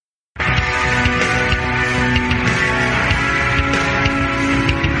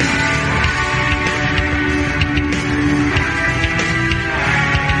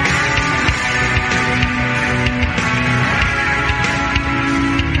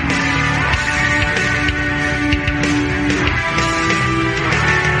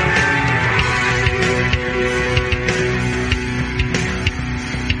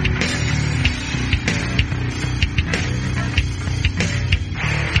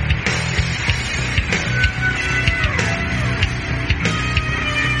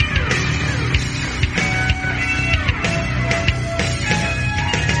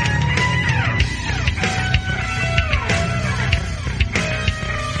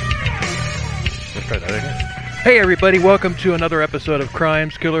Try that again. Hey everybody, welcome to another episode of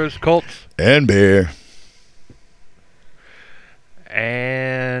Crimes, Killers, Cults, and Beer.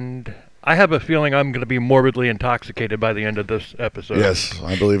 And I have a feeling I'm going to be morbidly intoxicated by the end of this episode. Yes,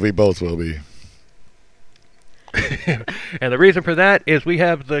 I believe we both will be. And the reason for that is we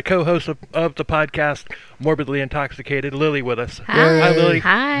have the co-host of the podcast, Morbidly Intoxicated, Lily, with us. Hi. Hi, Lily.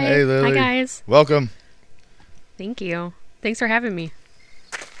 Hi. Hey, Lily. Hi, guys. Welcome. Thank you. Thanks for having me.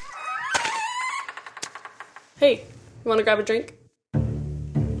 Hey, you want to grab a drink?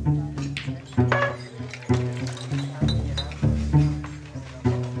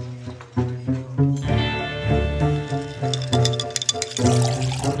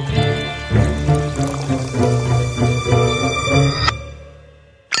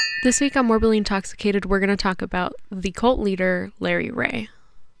 This week on Morbidly Intoxicated, we're going to talk about the cult leader, Larry Ray.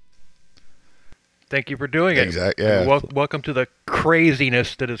 Thank you for doing it. Exactly. Yeah. Welcome to the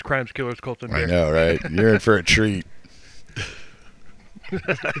craziness that is Crimes, Killers, Cults, and Beer. I know, right? You're in for a treat.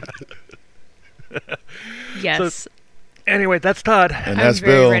 Yes. So, anyway, that's Todd. And I'm that's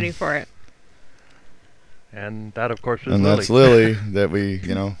very Bill. ready for it. And that, of course, is And Lily. that's Lily that we,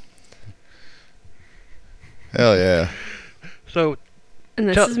 Hell yeah. So, And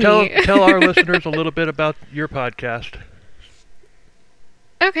this is me. tell our listeners a little bit about your podcast.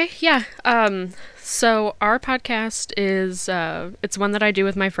 Okay, yeah. So our podcast is, it's one that I do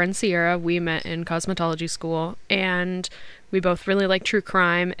with my friend Sierra. We met in cosmetology school, and we both really like true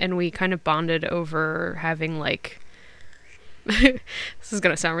crime, and we kind of bonded over having, like, this is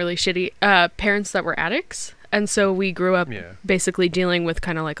going to sound really shitty, parents that were addicts. And so we grew up basically dealing with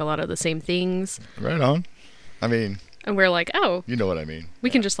kind of like a lot of the same things. Right on. I mean... And we're like, oh, you know what I mean. We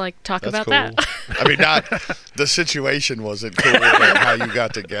can just like talk That's about cool. that. I mean, not the situation wasn't cool, but how you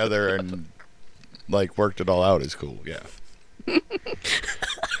got together and like worked it all out is cool. Yeah.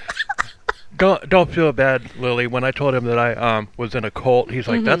 Don't feel bad, Lily. When I told him that I was in a cult, he's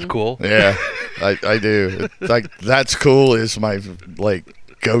like, "That's cool." Yeah, I do. It's like that's cool is my like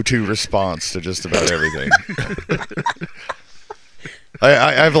go-to response to just about everything.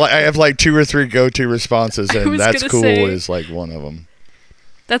 I have like two or three go-to responses, and that's cool is like one of them.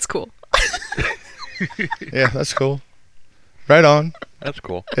 That's cool. Yeah, that's cool. Right on. That's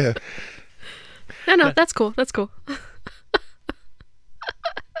cool. Yeah. No, that's cool. That's cool.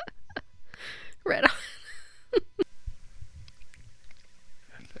 Right on.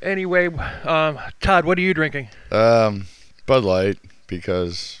 Anyway, Todd, what are you drinking? Bud Light,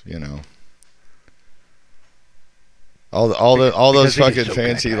 because all those fucking so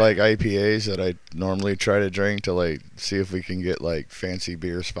fancy like IPAs that I normally try to drink to like see if we can get like fancy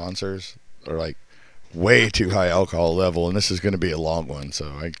beer sponsors are like way too high alcohol level, and this is going to be a long one,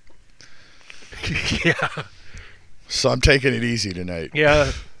 so Yeah. So I'm taking it easy tonight.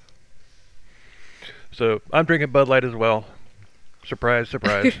 Yeah. So I'm drinking Bud Light as well. Surprise,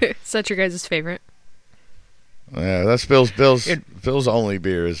 surprise. Is that your guys' favorite? Yeah, that's Bill's only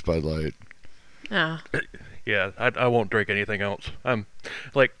beer is Bud Light. Ah. Yeah, I won't drink anything else. I'm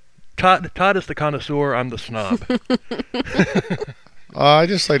like Todd is the connoisseur. I'm the snob. I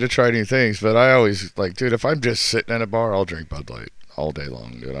just like to try new things, but I always like, dude, if I'm just sitting in a bar, I'll drink Bud Light all day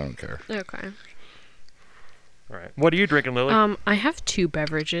long, dude. I don't care. Okay. All right. What are you drinking, Lily? I have two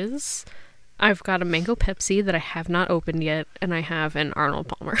beverages. I've got a mango Pepsi that I have not opened yet, and I have an Arnold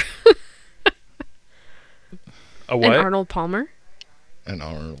Palmer. A what? An Arnold Palmer. An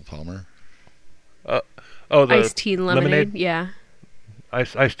Arnold Palmer. Oh, the iced tea and lemonade. Yeah.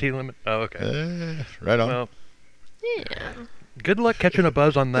 Iced tea lemon. Oh, okay. Right on. Well, Yeah. good luck catching a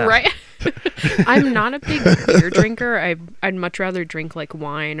buzz on that. Right. I'm not a big beer drinker. I'd much rather drink like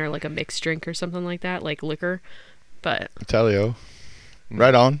wine or like a mixed drink or something like that, like liquor. But Italio.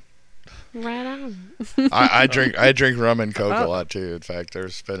 Right on. right on. I drink rum and coke a lot too. In fact,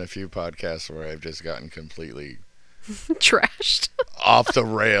 there's been a few podcasts where I've just gotten completely Trashed. off the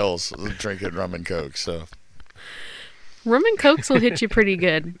rails drinking rum and coke. So Rum and Cokes will hit you pretty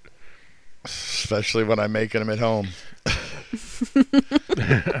good. especially when I'm making them at home. and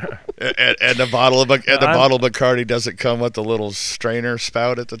the bottle of Bacardi doesn't come with the little strainer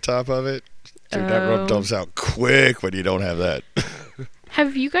spout at the top of it. Dude, that rum dumps out quick when you don't have that.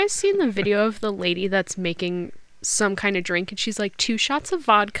 Have you guys seen the video of the lady that's making some kind of drink and she's like 2 shots of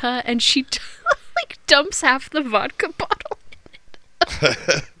vodka and she like dumps half the vodka bottle in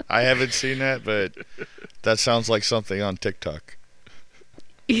it? I haven't seen that, but that sounds like something on TikTok.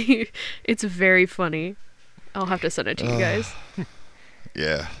 It's very funny. I'll have to send it to you guys.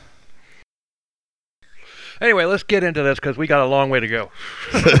 Yeah. Anyway, let's get into this because we got a long way to go.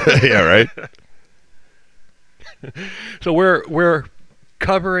 Yeah, right. So we're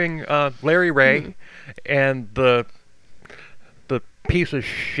covering Larry Ray and the piece of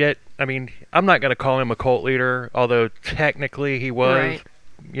shit. I mean, I'm not going to call him a cult leader, although technically he was. Right.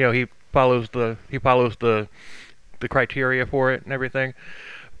 You know, he follows the criteria for it and everything.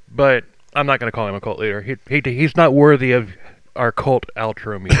 But I'm not going to call him a cult leader. He's not worthy of our cult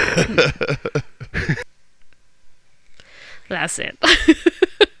outro music. That's it.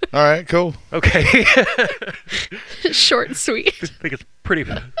 All right, cool. Okay. Short and sweet. I think it's pretty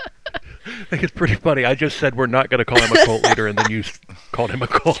funny. I just said we're not going to call him a cult leader, and then you called him a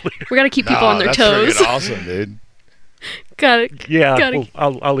cult leader. We got to keep people on their that's toes. freaking awesome, dude. Yeah, Gotta-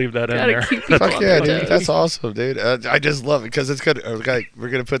 I'll leave that in gotta there. keep people Fuck on yeah, their dude. toes. That's awesome, dude. I just love it because it's good. Like, we're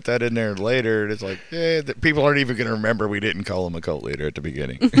gonna put that in there later, and it's like, people aren't even gonna remember we didn't call him a cult leader at the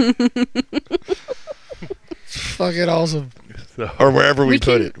beginning. It's fucking awesome. So, Or wherever we We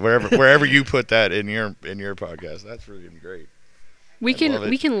put can- it, wherever you put that in your podcast, that's freaking great. We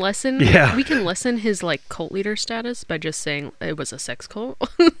love it. can lessen Yeah. we can lessen his like cult leader status by just saying it was a sex cult.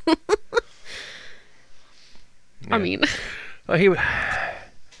 I mean, he was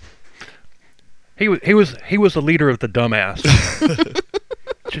the leader of the dumbass.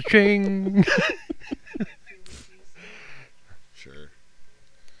 Cha-ching. Sure.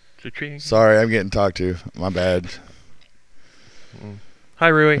 Cha-ching. Sorry, I'm getting talked to. My bad. Hi,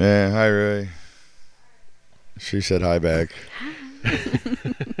 Rui. Yeah, hi, Rui. She said hi back.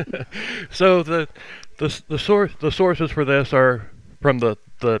 So the sources for this are from the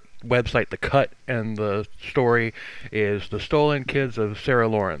website The Cut, and the story is The Stolen Kids of Sarah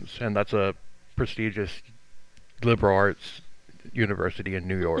Lawrence, and that's a prestigious liberal arts university in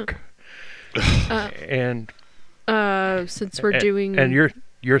New York. And since we're doing and your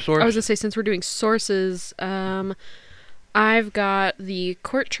source. I was gonna say, since we're doing sources, I've got the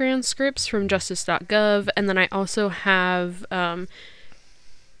court transcripts from justice.gov, and then I also have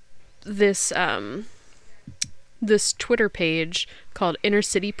this Twitter page called Inner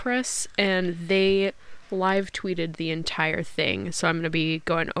City Press, and they live tweeted the entire thing. So I'm going to be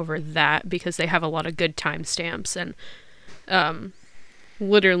going over that because they have a lot of good timestamps and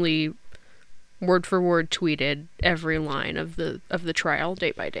literally word for word tweeted every line of the trial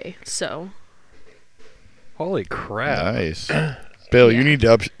day by day. So Holy crap! Nice, Bill. Yeah. You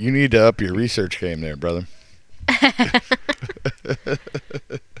need to up your research game there, brother.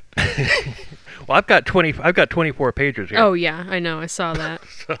 Well, I've got 24 pages here. Oh yeah, I know. I saw that.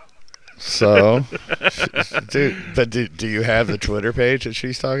 So, do you have the Twitter page that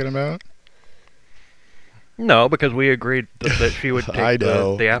she's talking about? No, because we agreed that she would take I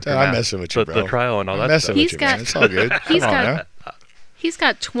know. the aftermath, I'm messing with you, the bro. trial and all I'm that messing stuff. with He's you, got- man. It's all good. he's Come on got- now. He's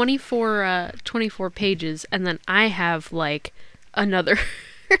got 24 pages, and then I have like another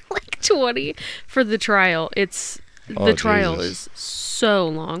like 20 for the trial. It's Oh, the trial Jesus. is so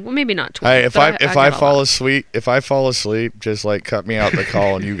long. Well, maybe not 20. Hey, if but I got a fall lot. asleep, just like cut me out the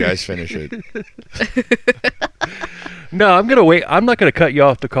call and you guys finish it. No, I'm gonna wait. I'm not gonna cut you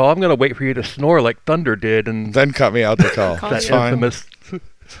off the call. I'm gonna wait for you to snore like Thunder did, and Then cut me out the call. Call That's you. fine. infamous.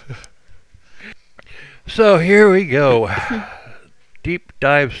 So here we go. Deep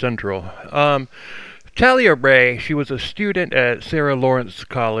Dive Central. Talia Ray, she was a student at Sarah Lawrence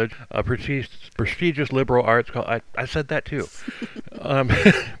College, a prestigious liberal arts college. I said that too.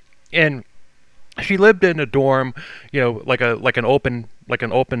 And she lived in a dorm, like an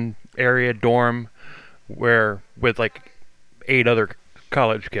open area dorm, where with like 8 other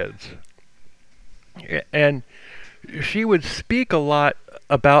college kids. And she would speak a lot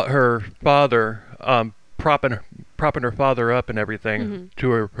about her father, propping her father up and everything to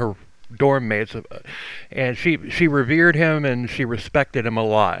her dorm mates, and she revered him and she respected him a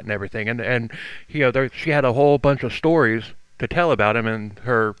lot and everything, and she had a whole bunch of stories to tell about him, and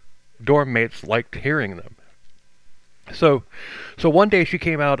her dorm mates liked hearing them. So one day she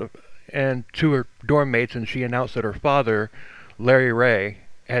came out and to her dorm mates, and she announced that her father, Larry Ray,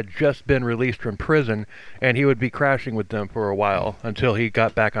 had just been released from prison, and he would be crashing with them for a while until he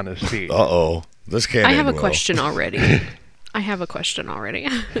got back on his feet. Uh-oh. This can't I have a end well. question already.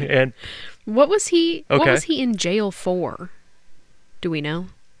 And What was he Okay. in jail for? Do we know?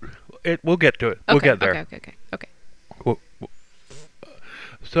 we'll get to it. We'll Okay, get there. Okay.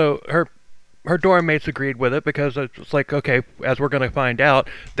 So her dorm mates agreed with it because it's like, okay, as we're going to find out,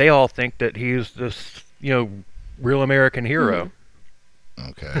 they all think that he's this, real American hero.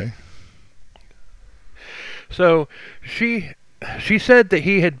 Okay. So she said that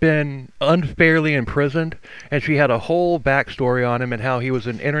he had been unfairly imprisoned, and she had a whole backstory on him and how he was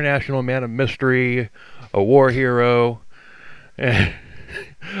an international man of mystery, a war hero, and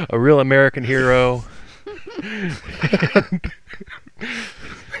a real American hero.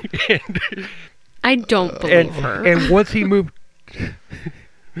 and, I don't believe her. and once he moved,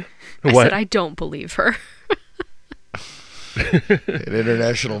 I what? said I don't believe her. An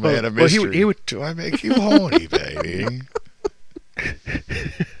international man of well, mystery. he would. Do I make you horny, baby?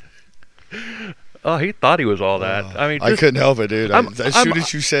 Oh, he thought he was all that. I mean, I couldn't help it, dude. As soon I'm-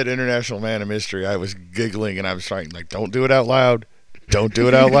 as you said international man of mystery, I was giggling and I was trying, like, don't do it out loud. Don't do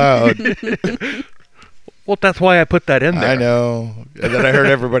it out loud. well, that's why I put that in there. I know. And then I heard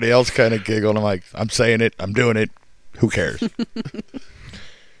everybody else kind of giggle, and I'm like, I'm saying it. I'm doing it. Who cares?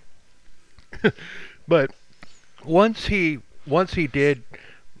 But once he did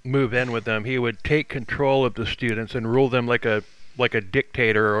move in with them, he would take control of the students and rule them like a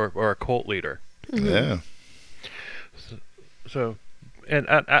dictator or a cult leader. Yeah. So, and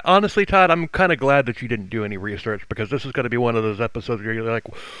I, honestly, Todd, I'm kind of glad that you didn't do any research, because this is going to be one of those episodes where you're like,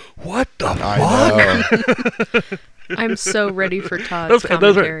 "What the fuck?" I know. I'm so ready for Todd's Those are-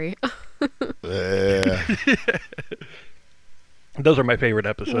 commentary. Yeah. Those are my favorite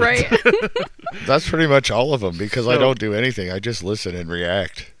episodes. Right. That's pretty much all of them, because I So- don't do anything. I just listen and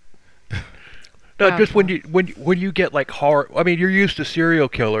react. No, Wow. just when you get like horror. I mean, you're used to serial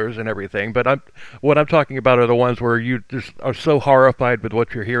killers and everything, but what I'm talking about are the ones where you just are so horrified with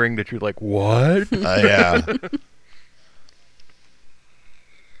what you're hearing that you're like, "What?" Yeah.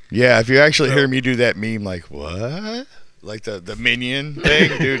 Yeah, if you actually hear me do that meme, like, what? Like the minion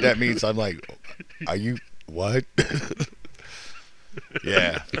thing, dude, that means I'm like, are you, what?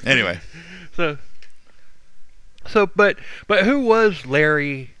 Yeah. Anyway. So, but who was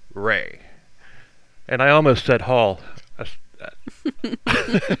Larry Ray? And I almost said Hall.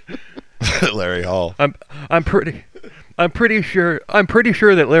 Larry Hall. I'm pretty sure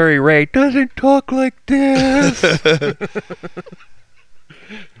that Larry Ray doesn't talk like this.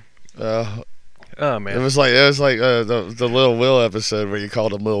 Oh It man. was like the Lil Will episode where you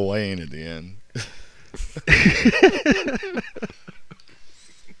called him Lil Wayne at the end.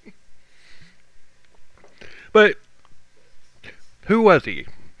 But who was he?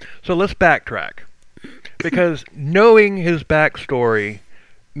 So let's backtrack, because knowing his backstory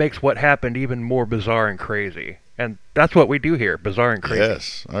makes what happened even more bizarre and crazy. And that's what we do here, bizarre and crazy.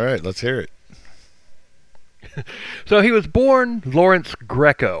 Yes. All right, let's hear it. So he was born Lawrence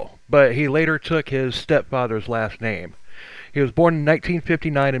Greco, but he later took his stepfather's last name. He was born in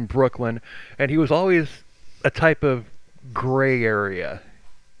 1959 in Brooklyn, and he was always a type of gray area,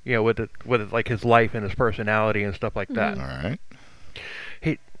 you know, with like his life and his personality and stuff like that. All right.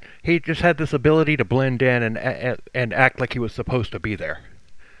 He just had this ability to blend in and act like he was supposed to be there.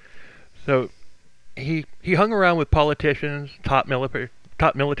 So he hung around with politicians, top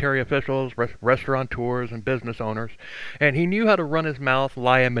military officials, restaurateurs, and business owners, and he knew how to run his mouth,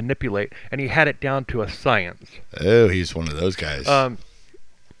 lie, and manipulate, and he had it down to a science. Oh, he's one of those guys.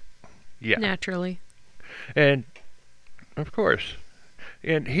 Yeah, Naturally. and of course,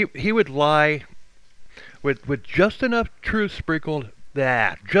 and he would lie with just enough truth sprinkled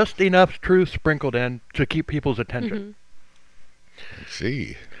in to keep people's attention. Let's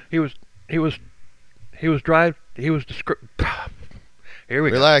see. Here we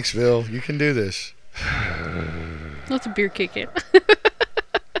go. Relax, Bill. You can do this. Let's beer kick it.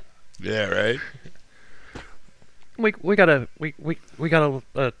 Yeah, right. We got a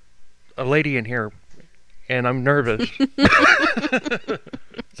lady in here, and I'm nervous.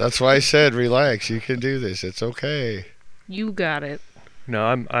 That's why I said relax. You can do this. It's okay. You got it. No,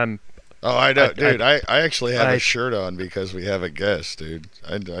 I'm. Oh, I know, dude. I actually have I- a shirt on because we have a guest, dude.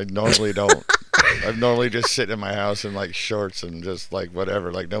 I normally don't. I'm normally just sitting in my house in like shorts and just like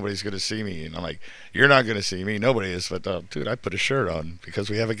whatever. Like nobody's gonna see me, and I'm like, you're not gonna see me. Nobody is, but dude, I put a shirt on because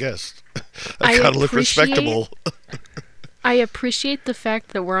we have a guest. I gotta look respectable. I appreciate the fact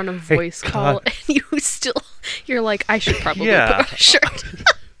that we're on a voice call and you're like, I should probably Yeah. put on a shirt.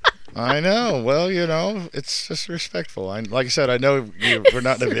 I know. Well, you know, it's just respectful. Like I said, I know we're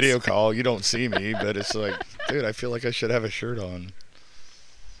not in a video call. You don't see me, but it's like, dude, I feel like I should have a shirt on.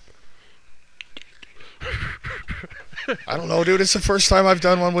 I don't know, dude. It's the first time I've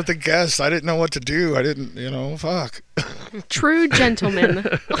done one with a guest. I didn't know what to do. I didn't, fuck. True gentleman.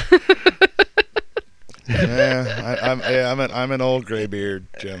 I'm an old graybeard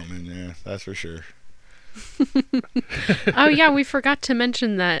gentleman. Yeah, that's for sure. Oh yeah, we forgot to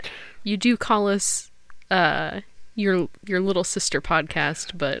mention that you do call us your little sister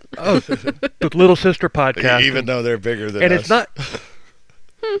podcast, but Oh, the Little Sister podcast. Even though they're bigger than and us. it's not.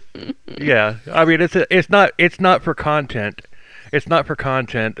 Yeah, I mean it's not for content. It's not for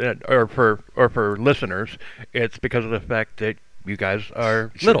content or for listeners. It's because of the fact that you guys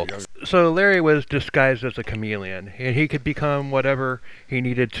are Sure, little. younger. So Larry was disguised as a chameleon, and he could become whatever he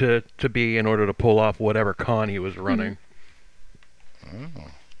needed to be in order to pull off whatever con he was running.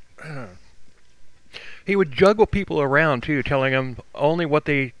 Oh. He would juggle people around too, telling them only what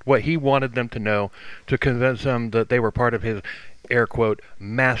he wanted them to know, to convince them that they were part of his air quote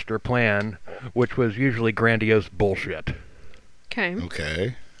master plan, which was usually grandiose bullshit. Okay.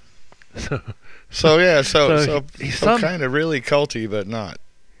 Okay. So, So yeah, So he's so some- kind of really culty, but not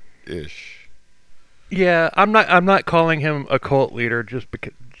ish. yeah, I'm not calling him a cult leader just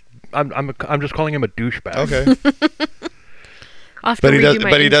because I'm just calling him a douchebag. Okay. I'll have to But he redo does. my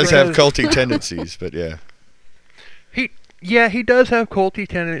But he does intro. have culty tendencies. But yeah. He does have culty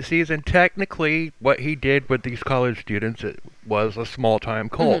tendencies, and technically, what he did with these college students, it was a small-time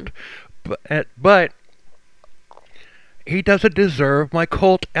cult. But he doesn't deserve my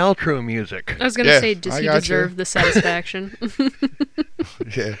cult outro music. I was gonna Yeah, say, does I he gotcha. deserve the satisfaction?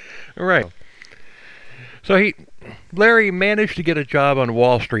 Yeah. Right. So Larry managed to get a job on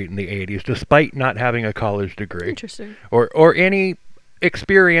Wall Street in the 80s, despite not having a college degree Interesting. or any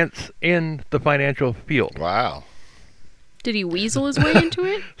experience in the financial field. Wow. Did he weasel his way into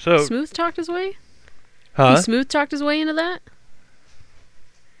it? So, Smooth talked his way? huh? He smooth talked his way into that?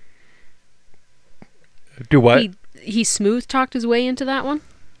 Do what? He smooth talked his way into that one?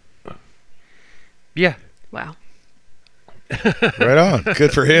 Yeah. Wow. Right on.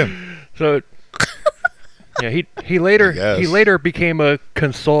 Good for him. So, yeah, he I later guess. became a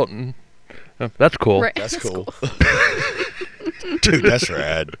consultant. That's cool. Right. That's cool. Dude, that's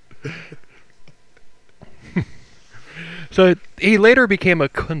rad. So he later became a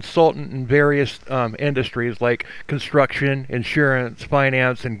consultant in various industries like construction, insurance,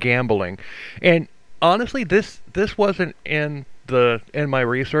 finance, and gambling. And honestly, this wasn't in my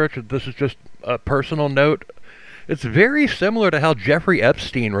research. This is just a personal note. It's very similar to how Jeffrey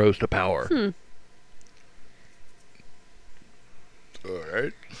Epstein rose to power. All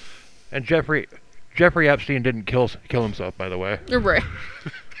right. And Jeffrey Epstein didn't kill himself, by the way. Right.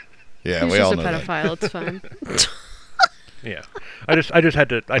 Yeah, He's we all just a know that. pedophile. It's fine. Yeah, I just had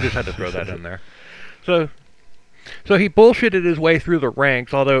to throw that in there. So he bullshitted his way through the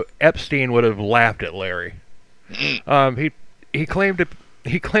ranks, although Epstein would have laughed at Larry. He claimed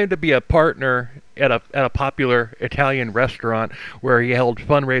to be a partner at a popular Italian restaurant where he held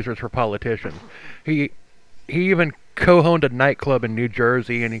fundraisers for politicians. He even co-owned a nightclub in New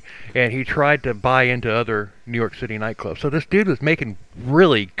Jersey, and he tried to buy into other New York City nightclubs. So this dude was making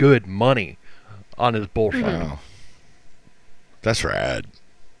really good money on his bullshit. Wow. That's rad.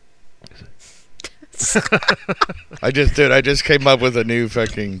 I just came up with a new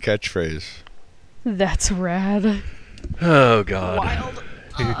fucking catchphrase. That's rad. Oh God. Wild.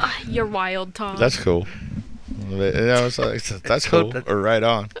 You're wild, Tom. That's cool. You know, it's like, that's cool. Or right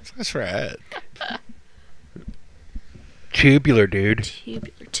on. That's rad. Tubular, dude. Tubular.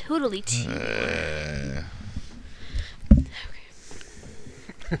 Totally tubular.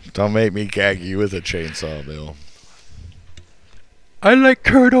 Don't make me gag you with a chainsaw, Bill. I like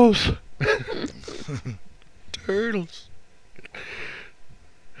turtles. Turtles.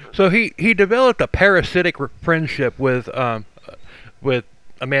 So he developed a parasitic friendship with a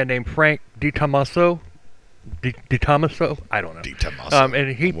man named Frank DiTommaso. DiTommaso? I don't know. DiTommaso.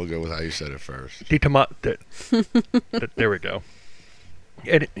 And he We'll go with how you said it first. There we go.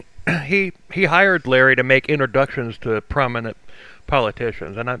 And he hired Larry to make introductions to prominent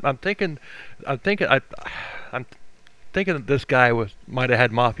politicians, and I'm thinking that this guy might have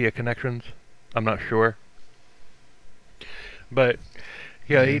had mafia connections. I'm not sure, but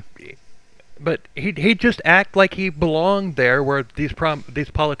yeah, he'd just act like he belonged there, where these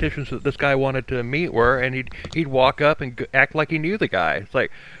politicians that this guy wanted to meet were, and he'd walk up and act like he knew the guy. It's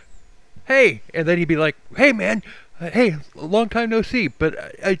like, hey, and then he'd be like, hey man, hey, long time no see,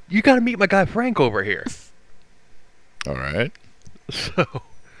 but you got to meet my guy Frank over here. All right. So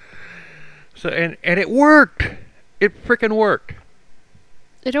and it worked. It freaking worked.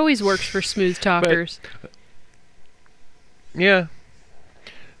 It always works for smooth talkers. Yeah.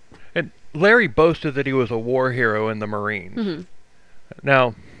 And Larry boasted that he was a war hero in the Marines. Mm-hmm.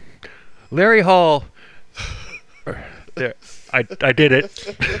 Now, Larry Hall. There, I did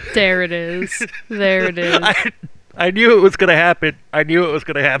it. There it is. There it is. I knew it was gonna happen.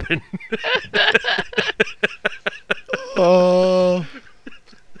 Oh.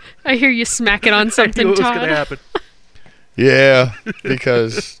 I hear you smacking on I knew something, it was Todd. gonna happen. Yeah,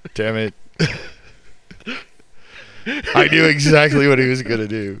 because damn it, I knew exactly what he was gonna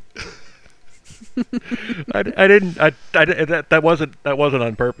do. I didn't. That wasn't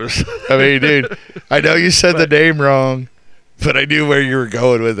on purpose. I mean, dude, I know you said the name wrong, But I knew where you were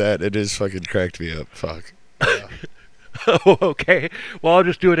going with that. It just fucking cracked me up. Fuck. Oh, okay. Well, I'll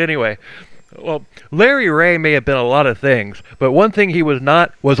just do it anyway. Well, Larry Ray may have been a lot of things, but one thing he was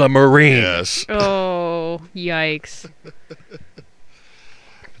not was a Marine. Yes. Oh, yikes.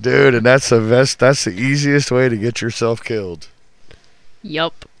 Dude, and that's the easiest way to get yourself killed.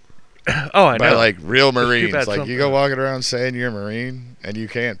 Yup. Oh, I know. By like real It's too Marines. bad Like you go walking around saying you're a Marine and you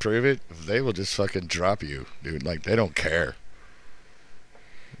can't prove it, they will just fucking drop you, dude. Like they don't care.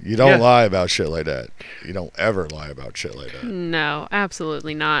 You don't lie about shit like that. You don't ever lie about shit like that. No,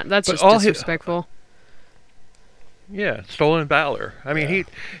 absolutely not. That's But just all disrespectful. Yeah, stolen valor. I mean,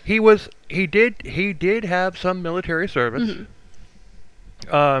 he did have some military service.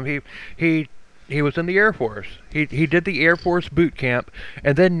 He was in the Air Force. He did the Air Force boot camp,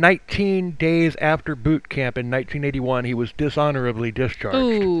 and then 19 days after boot camp in 1981, he was dishonorably discharged.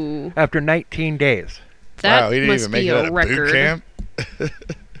 Ooh. After 19 days. That wow, he didn't must even make be it out a of record. boot camp.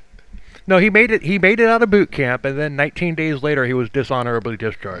 No, he made it. He made it out of boot camp, and then 19 days later, he was dishonorably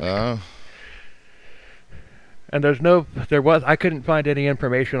discharged. Oh, And I couldn't find any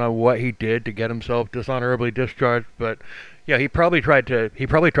information on what he did to get himself dishonorably discharged. But yeah, he probably tried to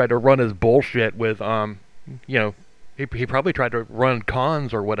run his bullshit with he probably tried to run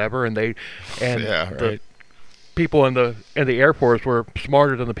cons or whatever, and the people in the Air Force were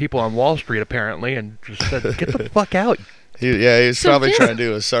smarter than the people on Wall Street apparently, and just said, "Get the fuck out." he was probably trying to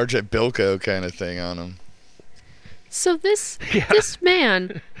do a Sergeant Bilko kind of thing on him. So this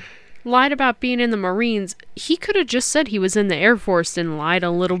man lied about being in the Marines. He could have just said he was in the Air Force and lied a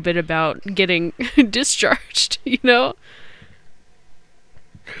little bit about getting discharged, you know?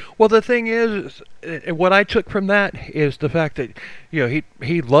 Well, the thing is, what I took from that is the fact that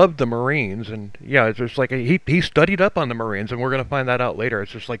he loved the Marines, and it's just like he studied up on the Marines, and we're gonna find that out later.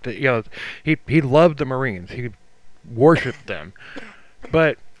 It's just like he loved the Marines, he worshipped them,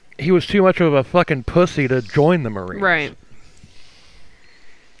 but he was too much of a fucking pussy to join the Marines. Right.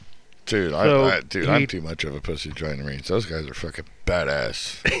 Dude, I'm too much of a pussy to join the Marines. Those guys are fucking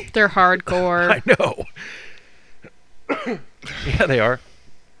badass. They're hardcore. I know. Yeah, they are.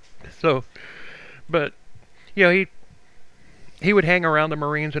 So, but he would hang around the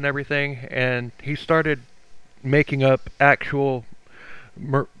Marines and everything, and he started making up actual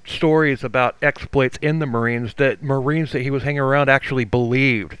stories about exploits in the Marines that he was hanging around actually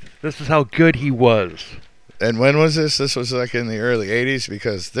believed. This is how good he was. And when was this? This was like in the early 80s,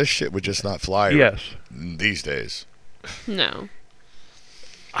 because this shit would just not fly these days. No.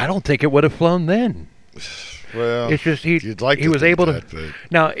 I don't think it would have flown then. Well, it's just you'd like he to was think able that, to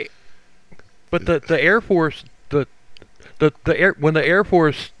now, but the Air Force when the Air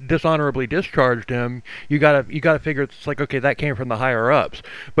Force dishonorably discharged him, you gotta figure it's like, okay, that came from the higher ups.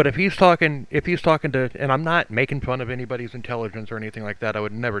 But if he's talking to, and I'm not making fun of anybody's intelligence or anything like that, I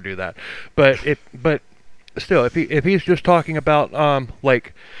would never do that. But still, if he's just talking about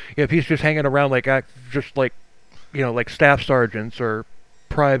if he's just hanging around like staff sergeants or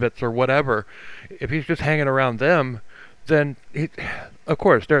privates or whatever, if he's just hanging around them, then of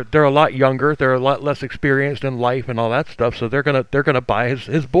course they're a lot younger, they're a lot less experienced in life and all that stuff, so they're gonna buy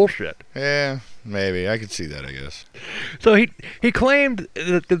his bullshit. Yeah, maybe I could see that, I guess. So he claimed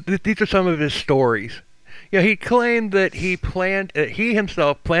that these are some of his stories. He claimed that he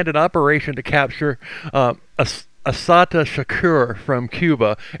himself planned an operation to capture Assata Shakur from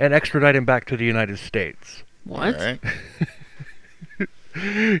Cuba and extradite him back to the United States. What? All right.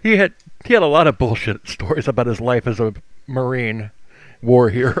 He had a lot of bullshit stories about his life as a Marine war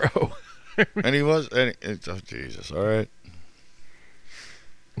hero. And he was, oh Jesus, all right.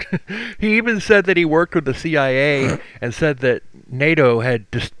 He even said that he worked with the CIA and said that NATO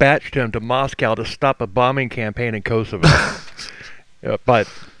had dispatched him to Moscow to stop a bombing campaign in Kosovo. But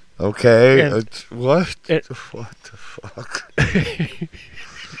okay, and, what the fuck?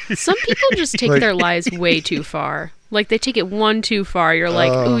 Some people just take their lies way too far. Like they take it one too far. You're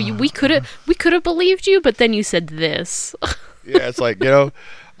like, ooh, we could have believed you, but then you said this. Yeah, it's like,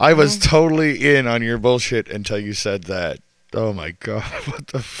 I was totally in on your bullshit until you said that. Oh my god, what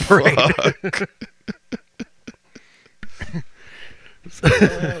the fuck?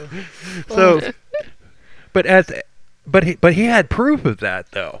 So, but he had proof of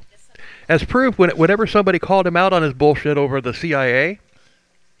that though. As proof, whenever somebody called him out on his bullshit over the CIA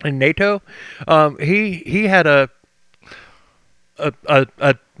and NATO, he had a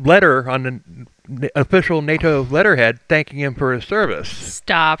letter on the official NATO letterhead thanking him for his service.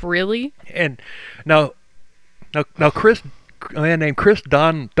 Stop, really? And now a man named Chris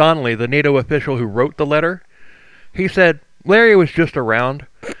Donnelly, the NATO official who wrote the letter, he said Larry was just around.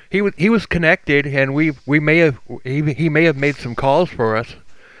 he was connected, and we may have he may have made some calls for us,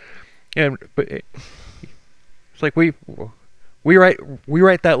 but it's like we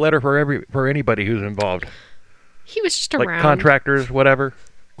write that letter for anybody who's involved, He was just like around. contractors, whatever.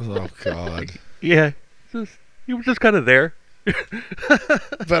 Oh God. Yeah, he was just kind of there.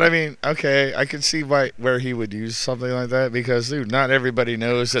 But I mean, okay, I can see where he would use something like that because, dude, not everybody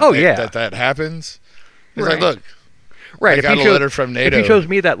knows that Oh, yeah. that happens. It's Right. like, look, Right. I got a letter from NATO. If he shows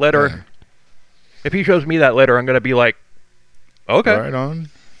me that letter, Yeah. I'm gonna be like, okay, Right on.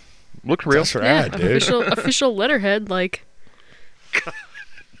 looks real. That's right, dude. official letterhead. Like,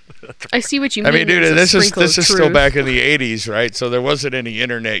 I see what you mean. I mean, dude, there's a this sprinkle is of still truth. back in the '80s, right? So there wasn't any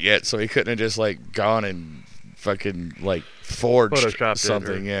internet yet, so he couldn't have just like gone and fucking like forged Photoshopped it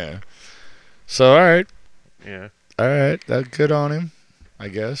something, or- yeah. So all right, Yeah. that's good on him, I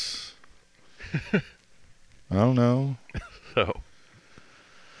guess. I don't know. So,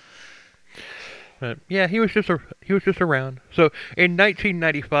 but yeah, he was just around. So in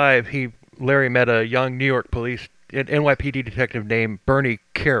 1995, Larry met a young New York police NYPD detective named Bernie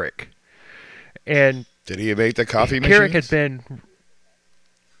Carrick, and Did he make the coffee Carrick machines? had been,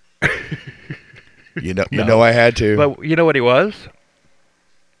 You know, No. I had to. but you know what he was?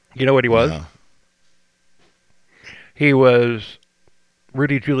 You know what he was? No. He was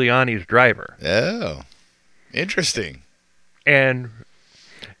Rudy Giuliani's driver. Oh, interesting. And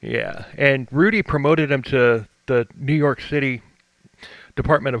Rudy promoted him to the New York City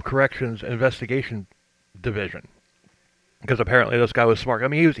Department of Corrections Investigation Division because apparently this guy was smart. I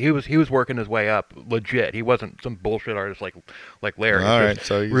mean, he was working his way up legit. He wasn't some bullshit artist like Larry. All It's right, just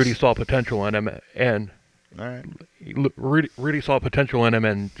so he's- Rudy saw potential in him, and All right. Rudy saw potential in him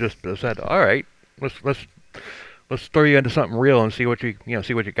and just said, "All right, let's throw you into something real and see what you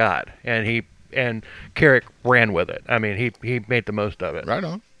got." And Carrick ran with it. I mean, he made the most of it. Right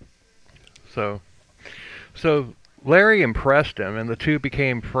on. So Larry impressed him, and the two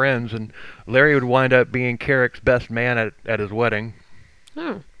became friends. And Larry would wind up being Carrick's best man at his wedding.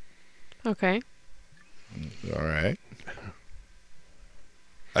 Oh, okay. All right.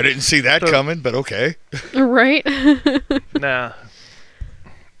 I didn't see that So- coming, but okay. Right. Nah.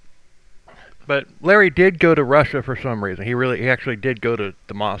 But Larry did go to Russia for some reason. He actually did go to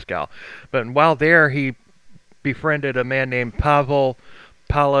Moscow. But while there, he befriended a man named Pavel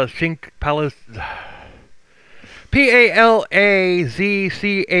Palazchenko.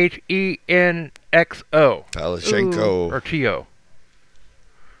 Palazchenko. Or Chio.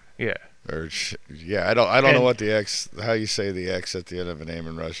 Yeah. Yeah, I don't know And- what how you say the X at the end of a name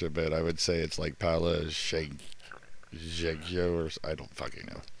in Russia, but I would say it's like Palazchenko or I don't fucking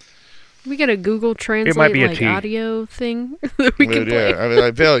know. We got a Google Translate might be a like T. audio thing that we can But play. yeah, I mean,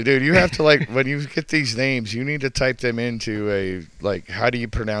 like, Billy, dude, you have to like when you get these names, you need to type them into a like how do you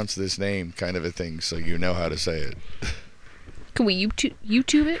pronounce this name kind of a thing, so you know how to say it. Can we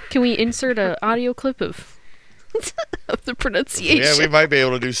YouTube it? Can we insert an audio clip of of the pronunciation? Yeah, we might be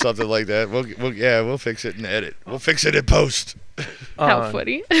able to do something like that. We'll fix it and edit. We'll fix it in post. How Uh,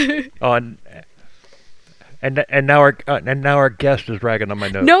 funny. On and now our guest is ragging on my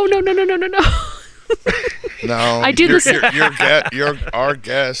notes. No. No, I do this- Our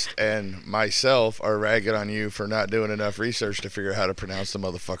guest and myself are ragging on you for not doing enough research to figure out how to pronounce the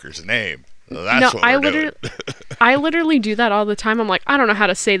motherfucker's name. That's what we're doing. I literally do that all the time. I'm like, I don't know how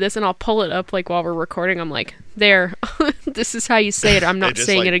to say this, and I'll pull it up like while we're recording. I'm like, there, this is how you say it. I'm not just,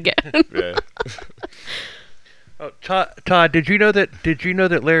 saying like- it again. Yeah. Oh, Todd, did you know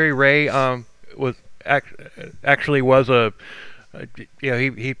that Larry Ray was actually was a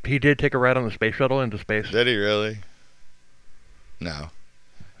he did take a ride on the space shuttle into space. Did he really? No.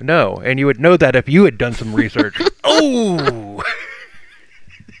 No, and you would know that if you had done some research. Oh.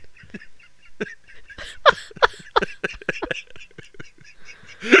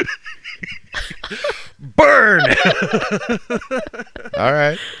 Burn. All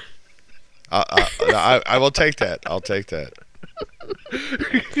right. I will take that. I'll take that.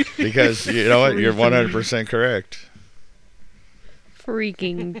 Because you know what? You're 100% correct.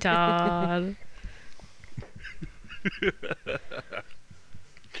 Freaking Todd.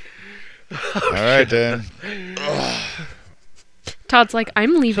 All right, then. Todd's like,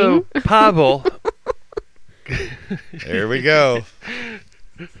 I'm leaving. So Pavel. There we go.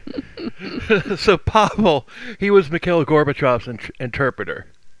 So Pavel, he was Mikhail Gorbachev's interpreter.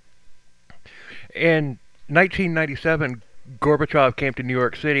 In 1997, Gorbachev came to New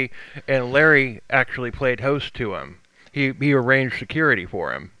York City, and Larry actually played host to him. He arranged security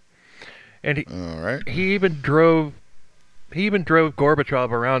for him, and All right. he even drove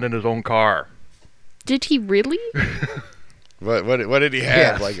Gorbachev around in his own car. Did he really? What did he have?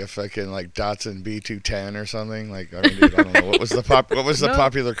 Yes. Like a fucking like Datsun B210 or something? Like I mean, dude, I don't know what was the No.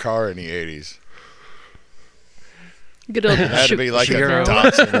 popular car in the 80s? Good old It had to be like Fiero. a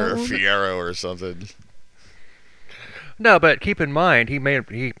Datsun or a Fiero or something. No, but keep in mind he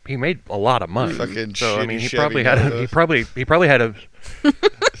made a lot of money. Fucking So I shitty mean, he Chevy probably had Nova. a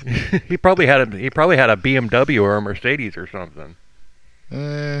he probably had a BMW or a Mercedes or something.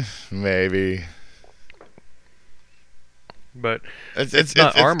 Maybe. But It's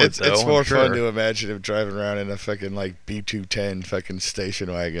not armored, though, It's I'm more fun sure. to imagine him driving around in a fucking like B210 fucking station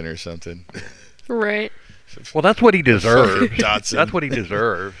wagon or something. Right. well, that's what he deserves. Datsun. That's what he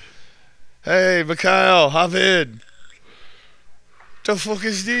deserves. Hey, Mikhail, hop in. The fuck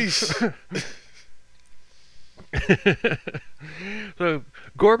is this? So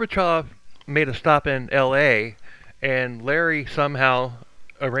Gorbachev made a stop in L.A. and Larry somehow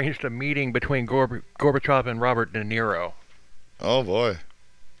arranged a meeting between Gorbachev and Robert De Niro. Oh boy.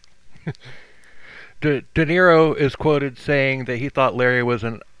 De Niro is quoted saying that he thought Larry was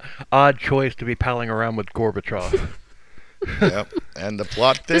an odd choice to be palling around with Gorbachev. Yep. And the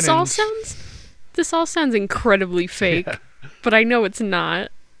plot thinnens. This all sounds incredibly fake, but I know it's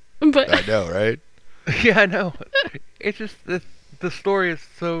not. But I know, right? Yeah, I know. It's just the story is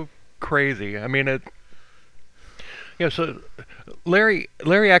so crazy. I mean, so Larry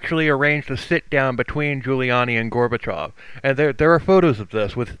actually arranged a sit down between Giuliani and Gorbachev, and there are photos of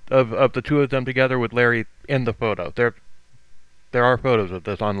this of the two of them together with Larry in the photo. There are photos of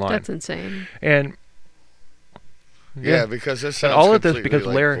this online. that's insane. And Yeah, because this sounds all of this completely because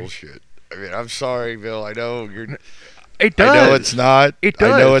like Larry- bullshit. I mean, I'm sorry, Bill. I know you're. it does. I know it's not. It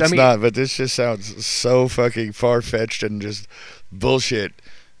I know does. it's I mean- not. But this just sounds so fucking far fetched and just bullshit.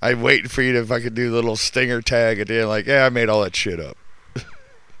 I'm waiting for you to fucking do a little stinger tag at the end, like, yeah, I made all that shit up.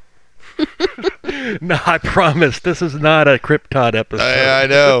 No, I promise this is not a Krypton episode. I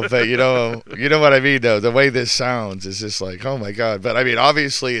know, but you know what I mean, though. The way this sounds is just like, oh my god. But I mean,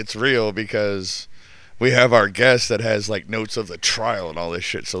 obviously it's real because we have our guest that has like notes of the trial and all this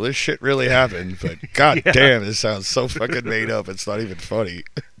shit. So this shit really happened. But god Yeah. damn, this sounds so fucking made up. It's not even funny.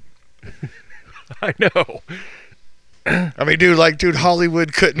 I know. I mean, dude,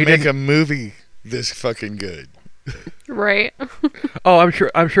 Hollywood couldn't He make didn't- a movie this fucking good. Right. Oh, I'm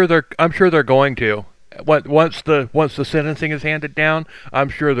sure they're going to. Once the sentencing is handed down, I'm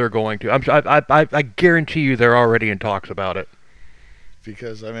sure they're going to. I guarantee you they're already in talks about it.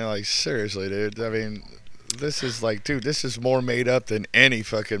 Because I mean, like, seriously, dude. I mean, this is like, dude, this is more made up than any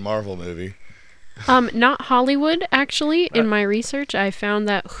fucking Marvel movie. Not Hollywood, actually. In my research, I found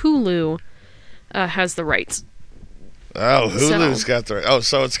that Hulu has the rights. Oh, Hulu's So- got the. Oh,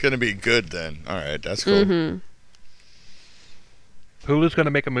 so it's gonna be good then. All right, that's cool. Mm-hmm. Hulu's going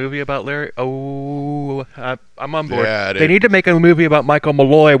to make a movie about Larry. Oh, I'm on board. Yeah, They dude. need to make a movie about Michael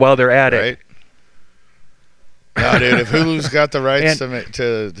Malloy while they're at Right? it. No, dude. If Hulu's got the rights And-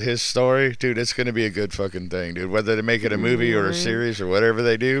 to his story, dude, it's gonna be a good fucking thing, dude. Whether they make it a movie or a Right. series or whatever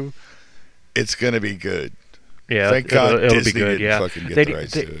they do, it's gonna be good. Yeah, Thank God it'll Disney be good. didn't Yeah, fucking get They the d-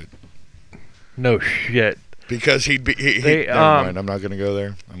 rights they- to it. No shit. Because he'd be. They, Never mind. I'm not gonna go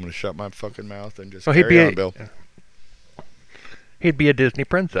there. I'm gonna shut my fucking mouth and just Well, he'd carry be on, Bill. He'd be a Disney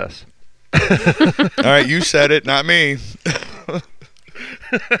princess. All right, you said it, not me.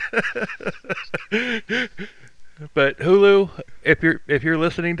 But Hulu, if you're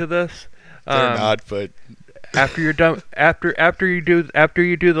listening to this, They're not, but after you're done, after you do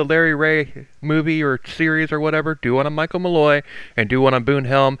the Larry Ray movie or series or whatever, do one on Michael Malloy and do one on Boone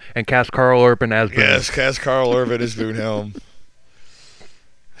Helm and cast Carl Urban as Boone. yes, cast Carl Urban as Boone Helm.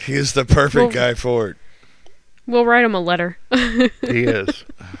 He is the perfect Well- guy for it. We'll write him a letter. He is.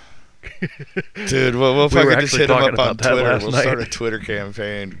 Dude, we'll We were fucking actually just hit him talking up on about that Twitter. last We'll night. start a Twitter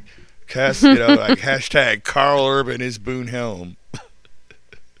campaign. Cast, like hashtag Carl Urban is Boone Helm.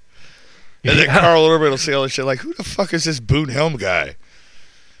 And then Yeah. Carl Urban will say all this shit like, who the fuck is this Boone Helm guy?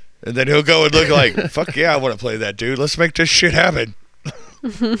 And then he'll go and look like, fuck yeah, I want to play that dude. Let's make this shit happen.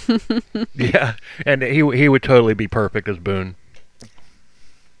 Yeah, and he would totally be perfect as Boone.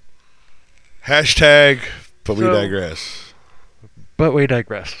 Hashtag, but we So- digress. But we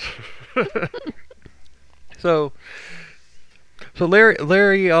digress. So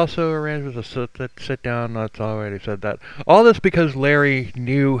Larry also arranged with a sit down. That's already said that. All this because Larry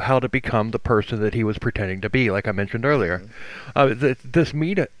knew how to become the person that he was pretending to be, like I mentioned earlier. This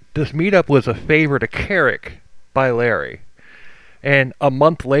meetup was a favor to Carrick by Larry, and a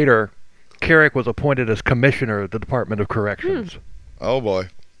month later, Carrick was appointed as commissioner of the Department of Corrections. Oh boy.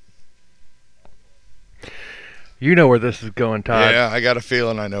 You know where this is going, Todd. Yeah, I got a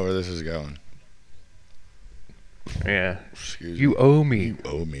feeling I know where this is going. Yeah. Excuse You me. owe me. You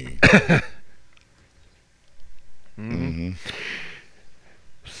owe me. Mm-hmm.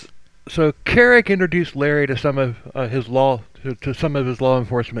 So Carrick introduced Larry to some of his law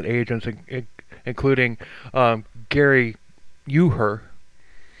enforcement agents, including Gary Uher,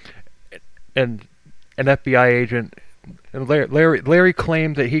 and an FBI agent. And Larry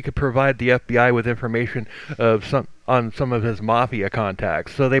claimed that he could provide the FBI with information on some of his mafia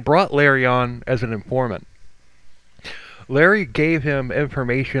contacts. So they brought Larry on as an informant. Larry gave him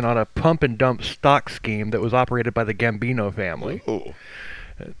information on a pump and dump stock scheme that was operated by the Gambino family. Ooh.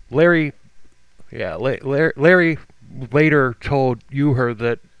 Larry later told Uher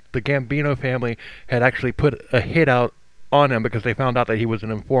that the Gambino family had actually put a hit out on him because they found out that he was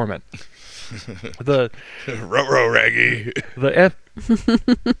an informant. The Ruh-roh, Raggy. the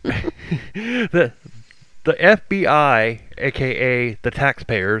FBI, aka the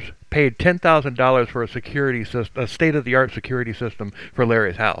taxpayers, paid $10,000 for a state-of-the-art security system for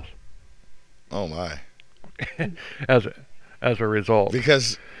Larry's house. Oh my! as a result,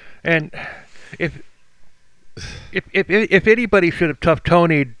 Because and if anybody should have tough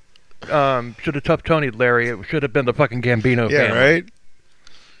Tony'd Larry, it should have been the fucking Gambino family. yeah, right.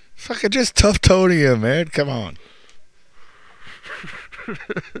 Fucking just tough Tony him, man. Come on.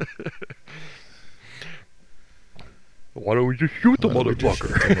 Why don't we just shoot the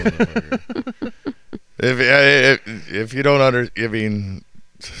motherfucker? If you don't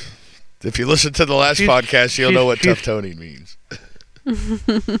if you listen to the last podcast, you'll know what tough Tony means.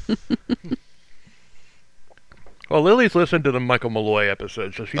 Well, Lily's listened to the Michael Malloy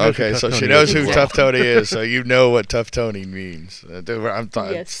episode, so she knows she knows who Tough Tony is, so you know what Tough Tony means. Dude, I'm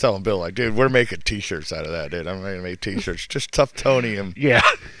telling Bill, like, dude, we're making T-shirts out of that, dude. I'm going to make T-shirts. Just Tough Tony him. Yeah.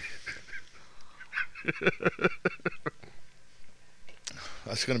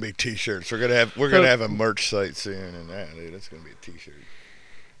 That's going to be T-shirts. We're gonna have a merch site soon, and that, dude, that's going to be a T-shirt.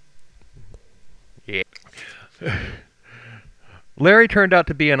 Yeah. Larry turned out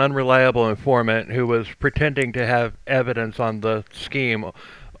to be an unreliable informant who was pretending to have evidence on the scheme,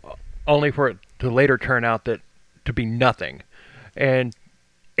 only for it to later turn out to be nothing. And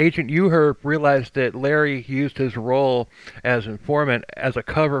Agent Uher realized that Larry used his role as informant as a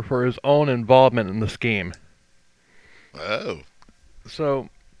cover for his own involvement in the scheme. Oh. So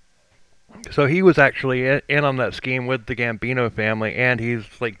he was actually in on that scheme with the Gambino family, and he's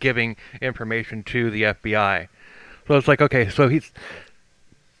like giving information to the FBI. So it's like, okay, so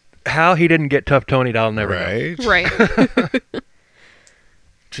how he didn't get Tough Tony down there, right? Right.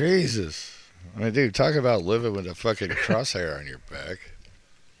 Jesus, I mean, dude, talk about living with a fucking crosshair on your back.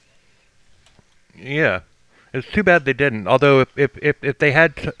 Yeah, it's too bad they didn't. Although if they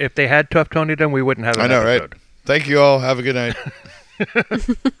had Tough Tony done, we wouldn't have an episode. Right? Thank you all. Have a good night.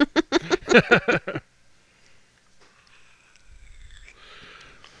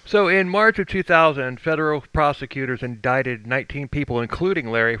 So in March of 2000, federal prosecutors indicted 19 people, including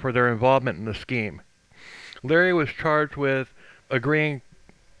Larry, for their involvement in the scheme. Larry was charged with agreeing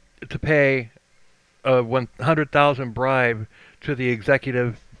to pay a $100,000 bribe to the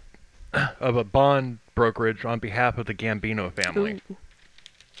executive of a bond brokerage on behalf of the Gambino family. Ooh.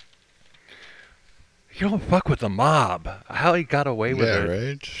 You don't fuck with the mob. How he got away with it. Yeah,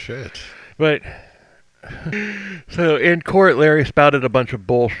 right? Shit. But so in court, Larry spouted a bunch of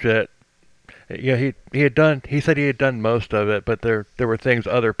bullshit. Yeah, he said he had done most of it, but there were things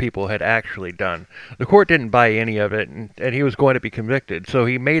other people had actually done. The court didn't buy any of it, and he was going to be convicted. So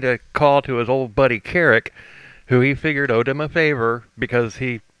he made a call to his old buddy Carrick, who he figured owed him a favor because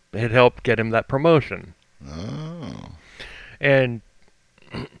he had helped get him that promotion. Oh. And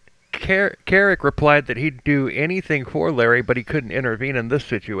Carrick replied that he'd do anything for Larry, but he couldn't intervene in this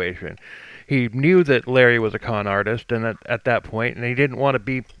situation. He knew that Larry was a con artist, and at that point, and he didn't want to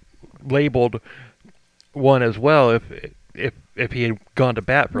be labeled one as well if he had gone to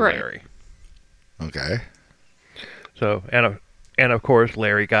bat for Right. Larry. Okay. So and of course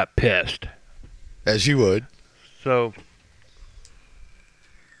Larry got pissed. As you would. So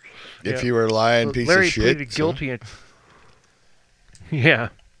If you were a lying piece Larry of shit. pleaded guilty. Yeah.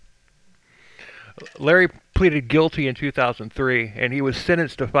 Larry pleaded guilty in 2003, and he was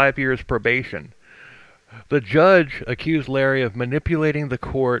sentenced to 5 years probation. The judge accused Larry of manipulating the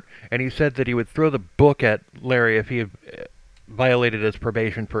court, and he said that he would throw the book at Larry if he had violated his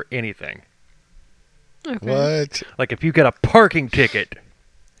probation for anything. Okay. What? Like if you get a parking ticket.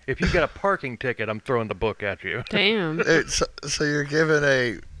 If you get a parking ticket, I'm throwing the book at you. Damn. So you're giving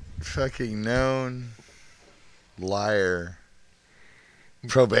a fucking known liar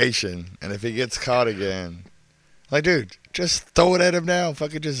probation, and if he gets caught again, like, dude, Just throw it at him now.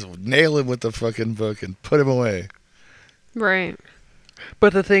 Fucking just nail him with the fucking book and put him away. Right.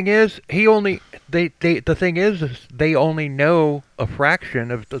 But the thing is, they only know a fraction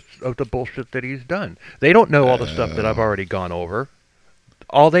of the bullshit that he's done. They don't know all the stuff that I've already gone over.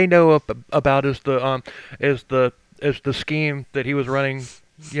 All they know about is the scheme that he was running,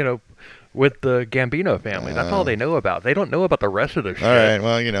 with the Gambino family. That's all they know about. They don't know about the rest of the shit. All right,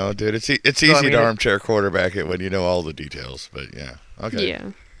 well, dude, it's easy to it- armchair quarterback it when you know all the details. But yeah, okay.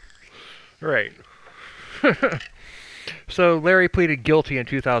 Yeah. Right. So Larry pleaded guilty in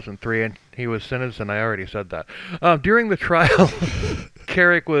 2003, and he was sentenced, and I already said that. During the trial,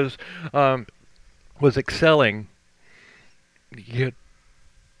 Carrick was excelling. He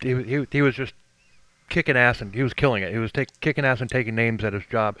was just kicking ass, and he was killing it. He was kicking ass and taking names at his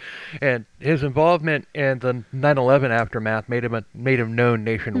job, and his involvement in the 9/11 aftermath made him known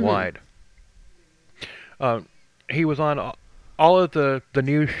nationwide. He was on all of the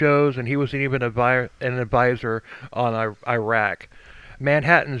news shows, and he was even an advisor on Iraq.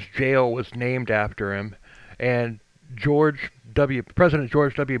 Manhattan's jail was named after him, and President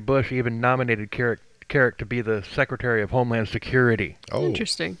George W. Bush even nominated Carrick to be the Secretary of Homeland Security. Oh,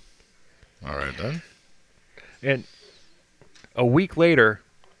 Interesting. all right then. And a week later,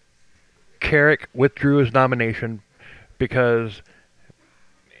 Carrick withdrew his nomination because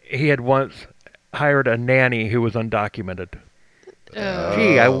he had once hired a nanny who was undocumented. Oh.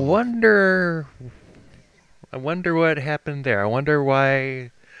 Gee, I wonder what happened there. I wonder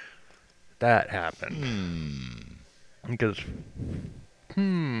why that happened. Because,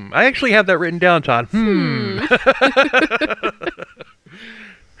 I actually have that written down, Todd.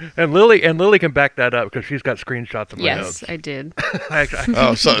 And Lily can back that up because she's got screenshots of my Yes, notes. I did.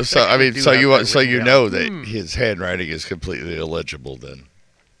 Oh, so I mean, do so have you that so written you down. know that his handwriting is completely illegible then.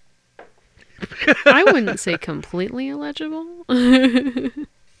 I wouldn't say completely illegible.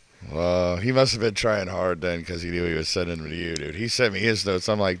 Well, he must have been trying hard then because he knew he was sending them to you, dude. He sent me his notes.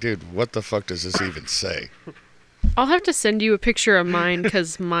 I'm like, dude, what the fuck does this even say? I'll have to send you a picture of mine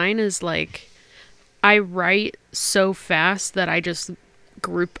because mine is like, I write so fast that I just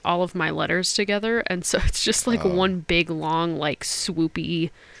group all of my letters together, and so it's just like one big long like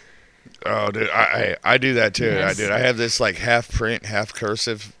swoopy. Oh, dude, I do that too. Yes. I have this like half print, half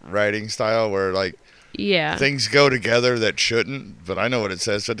cursive writing style where like Yeah. things go together that shouldn't, but I know what it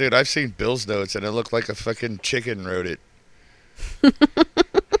says. So, dude, I've seen Bill's notes and it looked like a fucking chicken wrote it.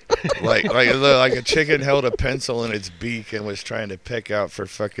 like a chicken held a pencil in its beak and was trying to pick out for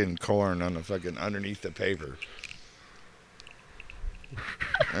fucking corn on the fucking underneath the paper.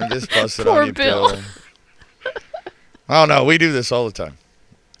 And just busted Poor on you, Bill. Bill. I don't know. We do this all the time.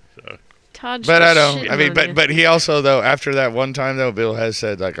 Todd's But I just don't. shitting I mean, on you. but he also though after that one time though, Bill has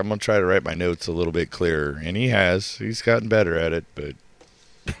said like I'm gonna try to write my notes a little bit clearer, and he has. He's gotten better at it. But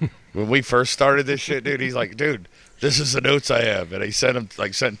when we first started this shit, dude, he's like, dude, this is the notes I have, and he sent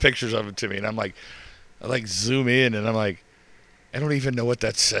pictures of them to me, and I'm like, I like zoom in, and I'm like, I don't even know what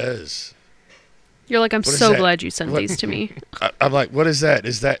that says. You're like, I'm What is so that? glad you sent What- these to me. I'm like, what is that?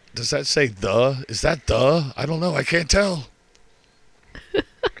 Does that say the? Is that the? I don't know. I can't tell.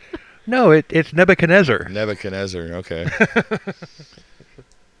 No, it's Nebuchadnezzar. Nebuchadnezzar. Okay.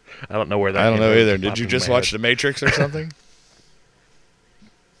 I don't know where that. I don't know came either. from. Did Popped you into just my watch head. The Matrix or something?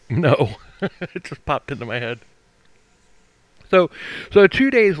 No, it just popped into my head. So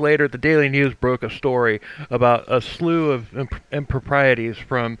 2 days later, the Daily News broke a story about a slew of improprieties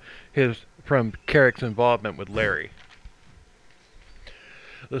from Carrick's involvement with Larry.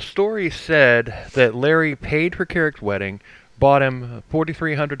 The story said that Larry paid for Carrick's wedding, bought him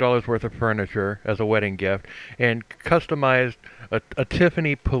 $4,300 worth of furniture as a wedding gift, and customized a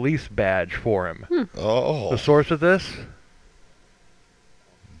Tiffany police badge for him. Oh, The source of this?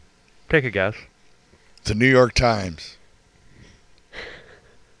 Take a guess. the New York Times.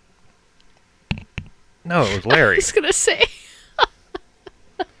 No, it was I Larry. was gonna say.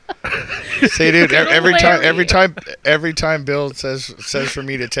 See, dude, Good old every time Bill says for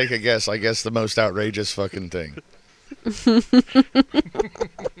me to take a guess, I guess the most outrageous fucking thing.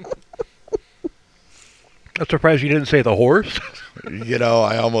 I'm surprised you didn't say the horse. You know,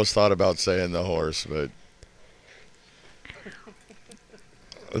 I almost thought about saying the horse, but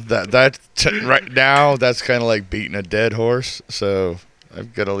right now that's kind of like beating a dead horse. So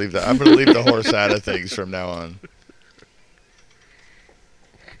I'm gonna leave that. I'm gonna leave the horse out of things from now on.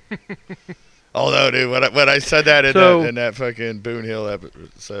 Although, dude, when I said that in that fucking Boone Hill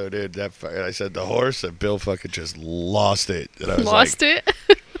episode, dude, I said the horse, and Bill fucking just lost it. And I was Lost like,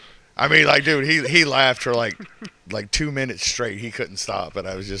 it. I mean, like, dude, he laughed for like 2 minutes straight. He couldn't stop, and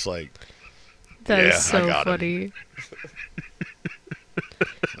I was just like, That is Yeah, I so got him. funny.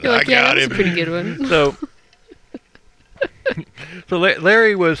 You're like, yeah, that was a pretty good one. So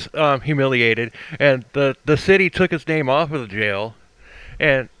Larry was humiliated, and the city took his name off of the jail,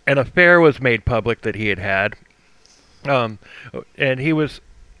 and an affair was made public that he had had. Um, and he was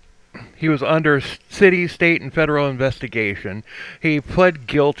under city, state, and federal investigation. He pled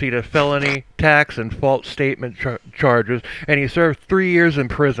guilty to felony, tax, and false statement charges, and he served 3 years in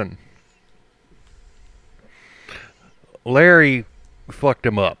prison. Larry fucked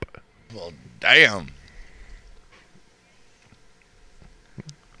him up. Well, damn.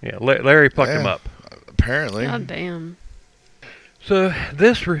 Yeah, Larry fucked him Yeah. up. Apparently. God damn. So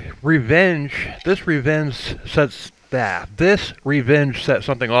this revenge set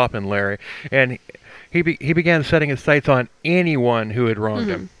something off in Larry, and he began setting his sights on anyone who had wronged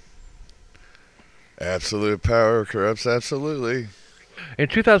him. Absolute power corrupts absolutely. In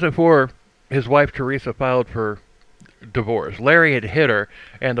 2004, his wife Teresa filed for divorce. Larry had hit her,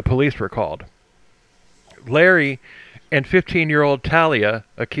 and the police were called. Larry and 15-year-old Talia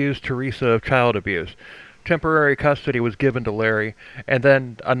accused Teresa of child abuse. Temporary custody was given to Larry, and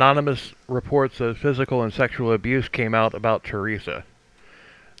then anonymous reports of physical and sexual abuse came out about Teresa.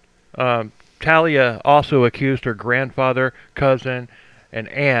 Talia also accused her grandfather, cousin, and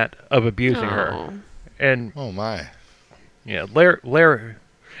aunt of abusing her. And Oh my. yeah,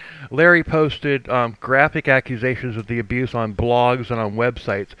 Larry posted graphic accusations of the abuse on blogs and on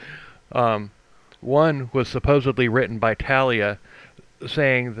websites. One was supposedly written by Talia,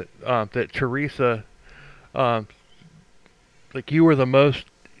 saying that Teresa, like, you were the most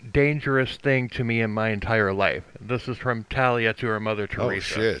dangerous thing to me in my entire life. This is from Talia to her mother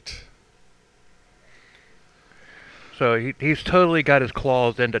Teresa. Oh shit. So he's totally got his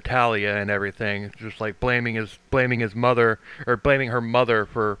claws into Talia and everything, just like blaming his mother, or blaming her mother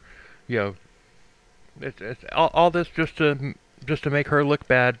for, you know, it's all this just to make her look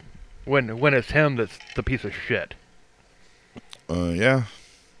bad when it's him that's the piece of shit. Yeah.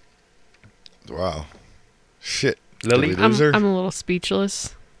 Wow. Shit. Lily? Did we lose her? I'm a little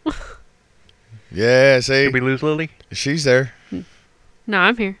speechless. Yeah, see? Did we lose Lily? She's there. No,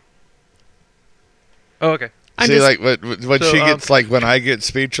 I'm here. Oh, okay. See, like, when So, she gets, like, when I get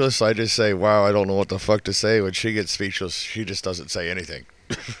speechless, I just say, wow, I don't know what the fuck to say. When she gets speechless, she just doesn't say anything.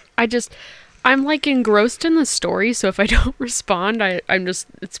 I'm like engrossed in the story, so if I don't respond, it's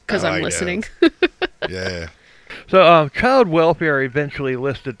because I'm listening. Yeah. So, Child Welfare eventually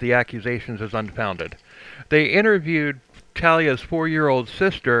listed the accusations as unfounded. They interviewed Talia's 4-year-old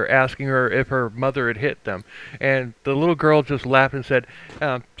sister, asking her if her mother had hit them, and the little girl just laughed and said,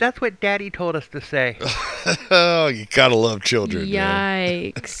 "That's what Daddy told us to say." Oh, you gotta love children.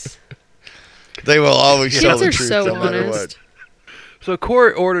 Man. Yikes. They will always tell Kids the are truth so no matter honest. what. So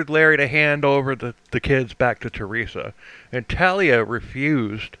court ordered Larry to hand over the kids back to Teresa, and Talia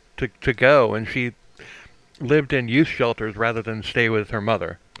refused to go, and she lived in youth shelters rather than stay with her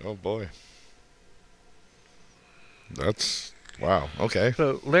mother. Oh, boy. That's, wow, okay.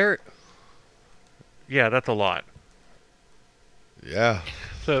 So Larry, yeah, that's a lot. Yeah.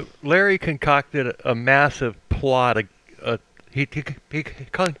 So Larry concocted a massive plot. He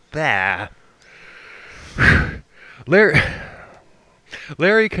called that.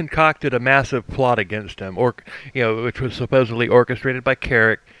 Larry concocted a massive plot against him, which was supposedly orchestrated by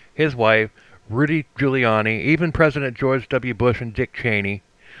Carrick, his wife, Rudy Giuliani, even President George W. Bush and Dick Cheney.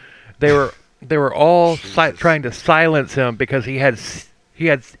 They were all trying to silence him because he had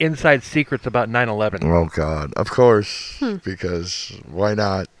inside secrets about 9/11. Oh, God. Of course. Because why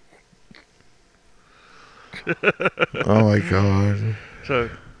not? Oh, my God. So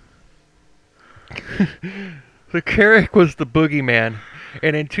Carrick was the boogeyman,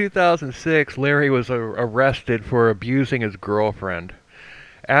 and in 2006, Larry was arrested for abusing his girlfriend.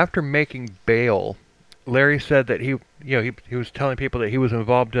 After making bail, Larry said that he was telling people that he was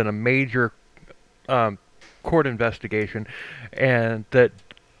involved in a major court investigation, and that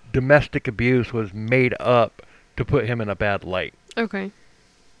domestic abuse was made up to put him in a bad light. Okay.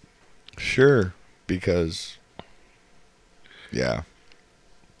 Sure. Because, yeah.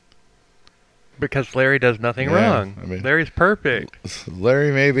 Because Larry does nothing Yeah, wrong. I mean- Larry's perfect.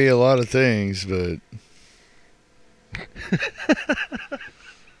 Larry may be a lot of things, but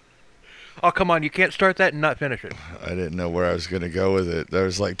Oh, come on, you can't start that and not finish it. I didn't know where I was going to go with it. There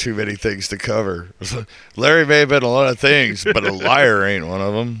was like too many things to cover. Larry may have been a lot of things, but a liar ain't one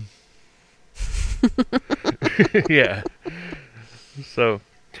of them. Yeah. So,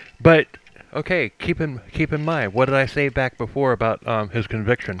 but okay, keep in mind, what did I say back before about his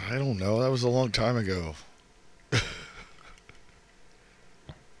conviction? I don't know. That was a long time ago.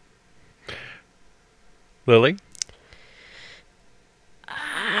 Lily?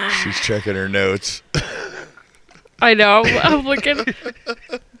 She's checking her notes. I know. I'm looking.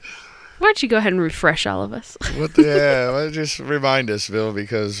 Why don't you go ahead and refresh all of us? Well, just remind us, Bill,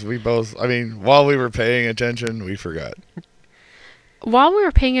 because we both, while we were paying attention, we forgot. While we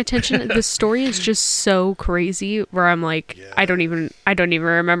were paying attention, the story is just so crazy where I'm like, Yeah. I don't even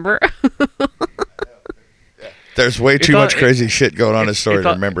remember. There's way too much crazy shit going on in the story to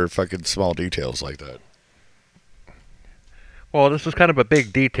all- remember fucking small details like that. Well, this is kind of a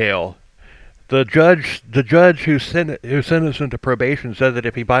big detail. The judge who sentenced him to probation said that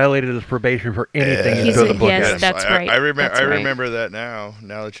if he violated his probation for anything, Yeah. he'd throw the book Yes, at him. that's right. I That's right. remember that now.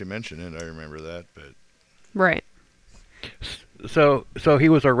 Now that you mention it, I remember that. But Right. So he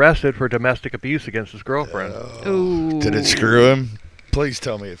was arrested for domestic abuse against his girlfriend. Ooh. did it screw him? Please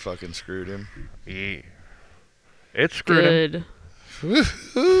tell me it fucking screwed him. Yeah. It screwed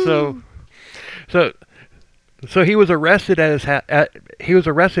him. Good. So he was arrested at his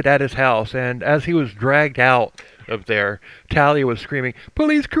house, and as he was dragged out of there, Talia was screaming,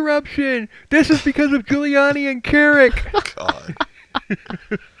 "Police corruption! This is because of Giuliani and Carrick." God.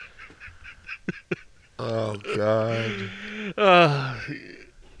 Oh God.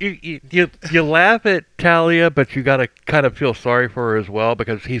 You laugh at Talia, but you gotta kind of feel sorry for her as well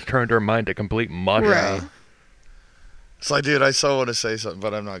because he's turned her mind to complete mush. Right. It's like, dude, I so want to say something,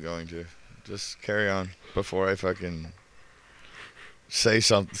 but I'm not going to. Just carry on before I fucking say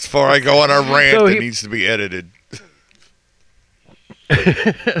something. Before I go on a rant So that he- needs to be edited.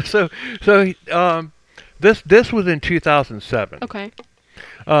 This was in 2007. Okay.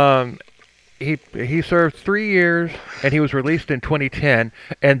 He served 3 years and he was released in 2010,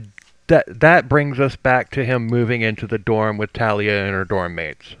 and that brings us back to him moving into the dorm with Talia and her dorm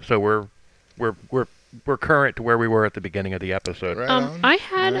mates. So we're current to where we were at the beginning of the episode. Right on. I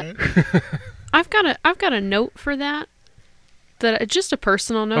had Right. I've got a note for that just a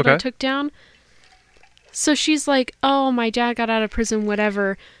personal note I Okay. took down. So she's like, "Oh, my dad got out of prison,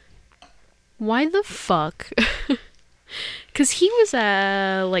 whatever." Why the fuck? Because he was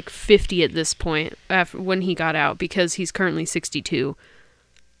like 50 at this point when he got out, because he's currently 62.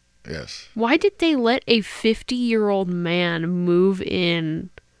 Yes. Why did they let a 50-year-old man move in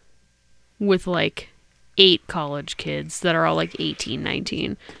with like 8 college kids that are all like 18,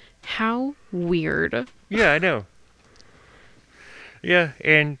 19? How weird. Yeah, I know. Yeah,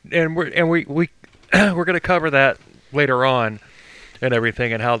 and we we're gonna cover that later on, and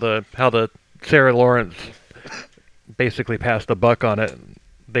everything, and how the Sarah Lawrence basically passed the buck on it.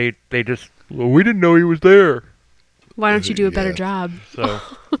 They just, well, we didn't know he was there. Why don't you do a better Yeah. job? So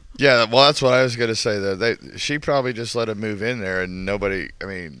Yeah, well, that's what I was gonna say. Though she probably just let him move in there, and nobody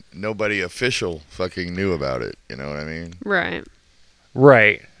official fucking knew about it. You know what I mean? Right.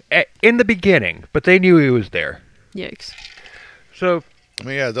 right in the beginning, but they knew he was there. Yikes. So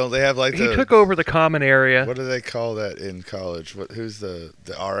Yeah, don't they have like he took over the common area. What do they call that in college? Who's the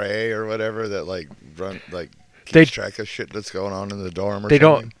RA or whatever that like They- keeps track of shit that's going on in the dorm or They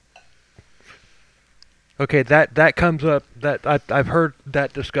don't- something? Okay, that comes up. That I've heard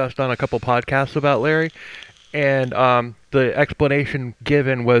that discussed on a couple podcasts about Larry, and the explanation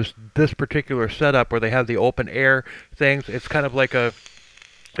given was this particular setup where they have the open air things. It's kind of like an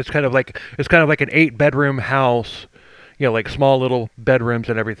 8-bedroom house, like small little bedrooms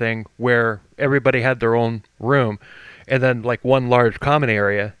and everything, where everybody had their own room, and then like one large common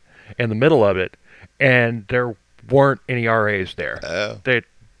area in the middle of it, and there weren't any RAs there. Oh.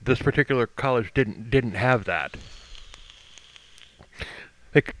 This particular college didn't have that.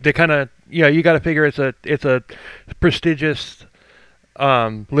 They kind of, you got to figure it's a prestigious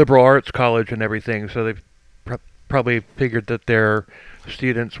liberal arts college and everything, so they probably figured that their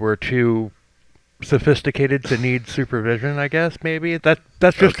students were too sophisticated to need supervision. I guess maybe that's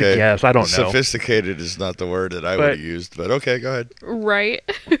just a guess. I don't know. Sophisticated is not the word that I But- would have used, but okay, go ahead. Right.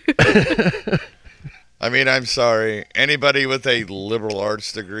 I mean, I'm sorry. Anybody with a liberal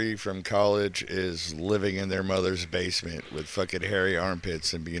arts degree from college is living in their mother's basement with fucking hairy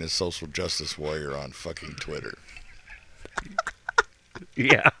armpits and being a social justice warrior on fucking Twitter.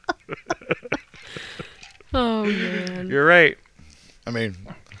 Yeah, Oh, man. you're right. I mean,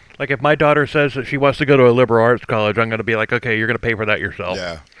 Like if my daughter says that she wants to go to a liberal arts college, I'm going to be like, okay, you're going to pay for that yourself.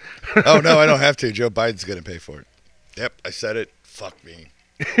 yeah. Oh, no, I don't have to. Joe Biden's going to pay for it. Yep, I said it. Fuck me.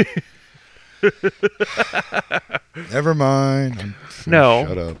 Never mind. No.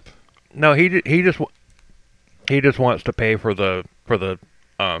 Shut up. No, he just wants to pay for the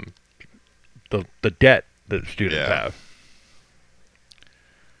debt that students Yeah. have.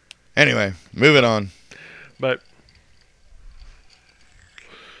 Anyway, moving on. But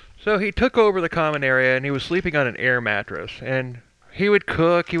So he took over the common area, and he was sleeping on an air mattress. And he would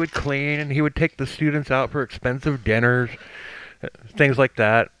cook, he would clean, and he would take the students out for expensive dinners, things like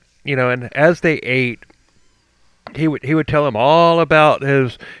that. And as they ate, he would tell them all about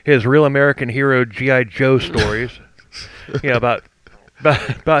his real American hero G.I. Joe stories. About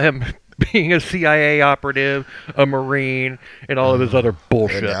him being a CIA operative, a Marine, and all of his other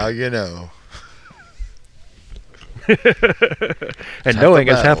bullshit. And now you know. And knowing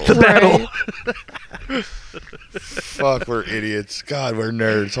is half the battle. Fuck, we're idiots. God, we're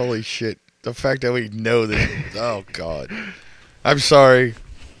nerds. Holy shit. The fact that we know this. Oh, God. I'm sorry.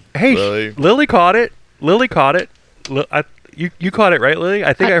 Hey, Lily caught it. You caught it, right, Lily?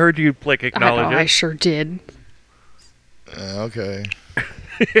 I think I heard you acknowledge it. I sure did. Okay.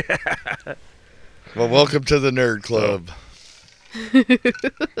 Well, welcome to the Nerd Club.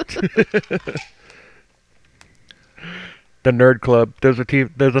 The Nerd Club. There's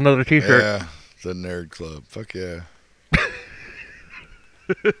another T-shirt. Yeah, the Nerd Club. Fuck yeah.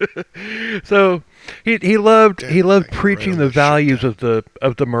 So he loved preaching the values of the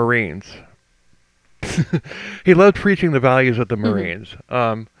Marines. He loved preaching the values of the Marines.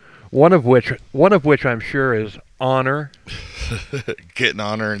 One of which I'm sure is honor. Getting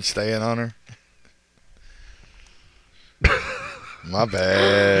honor and staying honor. My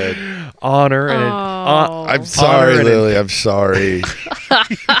bad. Honor and I'm sorry, Lily. I'm sorry.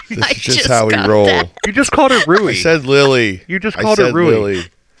 This is just how we roll. That. You just called her Rui. I said Lily. You just called her Rui. Lily.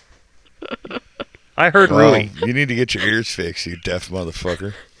 I heard Rui. You need to get your ears fixed, you deaf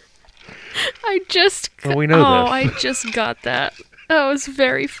motherfucker. Well, we know this. I just got that. That was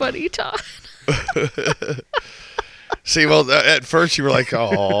very funny, Todd. See, well, at first you were like,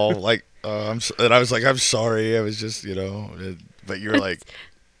 "Oh, and I was like, I'm sorry. I was just, but you were like,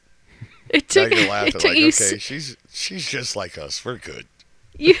 it took, now you're laughing it took like, you. Okay, she's just like us. We're good.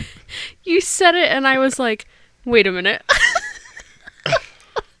 You said it, and I was like, wait a minute.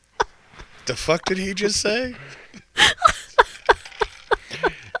 The fuck did he just say?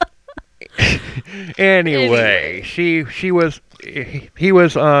 Anyway, he was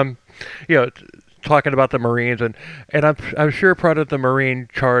talking about the Marines, and I'm sure part of the Marine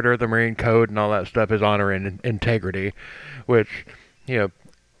Charter, the Marine Code, and all that stuff is honor and integrity, which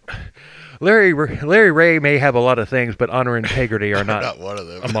Larry Ray may have a lot of things, but honor and integrity are not one of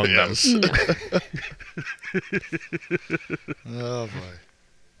them among them. Oh boy.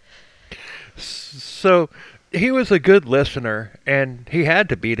 So he was a good listener, and he had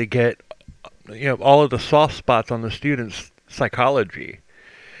to be to get all of the soft spots on the students' psychology.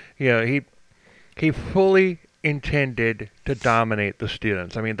 He fully intended to dominate the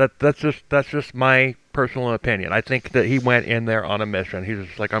students. I mean, that's just my personal opinion. I think that he went in there on a mission. He's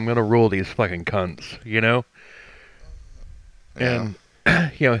just like, I'm gonna rule these fucking cunts, Yeah.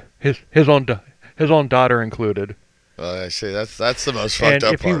 And his own daughter included. Well, I say that's the most fucked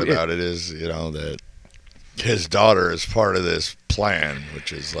up part about it is that his daughter is part of this plan,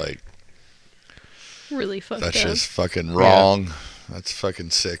 which is like Really fucked up. That's just fucking wrong. Yeah. That's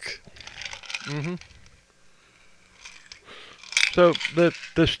fucking sick. Mm-hmm. So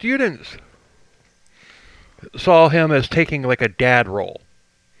the students saw him as taking like a dad role.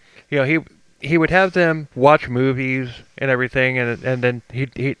 He would have them watch movies and everything, and then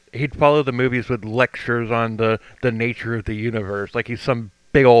he'd follow the movies with lectures on the nature of the universe, like he's some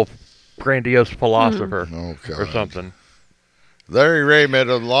big old grandiose philosopher or something. Larry Ray met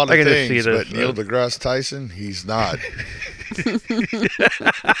a lot of things, this, but Neil deGrasse Tyson, he's not.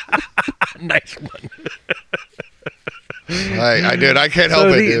 Nice one. I did. I can't help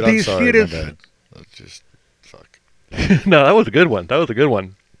it, dude. I'm sorry. Students, my bad. Let's just fuck. No, that was a good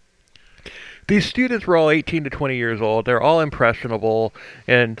one. These students were all 18 to 20 years old. They're all impressionable,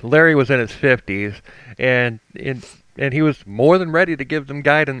 and Larry was in his 50s, and he was more than ready to give them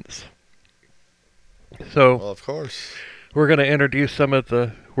guidance. So, well, of course, we're going to introduce some of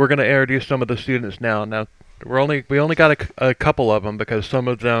the students now. Now, we only got a couple of them because some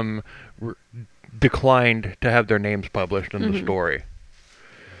of them declined to have their names published in the story,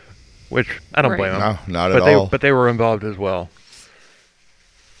 which I don't blame them. No, not at all. But they were involved as well.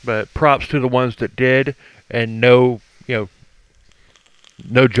 But props to the ones that did, and no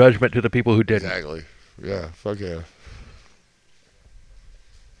judgment to the people who didn't. Exactly. Yeah. Fuck yeah.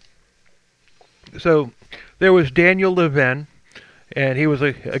 So there was Daniel Levin, and he was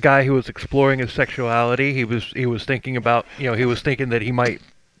a guy who was exploring his sexuality. He was thinking about thinking that he might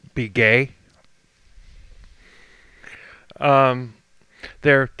be gay.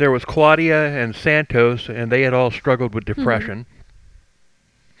 There was Claudia and Santos, and they had all struggled with depression.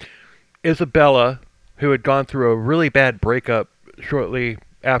 Isabella, who had gone through a really bad breakup shortly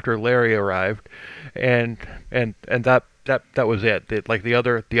after Larry arrived, and that was it. Like the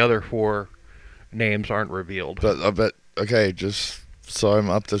other four names aren't revealed. But okay, just so I'm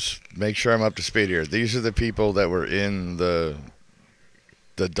up to make sure I'm up to speed here. These are the people that were in the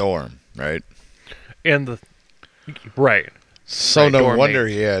dorm, right? Right. So Right, no dorm wonder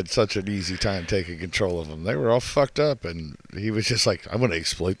mates. he had such an easy time taking control of them. They were all fucked up, and he was just like, "I'm gonna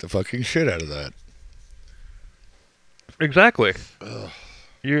exploit the fucking shit out of that." Exactly.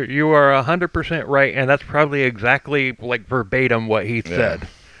 You are 100% right, and that's probably exactly like verbatim what he said.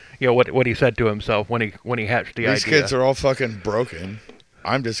 You know what he said to himself when he hatched the These idea. kids are all fucking broken.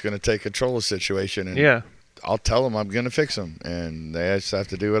 I'm just gonna take control of the situation, and Yeah. I'll tell them I'm gonna fix them, and they just have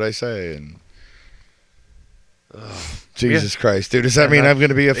to do what I say. And Jesus Christ, dude, does that mean I'm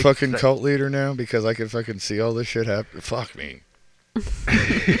gonna be a fucking cult leader now because I can fucking see all this shit happen? Fuck me.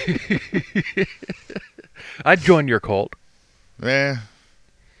 I'd join your cult. Man.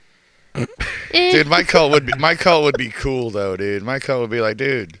 Dude, my cult would be cool though, dude. My cult would be like,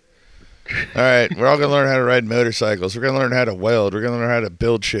 dude, all right, we're all gonna learn how to ride motorcycles. We're gonna learn how to weld. We're gonna learn how to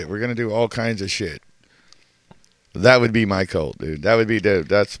build shit. We're gonna do all kinds of shit. That would be my cult, dude. That would be, dude.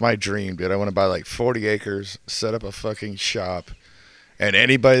 That's my dream, dude. I want to buy like 40 acres, set up a fucking shop, and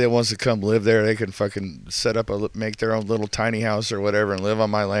anybody that wants to come live there, they can fucking make their own little tiny house or whatever, and live on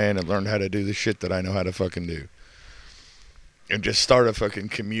my land and learn how to do the shit that I know how to fucking do. And just start a fucking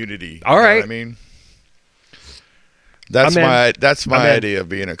community. All you know right. what I mean, that's my idea of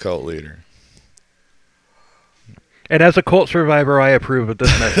being a cult leader. And as a cult survivor, I approve of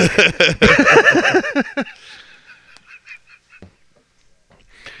this message.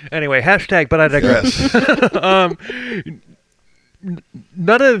 Anyway, hashtag, but I digress.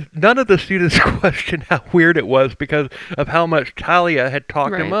 None of the students questioned how weird it was because of how much Talia had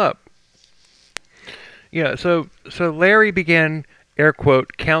talked him up. Yeah, so Larry began, air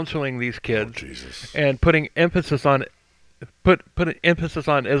quote, counseling these kids and putting emphasis on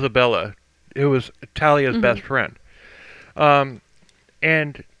Isabella, who was Talia's best friend.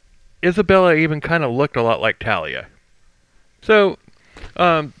 And Isabella even kind of looked a lot like Talia. So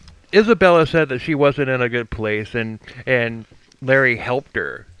Isabella said that she wasn't in a good place, and Larry helped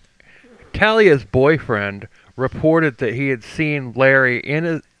her. Talia's boyfriend reported that he had seen Larry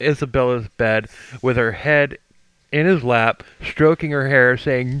in Isabella's bed with her head in his lap, stroking her hair,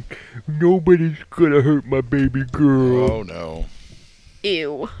 saying, "Nobody's gonna hurt my baby girl." Oh no.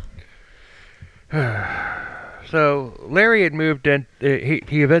 Ew. So Larry had moved in.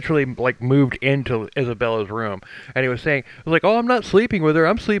 He eventually moved into Isabella's room, and he was saying, "Oh, I'm not sleeping with her.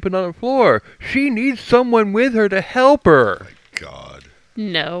 I'm sleeping on the floor. She needs someone with her to help her." God.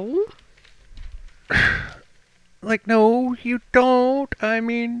 No. No, you don't. I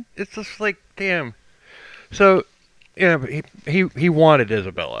mean, it's just damn. So, yeah, he wanted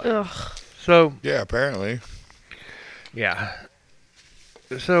Isabella. Ugh. So Yeah, apparently. yeah.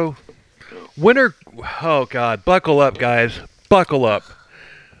 So winter. Oh God, buckle up, guys. Buckle up.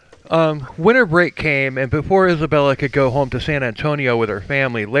 Winter break came, and before Isabella could go home to San Antonio with her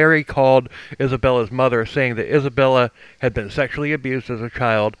family, Larry called Isabella's mother, saying that Isabella had been sexually abused as a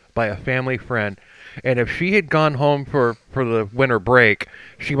child by a family friend, and if she had gone home for the winter break,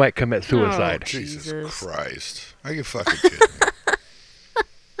 she might commit suicide. Oh, Jesus Christ. Are you fucking kidding me?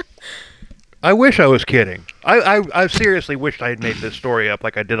 I wish I was kidding. I seriously wished I had made this story up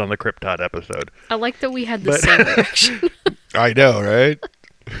like I did on the Krypton episode. I like that we had the same reaction. I know, right?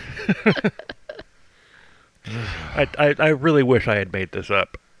 I really wish I had made this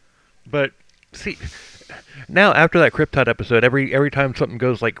up. But see, now after that Krypton episode, every time something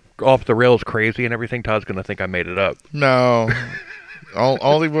goes off the rails crazy and everything, Todd's gonna think I made it up. No.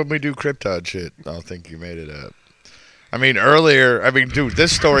 Only when we do Krypton shit, I'll think you made it up. I mean, earlier, dude,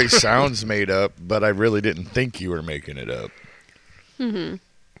 this story sounds made up, but I really didn't think you were making it up. Mm-hmm.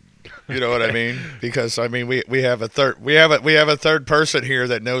 You know what I mean? Because we have a third person here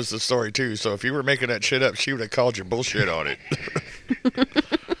that knows the story too. So if you were making that shit up, she would have called you bullshit on it.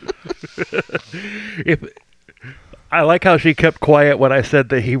 I like how she kept quiet when I said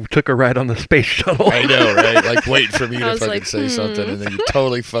that he took a ride on the space shuttle. I know, right? Waiting for me to was fucking say something, and then you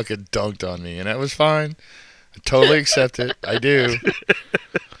totally fucking dunked on me, and that was fine. I totally accept it. I do.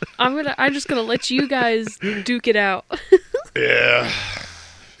 I'm just gonna let you guys duke it out. Yeah.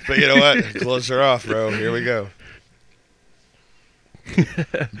 But you know what? Gloves are off, bro. Here we go.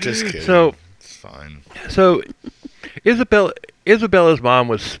 Just kidding. So it's fine. So Isabella's mom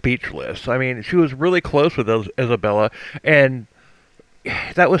was speechless. I mean, she was really close with Isabella, and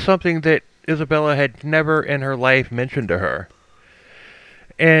that was something that Isabella had never in her life mentioned to her.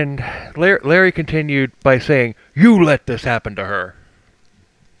 And Larry continued by saying, "You let this happen to her."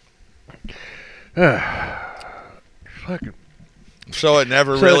 Fucking. So it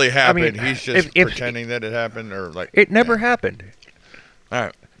never So, really I mean, happened. He's just if- pretending that it happened, or like It never happened. All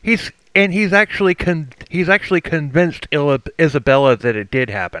right. He's actually convinced Isabella that it did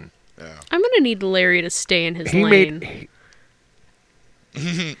happen. Yeah. I'm gonna need Larry to stay in his He lane.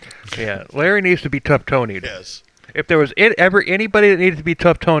 Yeah, Larry needs to be tough-tonied. Yes. If there was ever anybody that needed to be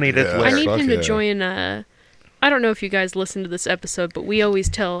tough-tonied, it's Yeah. I Larry. need Fuck him yeah. to join. I don't know if you guys listen to this episode, but we always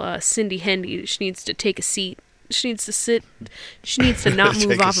tell Cindy Hendy she needs to take a seat. She needs to sit. She needs to not Take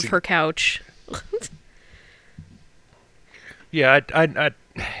move a off of seat. her couch. Yeah,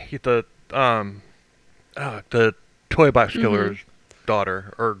 the toy box killer's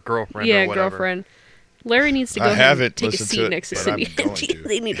daughter or girlfriend Yeah, or whatever. girlfriend. Larry needs to go I ahead and haven't take a listened seat to it, next to but Cindy I'm going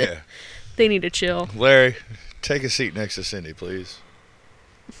Hendy. to. They need to chill. Larry, take a seat next to Cindy, please.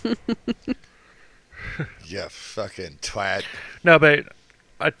 Yeah, fucking twat. No, but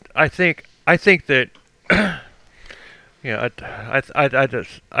I think that yeah,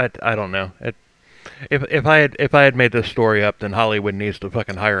 I don't know. If I had made this story up, then Hollywood needs to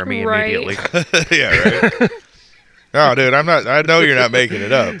fucking hire me Right. immediately. Yeah, right. No, dude, I'm not. I know you're not making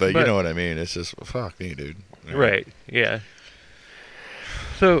it up, but you But- know what I mean. It's just fuck me, dude. Right. Yeah.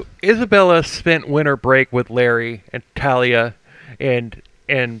 So Isabella spent winter break with Larry and Talia and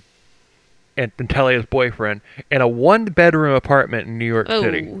Talia's boyfriend in a one-bedroom apartment in New York Oh,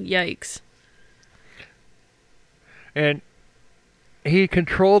 City. yikes. And he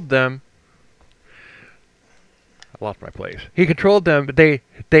controlled them. I lost my place. He controlled them. They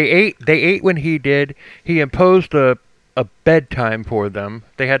ate when he did. He imposed a bedtime for them.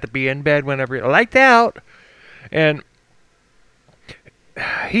 They had to be in bed whenever lights out. And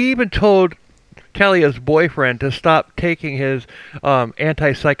he even told Talia's boyfriend to stop taking his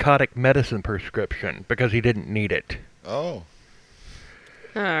antipsychotic medicine prescription because he didn't need it. Oh,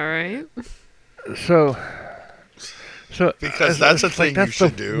 All right. So because that's a it's like thing that's you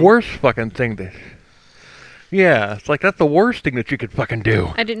should the do. worst fucking thing that. Yeah, it's like that's the worst thing that you could fucking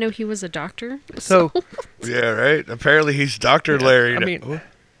do. I didn't know he was a doctor. So Yeah, right. Apparently, he's Dr. Larry. I mean,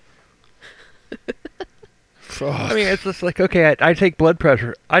 Fuck. it's just like okay, I take blood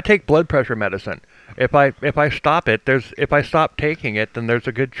pressure. I take blood pressure medicine. If I stop it, if I stop taking it, then there's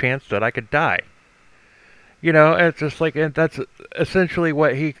a good chance that I could die. You know, and it's just like and that's essentially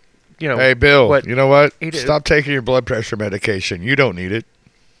what he, you know. Hey, Bill. what You know what? he did. Stop taking your blood pressure medication. You don't need it.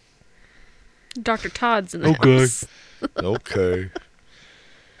 Dr. Todd's in the Okay. house. Okay.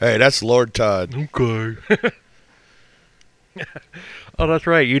 Hey, that's Lord Todd. Okay. Oh, that's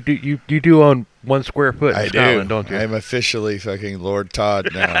right. You do own 1 square foot in I Scotland, do. don't you? I'm officially fucking Lord Todd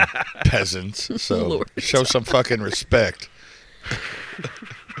now, peasants. So Lord show some fucking respect.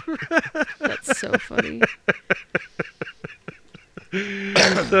 That's so funny.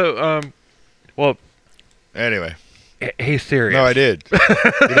 So well, Anyway, he's serious. no, I did.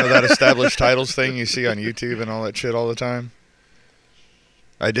 You know that established titles thing you see on YouTube and all that shit all the time?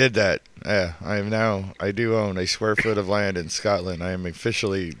 I did that. Yeah, I do own a square foot of land in Scotland. I am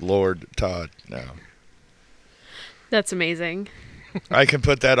officially Lord Todd now. That's amazing. I can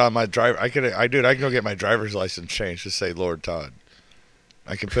put that on my driver. I can go get my driver's license changed to say Lord Todd.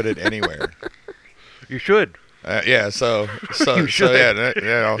 I can put it anywhere. You should. Yeah, so You should. yeah, you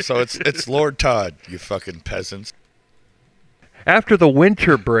know, so it's Lord Todd, you fucking peasants. After the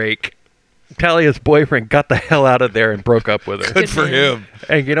winter break, Talia's boyfriend got the hell out of there and broke up with her. Good for man. him.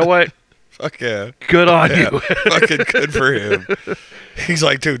 And you know what? Fuck yeah. Good on Yeah, you. fucking good for him. He's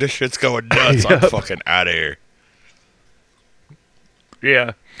like, dude, this shit's going nuts. I'm Yep. fucking out of here.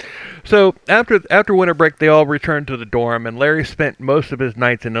 Yeah. So after winter break, they all returned to the dorm, and Larry spent most of his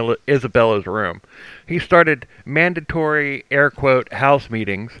nights in Isabella's room. He started mandatory air quote house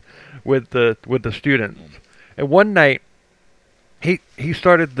meetings with the students, and one night he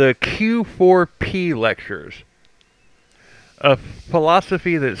started the Q4P lectures, a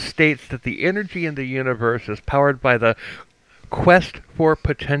philosophy that states that the energy in the universe is powered by the quest for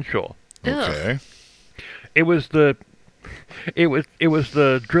potential. Ugh. Okay. It was the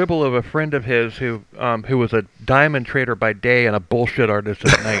dribble of a friend of his who was a diamond trader by day and a bullshit artist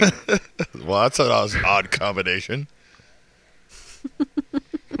at night. Well, that's an odd combination.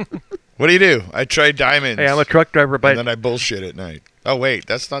 What do you do? I trade diamonds. Hey, I'm a truck driver by and then I bullshit at night. Oh, wait,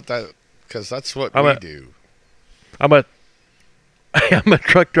 that's not that, because that's what I'm we a- do. I'm a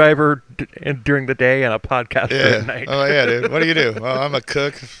truck driver during the day and a podcaster Yeah. at night. Oh, yeah, dude. What do you do? Well, I'm a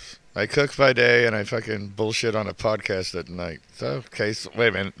cook. I cook by day and I fucking bullshit on a podcast at night. So, okay, so, wait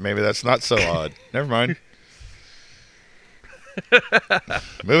a minute. Maybe that's not so odd. Never mind.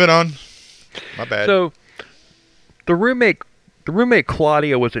 Moving on. My bad. So the roommate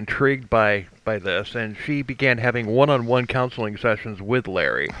Claudia was intrigued by by this, and she began having one-on-one counseling sessions with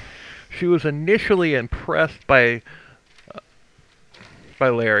Larry. She was initially impressed by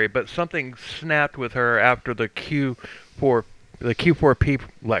Larry, but something snapped with her after the Q4P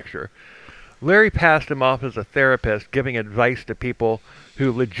lecture. Larry passed him off as a therapist, giving advice to people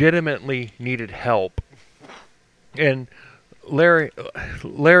who legitimately needed help. And Larry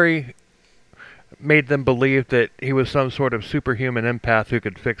made them believe that he was some sort of superhuman empath who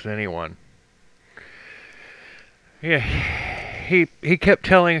could fix anyone. Yeah, he kept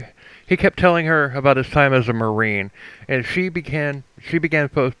telling her about his time as a Marine, and she began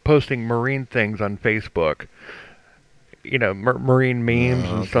posting Marine things on Facebook. You know, Marine memes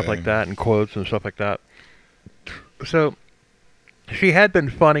and stuff like that, and quotes and stuff like that. So she had been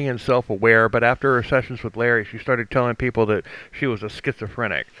funny and self-aware, but after her sessions with Larry, she started telling people that she was a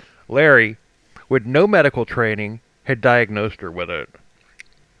schizophrenic. Larry, with no medical training, had diagnosed her with it.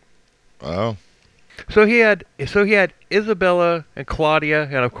 Oh. So he had Isabella and Claudia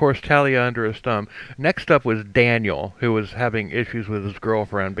and of course Talia under his thumb. Next up was Daniel, who was having issues with his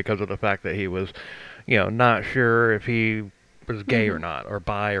girlfriend because of the fact that he was, not sure if he was gay or not, or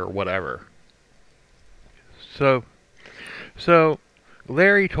bi or whatever. So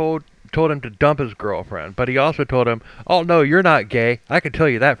Larry told him to dump his girlfriend, but he also told him, "Oh no, you're not gay. I can tell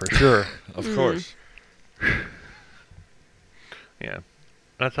you that for sure." Of course. Yeah.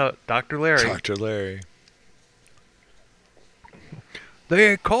 That's how Dr. Larry. Dr. Larry.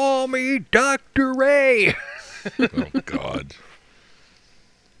 They call me Dr. Ray. Oh God.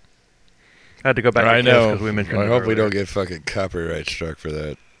 I had to go back I to this know. because we mentioned I it hope we earlier. don't get fucking copyright struck for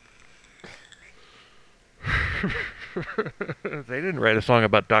that. They didn't write a song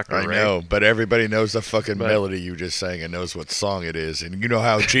about Dr. I Ray. know, but everybody knows the fucking But- melody you just sang and knows what song it is. And you know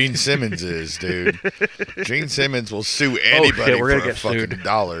how Gene Simmons is, dude. Gene Simmons will sue anybody we're for gonna a get fucking sued.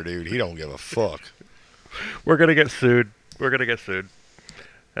 dollar, dude. He don't give a fuck. We're going to get sued.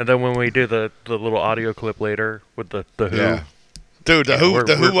 And then when we do the little audio clip later with the Who. Yeah. Dude, the Yeah, Who, we're-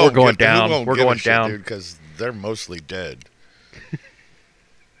 the Who we're won't going give, the Who down. won't We're give a going shit, down. dude, because they're mostly dead.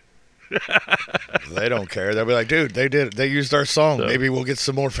 They don't care. They'll be like, dude, they used our song. So- Maybe we'll get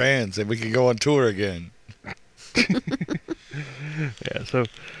some more fans and we can go on tour again. Yeah, so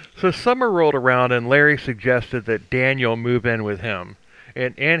summer rolled around and Larry suggested that Daniel move in with him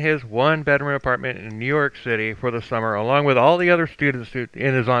in his one-bedroom apartment in New York City for the summer, along with all the other students in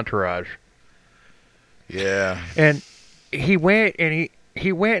his entourage. Yeah. And he went and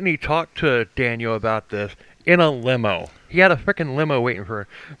he talked to Daniel about this in a limo. He had a freaking limo waiting for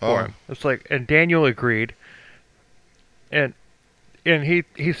him. It's like, and Daniel agreed. And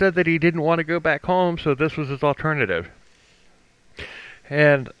he said that he didn't want to go back home, so this was his alternative.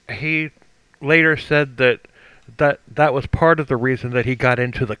 And he later said that was part of the reason that he got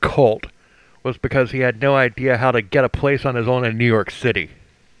into the cult, was because he had no idea how to get a place on his own in New York City.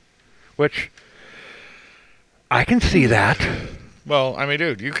 Which I can see that. Well, I mean,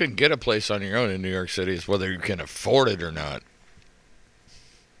 dude, you can get a place on your own in New York City. It's whether you can afford it or not.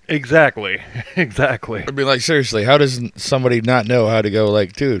 Exactly. I mean, like, seriously, how does somebody not know how to go,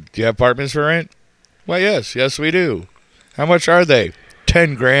 like, dude, do you have apartments for rent? Why, yes, we do. How much are they?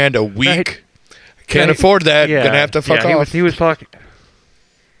 10 grand a week. Can't afford that. Yeah, Gonna have to fuck off. He was talking.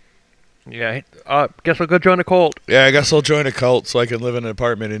 Yeah, guess I'll go join a cult. Yeah, I guess I'll join a cult so I can live in an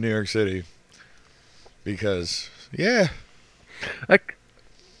apartment in New York City. Because, yeah.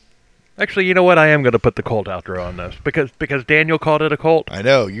 Actually, you know what? I am going to put the cult outro on this because Daniel called it a cult. I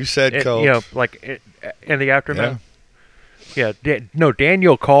know, you said cult. In the aftermath. Yeah,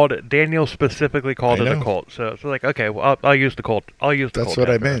 Daniel specifically called it a cult. So it's like, okay, well, I'll use the cult. That's what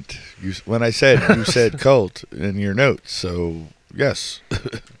I meant. When I said, you said cult in your notes. So, yes.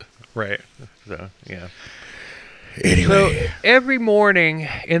 Right. So, yeah. Anyway. So every morning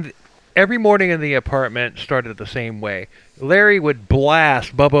in the apartment started the same way. Larry would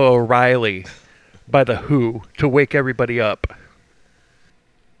blast Bubba O'Reilly by the Who to wake everybody up.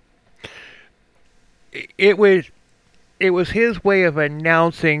 It was his way of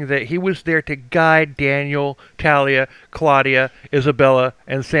announcing that he was there to guide Daniel, Talia, Claudia, Isabella,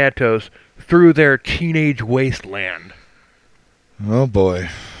 and Santos through their teenage wasteland. Oh, boy.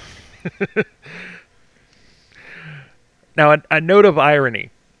 Now, a note of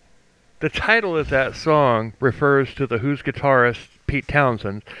irony. The title of that song refers to the Who's guitarist, Pete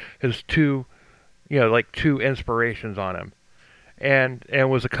Townsend, his two inspirations on him. And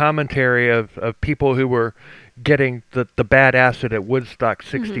was a commentary of people who were getting the bad acid at Woodstock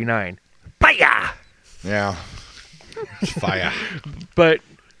 69. Fire! Yeah. It's fire. But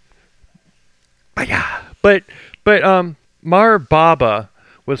Mar Baba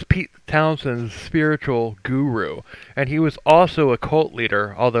was Pete Townshend's spiritual guru, and he was also a cult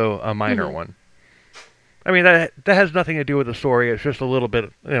leader, although a minor one. I mean, that has nothing to do with the story. It's just a little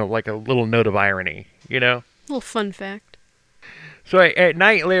bit, like a little note of irony, Little fun fact. So at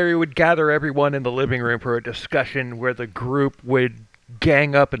night, Larry would gather everyone in the living room for a discussion where the group would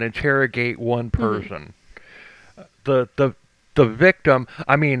gang up and interrogate one person. The victim,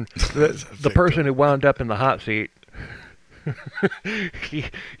 I mean, the person who wound up in the hot seat, he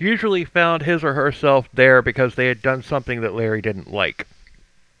usually found his or herself there because they had done something that Larry didn't like.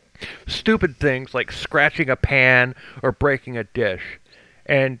 Stupid things like scratching a pan or breaking a dish.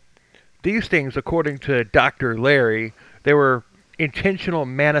 And these things, according to Dr. Larry, they were intentional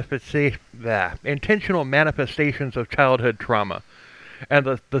manifestations of childhood trauma.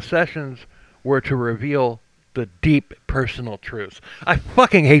 And the sessions were to reveal the deep personal truths. I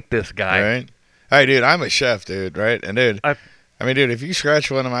fucking hate this guy. Right? Hey, dude, I'm a chef, dude, right? And, dude, I mean, dude, if you scratch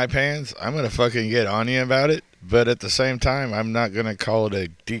one of my pans, I'm going to fucking get on you about it. But at the same time, I'm not going to call it a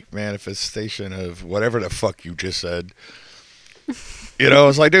deep manifestation of whatever the fuck you just said.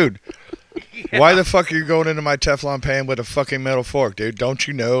 It's like, dude, why the fuck are you going into my Teflon pan with a fucking metal fork, dude? Don't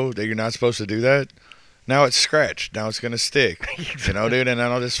you know that you're not supposed to do that? Now it's scratched. Now it's going to stick. Dude, and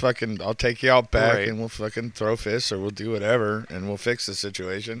then I'll take you out back and we'll fucking throw fists or we'll do whatever and we'll fix the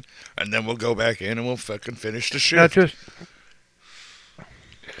situation. And then we'll go back in and we'll fucking finish the shift.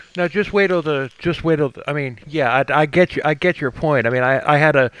 Now just wait till I mean, yeah, I get you. I get your point. I mean, I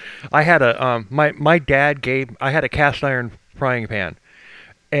had a my dad I had a cast iron frying pan,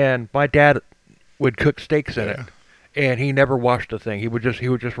 and my dad would cook steaks in it, and he never washed the thing. He would just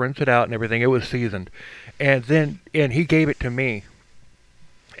rinse it out and everything. It was seasoned, and he gave it to me.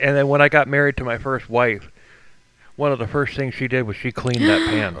 And then when I got married to my first wife, one of the first things she did was she cleaned that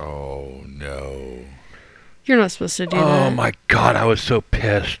pan. Oh no. You're not supposed to do that. Oh my God, I was so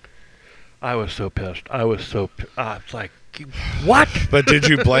pissed. It's like, what? But did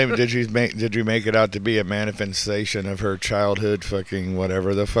you blame? Did you make it out to be a manifestation of her childhood fucking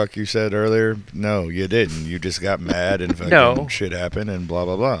whatever the fuck you said earlier? No, you didn't. You just got mad and fucking shit happened and blah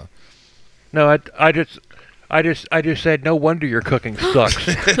blah blah. No, I just said no wonder your cooking sucks.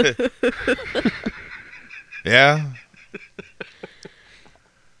 Yeah.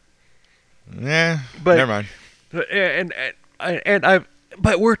 Yeah, but never mind.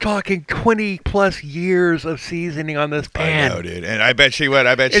 But we're talking 20 plus years of seasoning on this pan. I know, dude. And I bet she went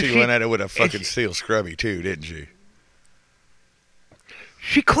at it with a fucking steel scrubby too, didn't she?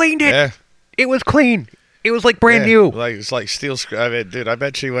 She cleaned it. Yeah. It was clean. It was like brand new. Like it's like steel scrubby. I mean, dude, I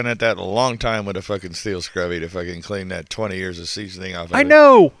bet she went at that a long time with a fucking steel scrubby to fucking clean that 20 years of seasoning off of it. I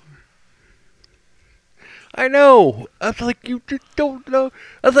know. I was like, you just don't know.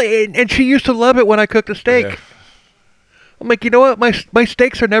 I was like, and she used to love it when I cooked a steak. Yeah. I'm like, you know what? My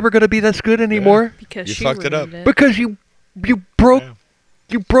steaks are never going to be this good anymore. Because you she fucked it up. Because you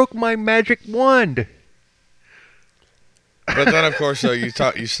broke my magic wand. But then, of course, though, you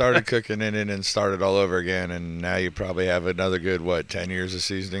started cooking in it and started all over again, and now you probably have another good 10 years of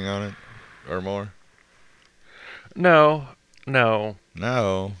seasoning on it, or more. No.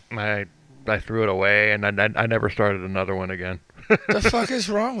 I threw it away, and I never started another one again. The fuck is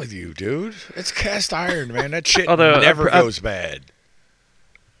wrong with you, dude? It's cast iron, man. That shit never goes bad.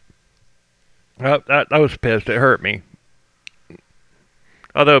 I was pissed. It hurt me.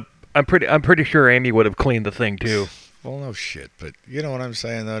 Although I'm pretty sure Amy would have cleaned the thing too. Well, no shit, but you know what I'm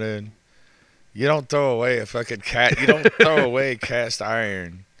saying, though, dude. You don't throw away a fucking You don't throw away cast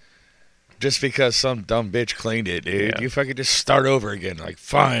iron just because some dumb bitch cleaned it, dude. Yeah. You fucking just start over again. Like,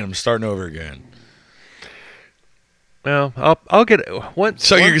 fine, I'm starting over again. Well, I'll get it once.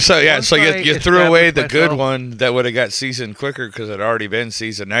 So you threw away the good one that would have got seasoned quicker because it had already been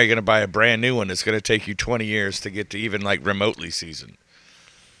seasoned. Now you're gonna buy a brand new one that's gonna take you 20 years to get to even like remotely seasoned.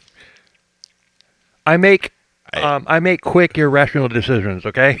 I make quick, irrational decisions.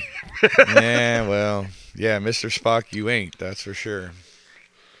 Okay. Yeah, well, yeah, Mr. Spock, you ain't. That's for sure.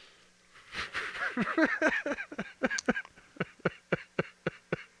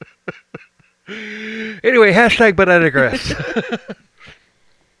 Anyway, hashtag but I digress.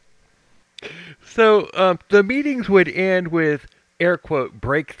 So the meetings would end with air quote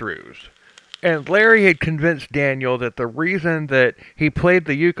breakthroughs. And Larry had convinced Daniel that the reason that he played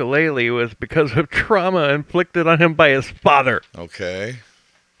the ukulele was because of trauma inflicted on him by his father. Okay.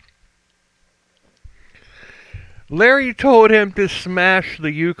 Larry told him to smash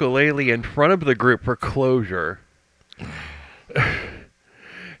the ukulele in front of the group for closure.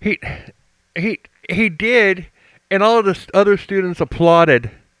 He did, and all of the other students applauded.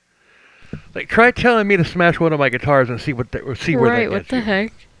 Like, try telling me to smash one of my guitars and see where that gets Right, what the you.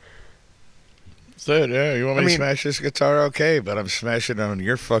 heck? Said, yeah, you want me I to mean- smash this guitar? Okay, but I'm smashing it on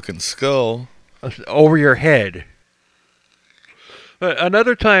your fucking skull. Over your head. But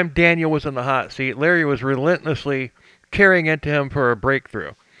another time Daniel was in the hot seat, Larry was relentlessly tearing into him for a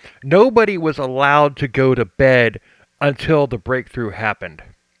breakthrough. Nobody was allowed to go to bed until the breakthrough happened.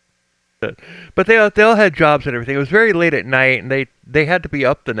 But they all had jobs and everything. It was very late at night, and they had to be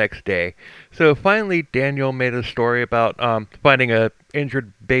up the next day. So finally, Daniel made a story about finding a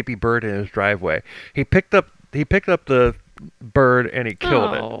injured baby bird in his driveway. He picked up the bird and he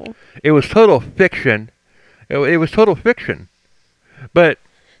killed it. It was total fiction. It was total fiction. But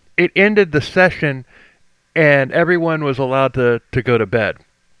it ended the session, and everyone was allowed to go to bed.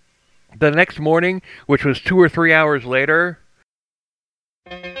 The next morning, which was 2 or 3 hours later.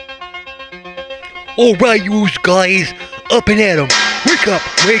 All right, you guys, up and at 'em. Wake up,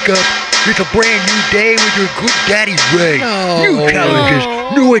 wake up. It's a brand new day with your good daddy Ray. New challenges,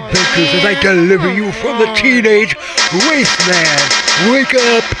 new adventures as I deliver you from the teenage wasteland. Wake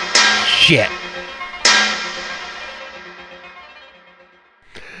up. Shit.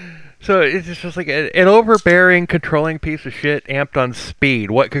 So it's just like an overbearing, controlling piece of shit amped on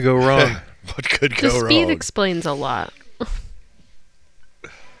speed. What could go wrong? What could The go speed wrong? explains a lot.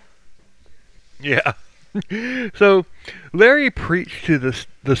 Yeah. So Larry preached to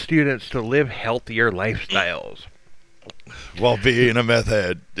the students to live healthier lifestyles. While being a meth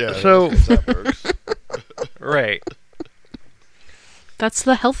head. Yeah, So- that works. Right. That's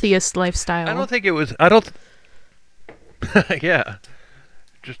the healthiest lifestyle. I don't think it was. I don't. Yeah.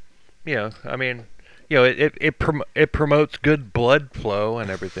 Just I mean, it promotes good blood flow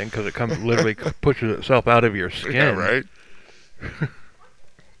and everything because it comes literally pushes itself out of your skin. Yeah, right?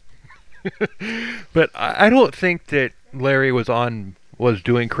 But I don't think that Larry was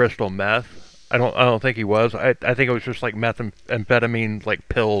doing crystal meth. I don't think he was. I think it was just like methamphetamine, like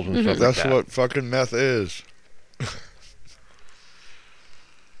pills and stuff That's like that. what fucking meth is.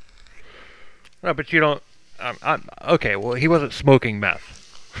 No, but you don't. Okay, well, he wasn't smoking meth.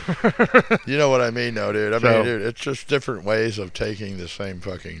 You know what I mean, though, dude. I So- mean, dude, it's just different ways of taking the same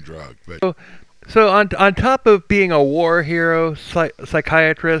fucking drug. But So on top of being a war hero,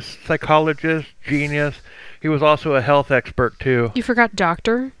 psychiatrist, psychologist, genius, he was also a health expert too. You forgot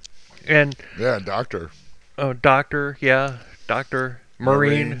doctor? And yeah, doctor. doctor,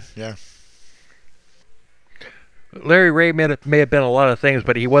 Marine. Yeah. Larry Ray may have been a lot of things,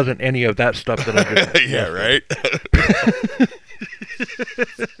 but he wasn't any of that stuff that I just Yeah, right?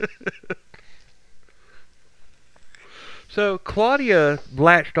 So Claudia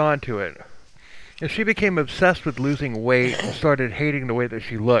latched onto it. And she became obsessed with losing weight and started hating the way that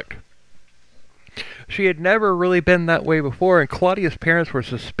she looked. She had never really been that way before, and Claudia's parents were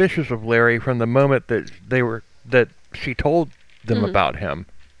suspicious of Larry from the moment that she told them about him.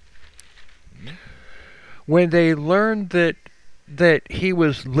 When they learned that he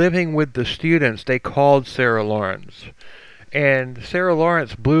was living with the students, they called Sarah Lawrence. And Sarah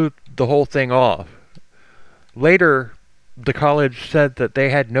Lawrence blew the whole thing off. Later, the college said that they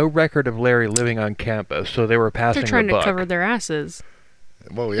had no record of Larry living on campus, so they were passing They're trying the to buck. cover their asses,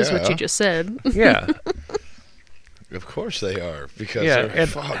 Well, yeah. is what you just said. Yeah. Of course they are. Because Yeah, they're, and-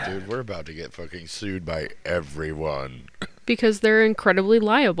 fuck, dude, we're about to get fucking sued by everyone. Because they're incredibly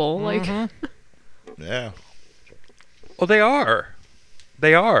liable. Like, Yeah. Well, they are.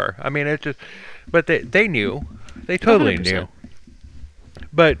 They are. I mean, it's just... But they knew. They totally 100%. knew.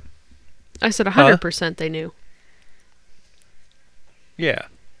 But, I said 100% they knew. yeah.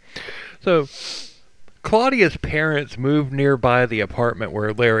 So, Claudia's parents moved nearby the apartment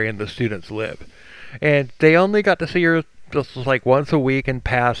where Larry and the students live. And they only got to see her just like once a week in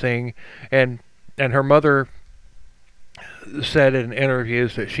passing. And her mother said in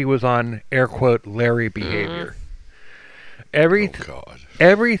interviews that she was on, air quote, Larry behavior. Oh, God.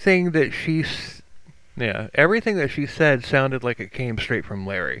 Everything that she said sounded like it came straight from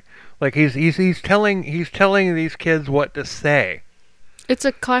Larry. Like he's telling these kids what to say. It's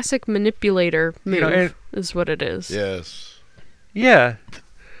a classic manipulator move, You know, and- is what it is. Yes. Yeah,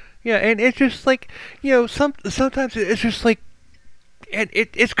 yeah, and it's just like sometimes it's just like, and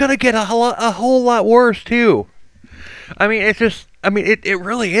it's gonna get a whole lot worse too. I mean, it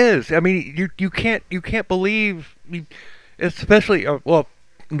really is. I mean, you can't believe, especially well,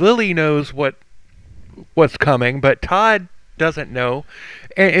 Lily knows what's coming, but Todd doesn't know,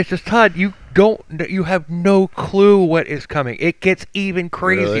 and it's just Todd. You have no clue what is coming. It gets even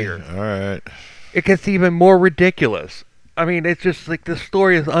crazier. Really? All right. It gets even more ridiculous. I mean, it's just like the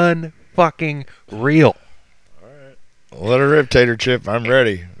story is unfucking real. Let her rip, Tater Chip. I'm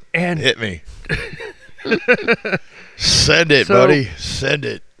ready. And Hit me. Send it, So- buddy. Send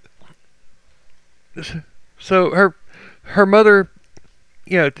it. so her mother,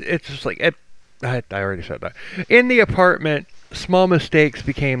 it's just like I already said that. In the apartment, small mistakes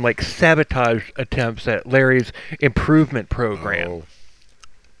became like sabotage attempts at Larry's improvement program.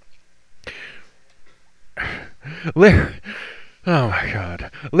 Larry, oh my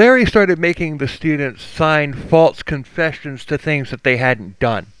God. Larry started making the students sign false confessions to things that they hadn't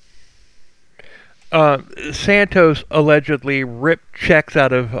done. Santos allegedly ripped checks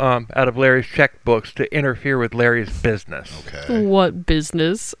out of Larry's checkbooks to interfere with Larry's business. Okay. What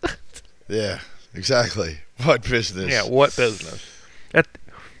business? Yeah, exactly. What business? Yeah, what business?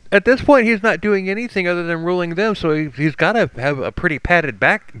 At this point, he's not doing anything other than ruling them, so he's got to have a pretty padded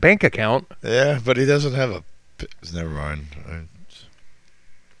bank account. Yeah, but he doesn't have a... Never mind.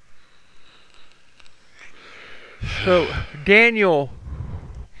 So Daniel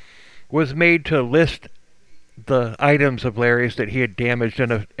was made to list the items of Larry's that he had damaged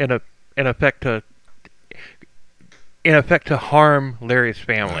in effect to harm Larry's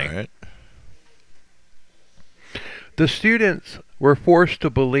family. All right. The students were forced to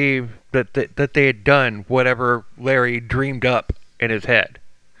believe that they had done whatever Larry dreamed up in his head.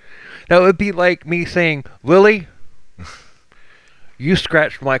 That would be like me saying, Lily, you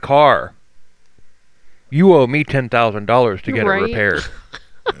scratched my car. You owe me $10,000 to get Right. it repaired.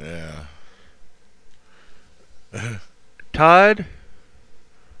 Yeah. Todd,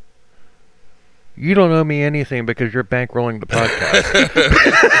 you don't owe me anything because you're bankrolling the podcast.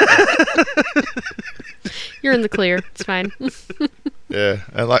 You're in the clear. It's fine. Yeah.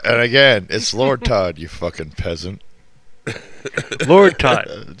 And again, it's Lord Todd, you fucking peasant. Lord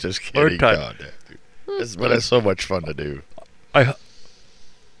Todd, Just kidding. Lord Todd. God, dude. But it's so much fun to do. I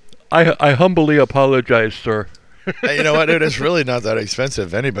humbly apologize, sir. Hey, you know what, dude? It's really not that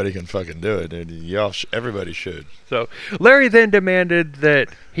expensive. Anybody can fucking do it, dude. Everybody should. So Larry then demanded that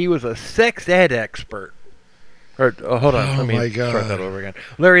he was a sex ed expert. Or hold on, Oh let me my start God. that over again.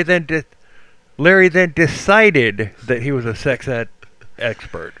 Larry then decided that he was a sex ed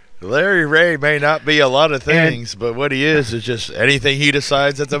expert. Larry Ray may not be a lot of things, but what he is just anything he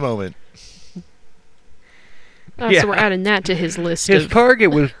decides at the moment. Yeah. So we're adding that to his list His of target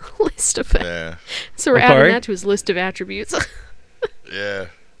was list of. Yeah. So we're I'm adding sorry? that to his list of attributes. Yeah.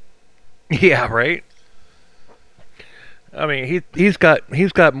 yeah, right. I mean, he's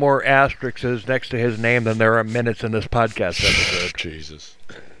got more asterisks next to his name than there are minutes in this podcast episode. Jesus.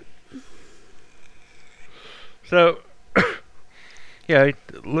 So, yeah,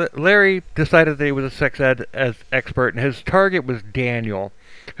 Larry decided that he was a sex ed as expert, and his target was Daniel,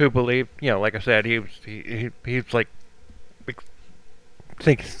 who believed, like I said, he's like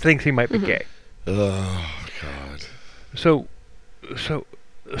thinks he might be gay. Oh God. So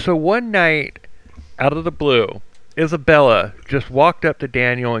one night, out of the blue, Isabella just walked up to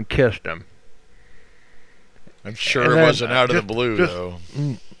Daniel and kissed him. I'm sure And it then, wasn't out of the just- blue just- though.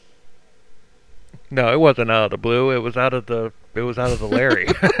 No, it wasn't out of the blue. It was out of the Larry.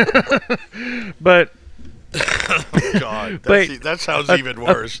 But Oh God. But- That sounds even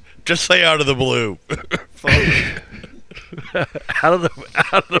worse. Just say out of the blue. out of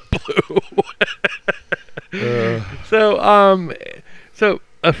the blue. So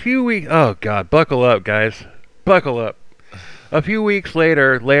a few weeks. Oh God, buckle up, guys. Buckle up. A few weeks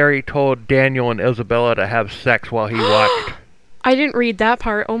later, Larry told Daniel and Isabella to have sex while he watched. I didn't read that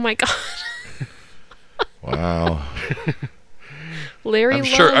part. Oh my god. Wow. Larry I'm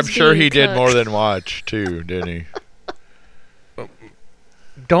sure being he did cooked. more than watch too, didn't he?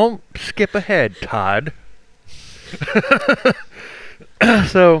 Don't skip ahead, Todd.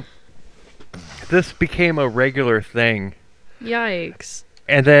 So this became a regular thing. Yikes.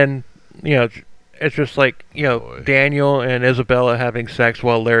 And then, it's just like, Boy. Daniel and Isabella having sex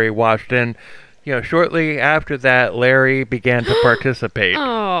while Larry watched. And, shortly after that, Larry began to participate.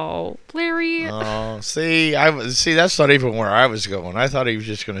 Oh, Larry. Oh, see, that's not even where I was going. I thought he was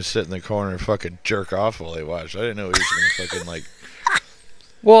just gonna sit in the corner and fucking jerk off while he watched. I didn't know he was gonna fucking like.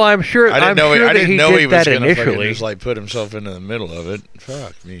 Well, I'm sure. I didn't know. Sure I that didn't he know did he was that gonna fucking initially. just like put himself into the middle of it.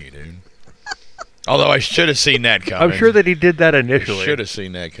 Fuck me, dude. Although I should have seen that coming. I'm sure that he did that initially. Should have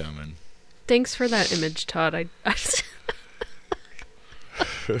seen that coming. Thanks for that image, Todd. I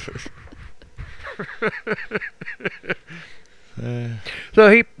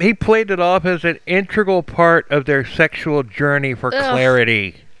So he played it off as an integral part of their sexual journey for Ugh.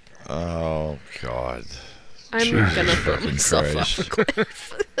 clarity. Oh God. I'm Jesus gonna throw fucking myself Christ. off a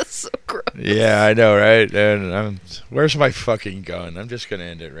cliff. That's so gross. Yeah, I know, right? And where's my fucking gun? I'm just gonna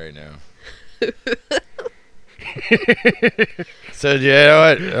end it right now. So you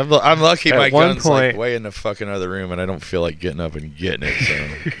know what? I'm lucky At my one gun's like point- way in the fucking other room, and I don't feel like getting up and getting it. So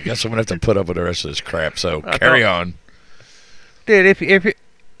I guess I'm gonna have to put up with the rest of this crap. So carry on. Dude,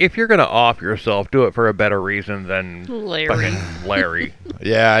 if you're gonna off yourself, do it for a better reason than Larry. fucking Larry.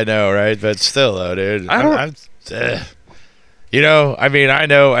 Yeah, I know, right? But still, though, dude. I don't- You know, I mean, I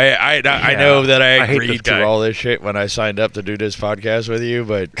know, I know that I I hate this agreed guy. to all this shit when I signed up to do this podcast with you,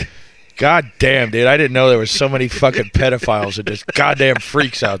 but god damn, dude, I didn't know there was so many fucking pedophiles and just goddamn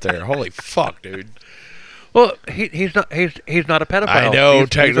freaks out there. Holy fuck, dude. Well, he's not a pedophile. I know These are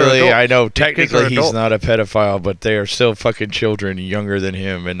technically, adults. I know These kids are technically he's adults. not a pedophile, but they are still fucking children younger than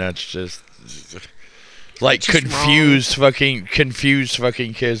him, and that's just like Which is confused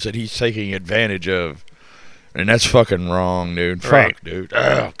fucking kids that he's taking advantage of. And that's fucking wrong, dude. Right. Fuck, dude.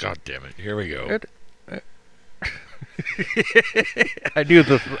 Oh, god damn it. Here we go. It- I knew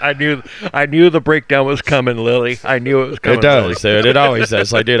this. I knew the breakdown was coming, Lily. I knew it was coming. It does, dude. It always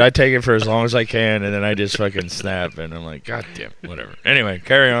does. Like, dude, I take it for as long as I can, and then I just fucking snap, and I'm like, god damn, whatever. Anyway,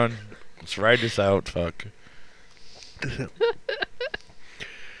 carry on. Let's ride this out. Fuck.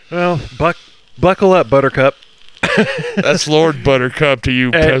 Well, buckle up, Buttercup. That's Lord Buttercup to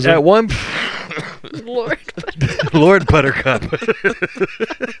you, At one, Lord. Lord Buttercup.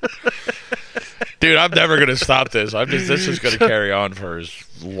 Dude, I'm never gonna stop this. This is gonna carry on for as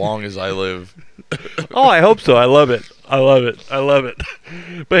long as I live. Oh, I hope so. I love it. I love it. I love it.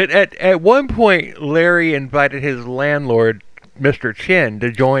 But at one point, Larry invited his landlord, Mr. Chin,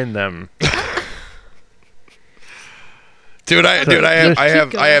 to join them. Dude, I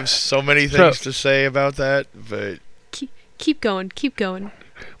Keep going. have so many things to say about that, but Keep going. Keep going.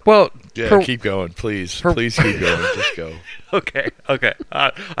 Well, yeah, keep going, please. Please keep going. Just go. okay.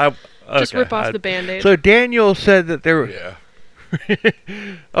 Just Okay, rip off the Band-Aid. So Daniel said that there were. Yeah.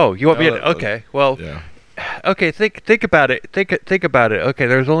 Oh, you want me No, to? Okay. Well. Yeah. Okay. Think about it. Think about it. Okay.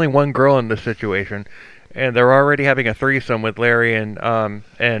 There's only one girl in this situation, and they're already having a threesome with Larry and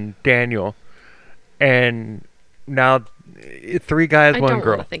Daniel, and now three guys, I one don't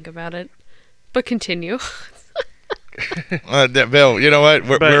girl. want to think about it. But continue. Bill, you know what?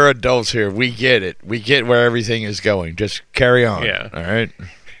 But- We're adults here. We get it. We get where everything is going. Just carry on. Yeah. All right.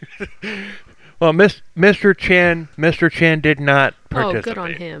 Well, Mr. Chan did not Oh, participate. good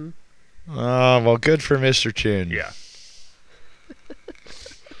on him. Oh, well, good for Mr. Chin. Yeah.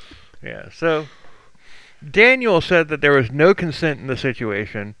 Yeah. So Daniel said that there was no consent in the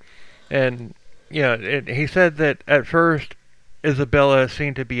situation, and he said that at first Isabella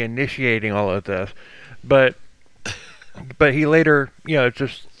seemed to be initiating all of this, but he later,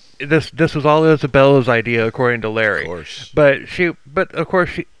 just this was all Isabella's idea, according to Larry. Of course. But of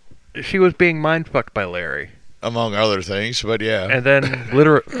course she was being mind fucked by Larry, Among other things, but yeah. and then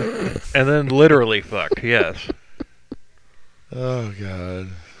literally fucked. Yes. Oh, God.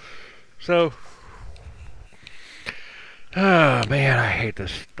 So, oh man, I hate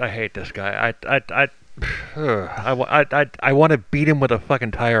this guy. I want to beat him with a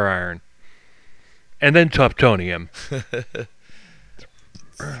fucking tire iron, and then tough Tony him.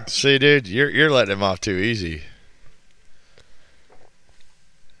 See, dude, you're letting him off too easy.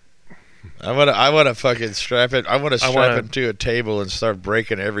 I wanna fucking strap it. I wanna strap him to a table and start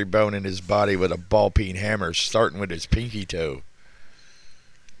breaking every bone in his body with a ball peen hammer, starting with his pinky toe.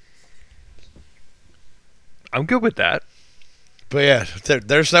 I'm good with that. But yeah,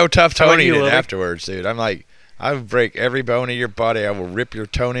 there's no tough How about Tony you, Lily? afterwards, dude. I'm like, I would break every bone in your body. I will rip your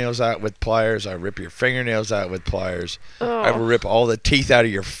toenails out with pliers. I rip your fingernails out with pliers. I will rip all the teeth out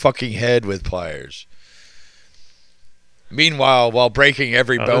of your fucking head with pliers. Meanwhile, while breaking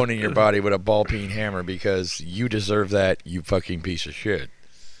every bone in your body with a ball peen hammer because you deserve that, you fucking piece of shit.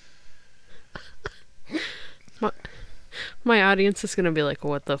 My audience is going to be like,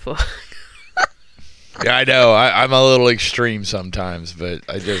 what the fuck? Yeah, I know. I'm a little extreme sometimes, but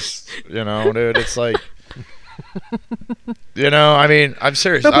I just, dude, it's like, I mean, I'm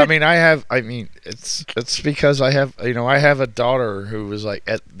serious. It's because I have a daughter who was like,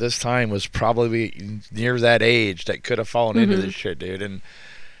 at this time was probably near that age that could have fallen into this shit, dude.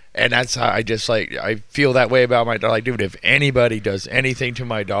 And that's how I just like, I feel that way about my daughter. Like, dude, if anybody does anything to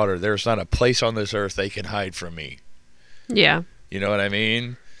my daughter, there's not a place on this earth they can hide from me. Yeah. You know what I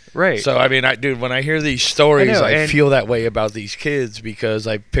mean? Right. So, I mean, dude, when I hear these stories, I know, I and- feel that way about these kids because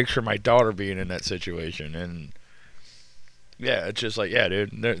I picture my daughter being in that situation. And, yeah, it's just like, yeah,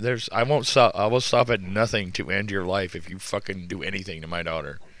 dude, I won't stop. I will stop at nothing to end your life if you fucking do anything to my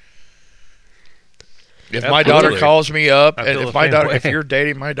daughter. If my daughter Absolutely. calls me up, I and feel if the my same daughter, way. if you're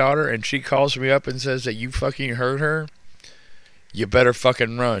dating my daughter and she calls me up and says that you fucking hurt her, you better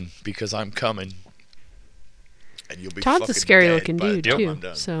fucking run because I'm coming. And you'll be Todd's a fucking scary dead looking by the dude time too. I'm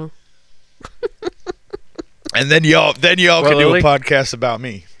done. So And then y'all can do Lily? a podcast about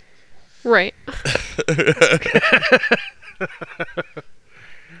me. right.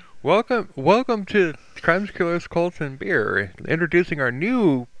 Welcome to Crimes, Killers, Cults, and Beer. Introducing our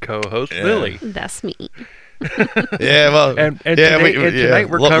new co-host, Yeah. Lily. That's me. Yeah, well, And yeah, tonight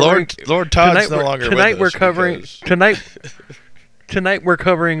we're covering. Lord Todd's tonight no we're- longer tonight with we're us covering because tonight we're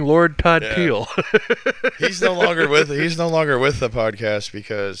covering Lord Todd Yeah. Peel. he's no longer with the podcast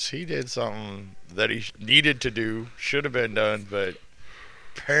because he did something that he needed to do, should have been done, but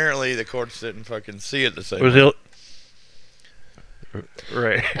apparently the courts didn't fucking see it the same Was way. it?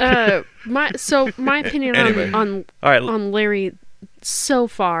 Right. My opinion Anyway. on All right. on Larry so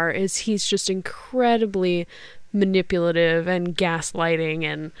far is he's just incredibly manipulative and gaslighting,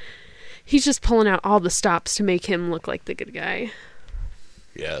 and he's just pulling out all the stops to make him look like the good guy.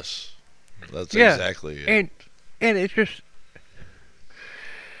 Yes, that's Yeah, exactly it. And it's just,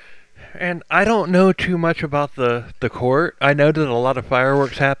 and I don't know too much about the court. I know that a lot of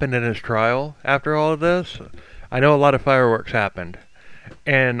fireworks happened in his trial after all of this. I know a lot of fireworks happened,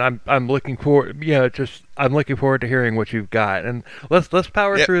 and I'm looking forward. I'm looking forward to hearing what you've got. And let's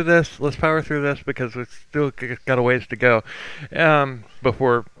power Yep. through this. Let's power through this because we've still got a ways to go,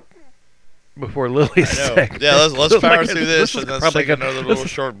 before Lily's I know. sick. Yeah, let's So, power like, through this is and let's probably take gonna- another little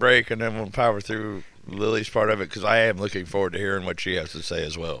short break, and then we'll power through Lily's part of it because I am looking forward to hearing what she has to say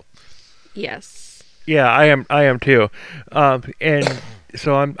as well. Yes. Yeah, I am too, and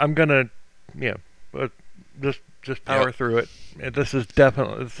so I'm gonna, just power Yep. through it. And this is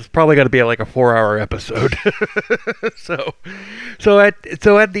probably going to be like a 4-hour episode. so at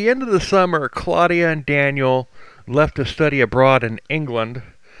the end of the summer, Claudia and Daniel left to study abroad in England,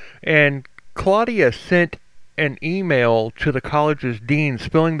 and Claudia sent an email to the college's dean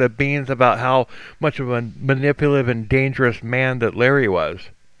spilling the beans about how much of a manipulative and dangerous man that Larry was.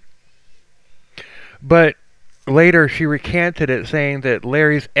 But later she recanted it, saying that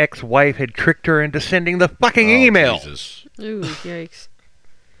Larry's ex-wife had tricked her into sending the fucking Oh, email. Jesus. Ooh, yikes.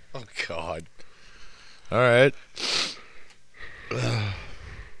 Oh, God. All right.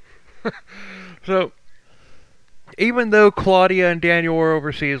 So, even though Claudia and Daniel were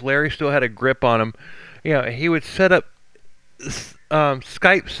overseas, Larry still had a grip on him. He would set up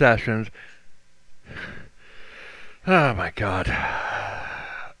Skype sessions. Oh my God.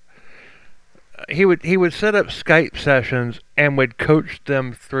 He would set up Skype sessions and would coach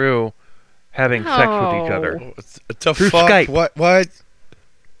them through having sex with each other. Oh. What the Through fuck? Skype. What?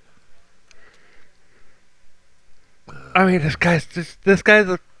 I mean, this guy's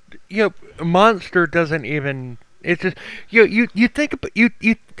a monster. Doesn't even. It's just you think about you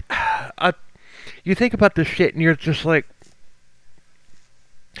think about this shit and you're just like,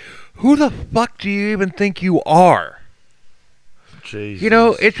 who the fuck do you even think you are?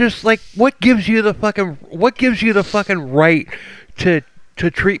 Jesus. It's just like, what gives you the fucking right to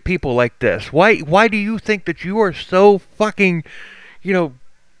treat people like this? Why do you think that you are so fucking,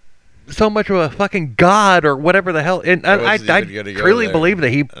 so much of a fucking god or whatever the hell? And I wasn't even gonna go truly there. believe that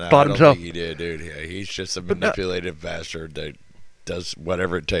he No, thought I don't himself. think he did, dude. Yeah, he's just a manipulative bastard that does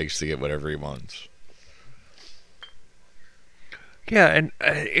whatever it takes to get whatever he wants. Yeah, and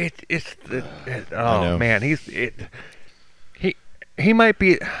oh know. man, he might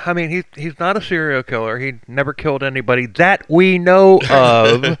be. I mean, he's not a serial killer. He never killed anybody that we know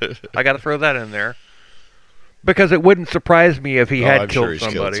of. I got to throw that in there because it wouldn't surprise me if he had I'm killed sure he's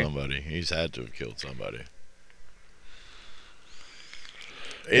somebody. killed somebody. He's had to have killed somebody.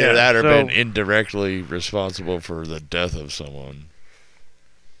 Yeah, Either that or so- been indirectly responsible for the death of someone.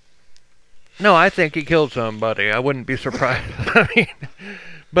 No, I think he killed somebody. I wouldn't be surprised. I mean,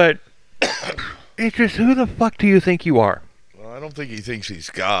 but it's just, who the fuck do you think you are? Well, I don't think he thinks he's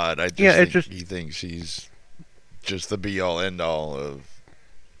God. I just Yeah, think it's just- he thinks he's just the be-all, end-all of,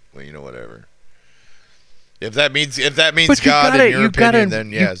 whatever. If that means But you God gotta- in your you gotta- opinion,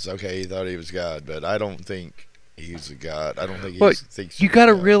 then you- yes, okay, he thought he was God, but I don't think he's a God. I don't think he Well, thinks you he's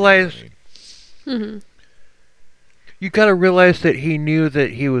gotta God, know what I realize- mean? You got to realize that he knew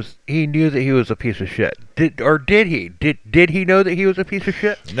that he was a piece of shit. Did he? Did he know that he was a piece of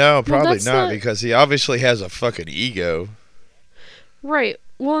shit? No, probably that's not, the- because he obviously has a fucking ego. Right.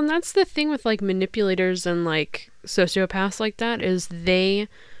 Well, and that's the thing with like manipulators and like sociopaths like that is they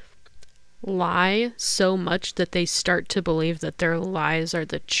lie so much that they start to believe that their lies are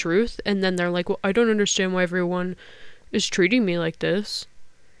the truth, and then they're like, "Well, I don't understand why everyone is treating me like this."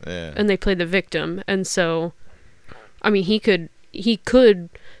 Yeah. And they play the victim. And so I mean, he could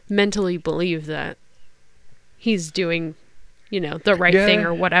mentally believe that he's doing, the right thing Yeah.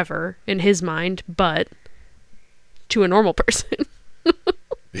 or whatever in his mind, but to a normal person.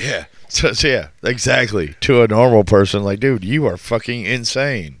 Yeah. So yeah, exactly. To a normal person, like, dude, you are fucking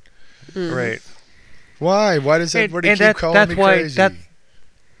insane. Right. Why? Why does everybody keep calling me crazy?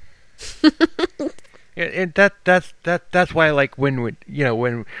 And that's why, like, when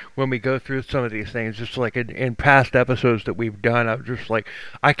we go through some of these things, just like in past episodes that we've done, I'm just like,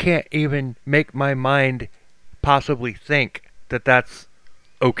 I can't even make my mind possibly think that that's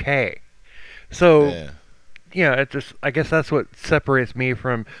okay. So, I guess that's what separates me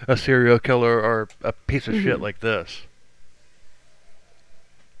from a serial killer or a piece of shit like this.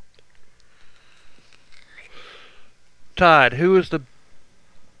 Todd, who's the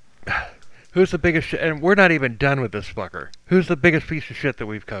biggest shit? And we're not even done with this fucker. Who's the biggest piece of shit that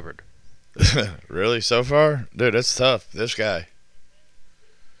we've covered? Really, so far? Dude, that's tough. This guy.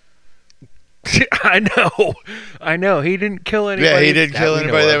 I know. He didn't kill anybody. Yeah, he didn't kill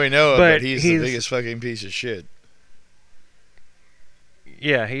anybody that we know of, but he's the he's biggest fucking piece of shit.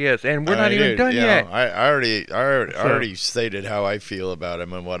 Yeah, he is, and we're not even done yet. I already stated how I feel about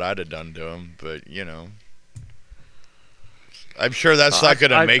him and what I'd have done to him, but I'm sure that's not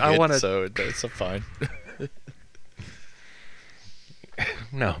going to make it, so it's fine.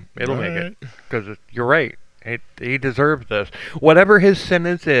 No, it'll make it, because you're right. He deserves this. Whatever his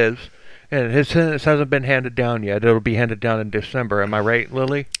sentence is, and his sentence hasn't been handed down yet. It'll be handed down in December. Am I right,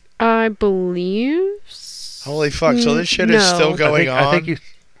 Lily? I believe. Holy fuck! So this shit is still going on. I think he's.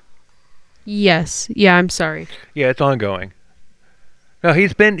 Yes. Yeah. I'm sorry. Yeah, it's ongoing. No,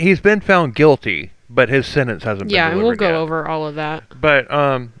 he's been found guilty, but his sentence hasn't been delivered and we'll go yet. over all of that. But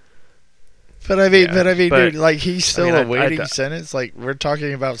I mean, dude, like, he's still I awaiting sentence. Like, we're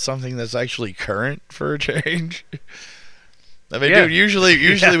talking about something that's actually current for a change. I mean, dude, usually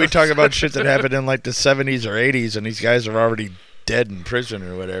we talk about shit that happened in like the 70s or 80s, and these guys are already dead in prison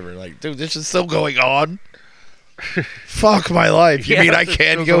or whatever. Like, dude, this is still going on. Fuck my life. You mean I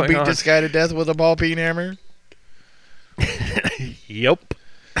can't go beat this guy to death with a ball peen hammer? Yep.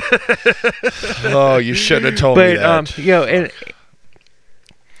 Oh, you shouldn't have told me that. And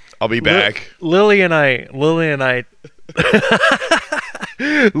I'll be back. Lily and I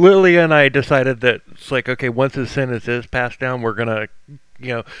decided that it's like, okay, once his sentence is passed down, we're gonna,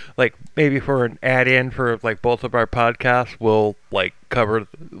 like, maybe for an add-in for like both of our podcasts, we'll like cover,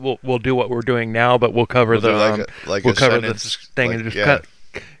 we'll do what we're doing now, but we'll cover we'll cover this thing and just cut.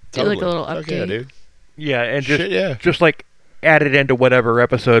 Do like a little update. Yeah, dude. Yeah, and just like add it into whatever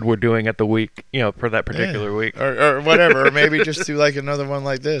episode we're doing at the week, for that particular week. Or whatever. Or maybe just do like another one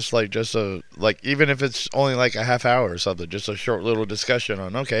like this, like just even if it's only like a half hour or something, just a short little discussion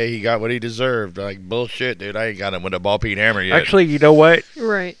on, okay, he got what he deserved. Like, bullshit, dude, I ain't got him with a ball peen hammer yet. Actually, you know what?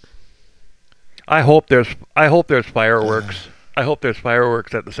 Right. I hope there's fireworks. I hope there's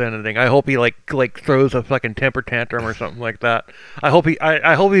fireworks at the sentencing. I hope he like throws a fucking temper tantrum or something like that. I hope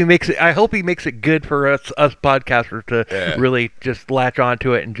he makes it good for us podcasters to really just latch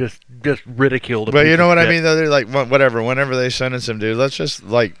onto it and just ridicule the. But you know what I mean, though? They're like, whatever. Whenever they sentence him, dude, let's just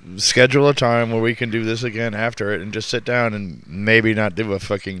like schedule a time where we can do this again after it, and just sit down and maybe not do a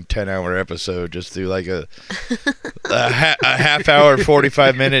fucking 10-hour episode. Just do like a half hour,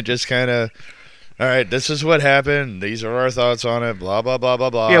 45-minute, just kind of. All right, this is what happened. These are our thoughts on it. Blah blah blah blah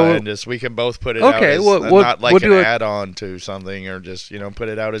blah. Yeah, and just we can both put it out as not like an add-on to something, or just put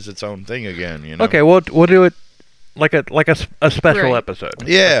it out as its own thing again. Okay, we'll do it like a special episode.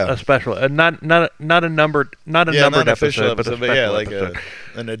 Yeah, a special, not a numbered episode, but a special episode.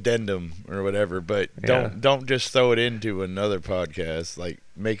 An addendum or whatever. But don't just throw it into another podcast. Like,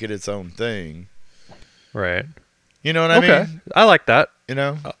 make it its own thing. Right. You know what I mean? Okay, I like that.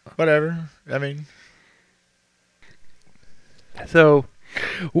 Whatever. I mean, so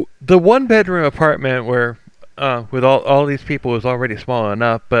the one-bedroom apartment where, with all these people, was already small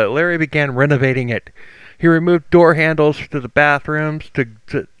enough, but Larry began renovating it. He removed door handles to the bathrooms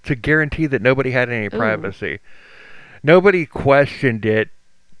to guarantee that nobody had any privacy. Nobody questioned it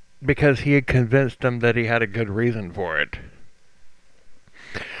because he had convinced them that he had a good reason for it.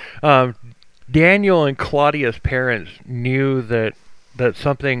 Daniel and Claudia's parents knew that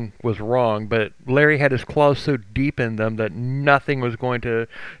something was wrong, but Larry had his claws so deep in them that nothing was going to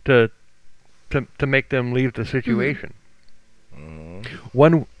make them leave the situation.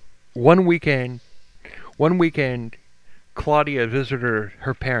 One weekend, Claudia visited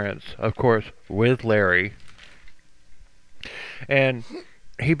her parents, of course, with Larry, and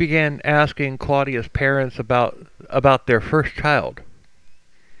he began asking Claudia's parents about their first child.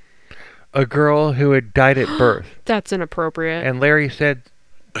 A girl who had died at birth. That's inappropriate. And Larry said,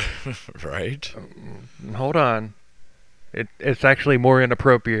 right. Hold on. It's actually more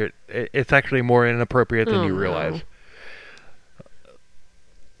inappropriate. It's actually more inappropriate than you realize.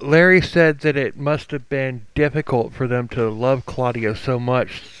 Larry said that it must have been difficult for them to love Claudia so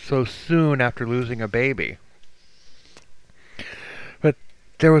much so soon after losing a baby. But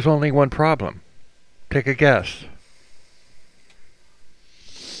there was only one problem. Take a guess.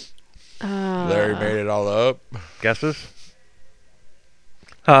 Larry made it all up. Guesses?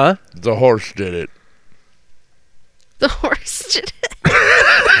 Huh? The horse did it. The horse did it.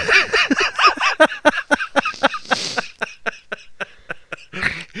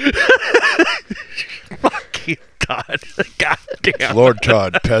 Fuck you, Todd. God damn. Lord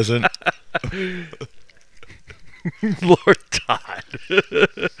Todd, peasant. Lord Todd.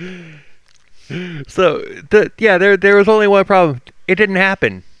 So, there was only one problem. It didn't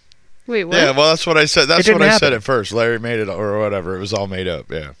happen. Wait, what? Yeah, well, that's what I said. That's didn't what I said happen. at first. Larry made it, or whatever. It was all made up.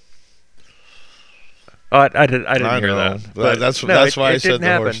 Yeah. Oh, I didn't hear know. that. But That's no, why I it said didn't the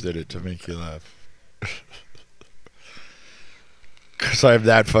happen. horse did it, to make you laugh. Because I'm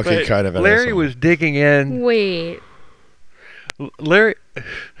that fucking But kind of an Larry asshole. was digging in. Wait. Larry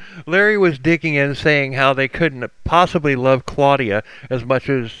was digging in, saying how they couldn't possibly love Claudia as much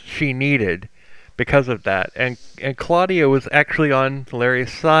as she needed because of that, and Claudia was actually on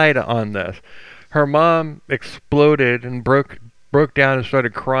Larry's side on this. Her mom exploded and broke down and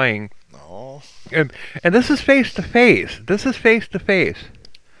started crying. Oh. And this is face to face. This is face to face.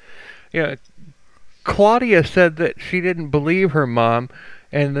 You know, Claudia said that she didn't believe her mom,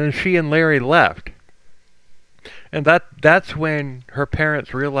 and then she and Larry left. And that's when her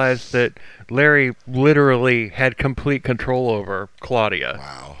parents realized that Larry literally had complete control over Claudia.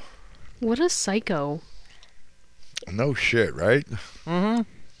 Wow. What a psycho. No shit, right? Mm-hmm.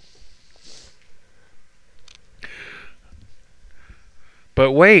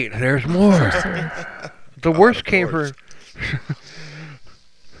 But wait, there's more. The worst came for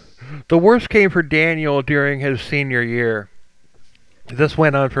the worst came for Daniel during his senior year. This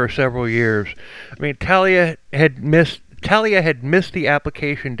went on for several years. I mean, Talia had missed the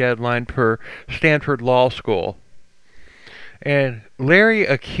application deadline for Stanford Law School, and Larry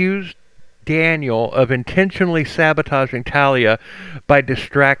accused Daniel of intentionally sabotaging Talia by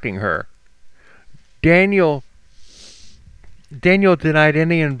distracting her. Daniel denied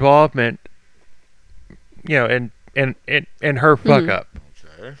any involvement, in her fuck up.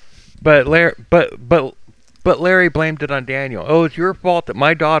 Okay. But Larry blamed it on Daniel. Oh, it's your fault that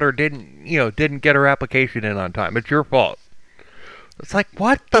my daughter didn't get her application in on time. It's your fault. It's like,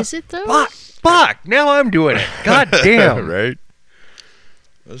 what the Is it though? fuck? Now I'm doing it. God damn. Right?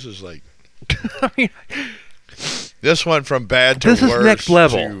 This is like... I mean, This went from bad to This is worse next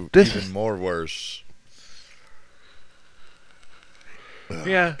level. to This even is- more worse. Oh,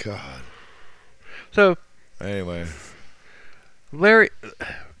 Yeah. God. so Anyway. Larry,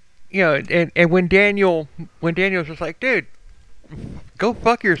 and when Daniel's just like, dude, go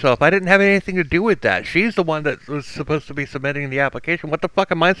fuck yourself. I didn't have anything to do with that. She's the one that was supposed to be submitting the application. What the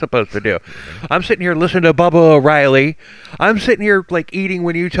fuck am I supposed to do? I'm sitting here listening to Bubba O'Reilly. I'm sitting here, like, eating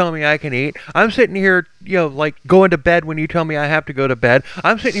when you tell me I can eat. I'm sitting here, like, going to bed when you tell me I have to go to bed.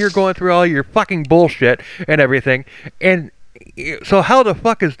 I'm sitting here going through all your fucking bullshit and everything. And so how the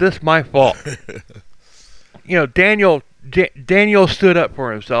fuck is this my fault? Daniel stood up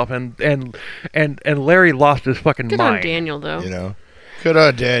for himself, and Larry lost his fucking Good mind. on Daniel, though. Good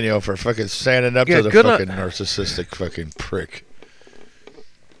on Daniel for fucking standing up to the good on- fucking narcissistic fucking prick.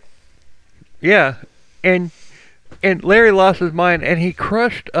 Yeah, and Larry lost his mind, and he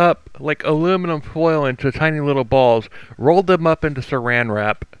crushed up like aluminum foil into tiny little balls, rolled them up into saran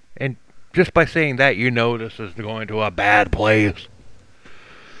wrap, and just by saying that, this is going to a bad place.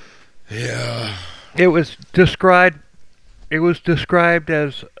 Yeah. It was described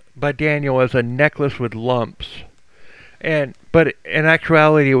as by Daniel as a necklace with lumps, but in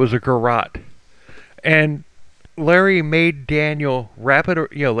actuality it was a garrote. And Larry made Daniel wrap it,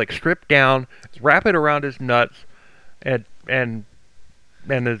 like strip down, wrap it around his nuts, and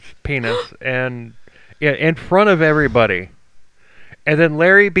his penis, and in front of everybody. And then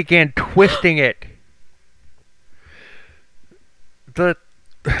Larry began twisting it.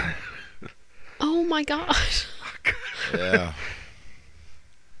 Oh my gosh. Yeah.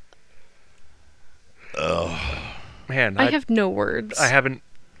 Oh. Man, I have no words. I haven't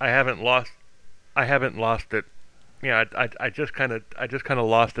lost it. Yeah, I just kind of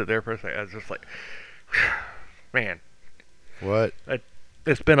lost it there for a second. I was just like, man, What?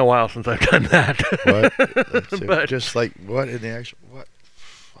 it's been a while since I've done that. What? Let's see. But- Just like, what in the actual... What?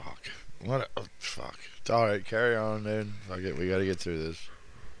 Fuck. What? Oh, fuck. It's alright. Carry on, dude. Fuck it. We gotta get through this.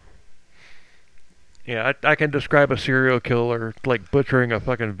 Yeah, I can describe a serial killer like butchering a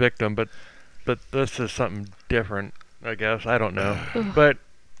fucking victim, but this is something different, I guess. I don't know. But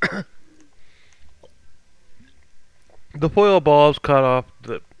The foil balls cut off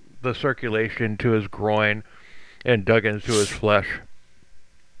the circulation to his groin and dug into his flesh.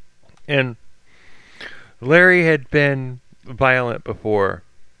 And Larry had been violent before,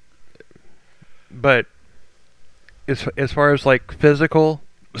 but as far as like physical,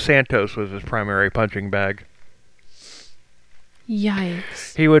 Santos was his primary punching bag.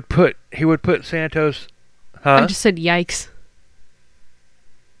 Yikes. He would put Santos. I just said yikes.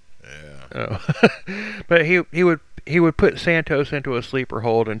 Yeah. Oh. But he would put Santos into a sleeper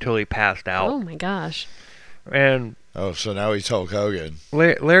hold until he passed out. Oh my gosh. And Oh, so now he's Hulk Hogan.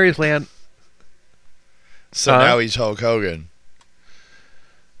 Larry's land. So now he's Hulk Hogan.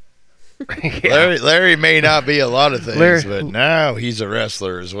 Yeah. Larry may not be a lot of things, Larry- but now he's a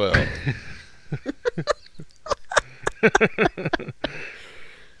wrestler as well.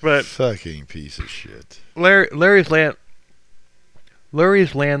 But Fucking piece of shit. Larry's landlord,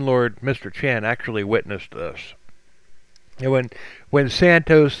 Mr. Chan, actually witnessed this. And when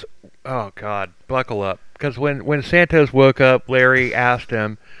Santos, oh God, buckle up, because when Santos woke up, Larry asked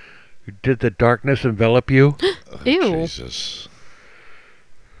him, "Did the darkness envelop you?" Oh, Ew. Jesus.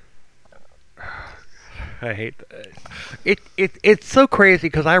 I hate that. It's so crazy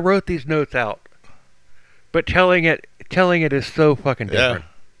because I wrote these notes out, but telling it is so fucking different.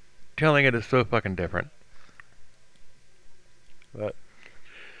 Telling it is so fucking different. But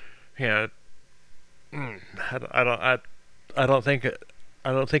yeah, I don't think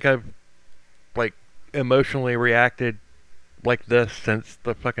I've like emotionally reacted like this since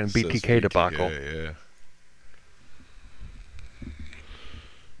the fucking BTK debacle. Yeah.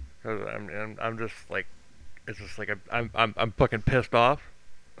 'Cause I'm just like, it's just like I'm fucking pissed off.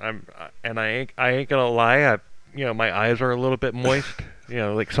 I ain't gonna lie. My eyes are a little bit moist.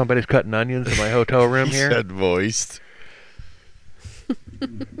 Like somebody's cutting onions in my hotel room You here. said moist.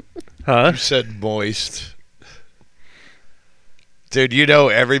 Huh? You said moist. Dude, you know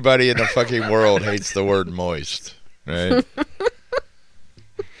everybody in the fucking world hates the word moist, right?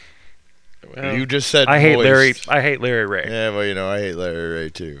 Well, You just said I hate moist. Larry. I hate Larry Ray. Yeah, well, I hate Larry Ray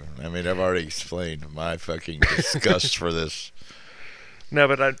too. I mean, I've already explained my fucking disgust for this. No,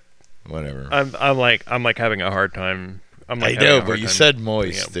 but Whatever. I'm like having a hard time. I'm like I having a know, hard but you time, said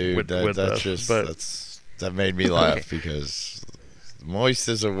moist, dude. with That's this, just but- that made me laugh because moist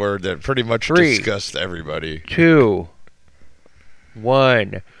is a word that pretty much 3, disgusts everybody. 2,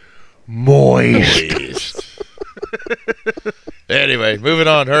 1. Moist. Anyway, moving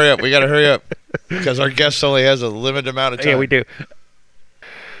on. Hurry up. We got to hurry up because our guest only has a limited amount of time. Yeah, we do.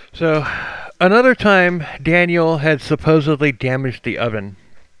 So, another time, Daniel had supposedly damaged the oven.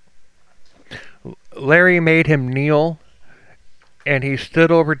 Larry made him kneel, and he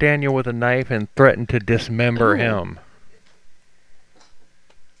stood over Daniel with a knife and threatened to dismember him.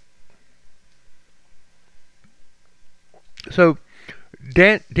 So,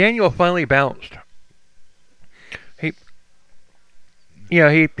 Daniel finally bounced.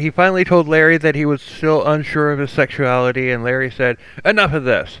 He finally told Larry that he was still unsure of his sexuality, and Larry said, "Enough of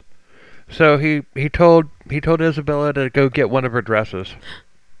this." So he told Isabella to go get one of her dresses.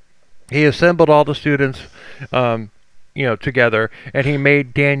 He assembled all the students, together, and he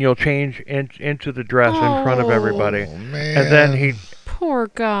made Daniel change into the dress in front of everybody. Oh, man. And then he, Poor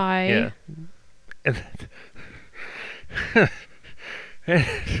guy. yeah.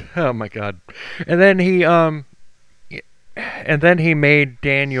 Oh my God. And then he made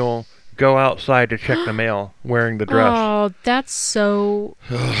Daniel go outside to check the mail wearing the dress. Oh, that's so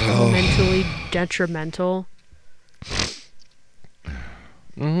mentally detrimental.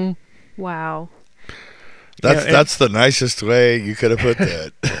 Mm-hmm. Wow. That's the nicest way you could have put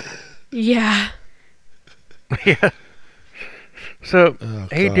that. Yeah. Yeah. So Oh,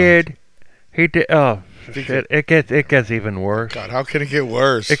 he God. did. Oh shit! It gets even worse. God, how can it get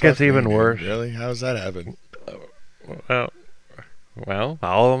worse? It gets Fuck even me, dude. worse. Really? How does that happen? Well,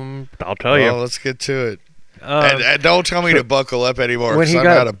 I'll tell you. Well, let's get to it. And don't tell me to buckle up anymore when because he I'm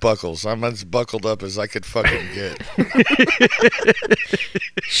got- out of buckles. I'm as buckled up as I could fucking get.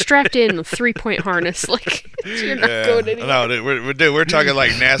 Strapped in with 3-point harness. Like, you're not going anywhere. No, we're talking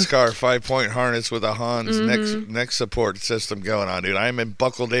like NASCAR 5-point harness with a Hans neck support system going on, dude. I'm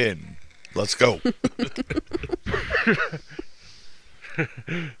buckled in. Let's go.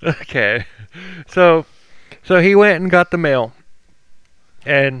 Okay. So he went and got the mail,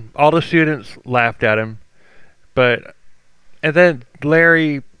 and all the students laughed at him, and then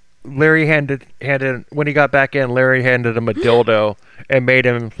Larry handed when he got back in, Larry handed him a dildo and made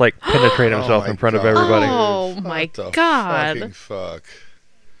him like penetrate himself my in front of God. everybody. Oh What my the God. fucking fuck.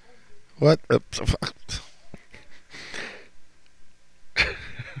 What the fuck?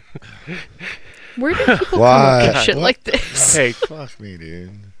 Where do people come Why? up with shit What? like this? Hey, Fuck me,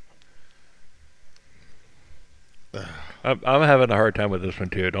 dude. I'm having a hard time with this one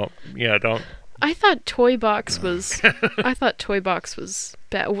too. Don't. I thought Toy Box was. I thought Toy Box was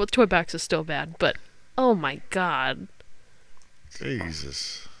bad. Well, Toy Box is still bad, but oh my god.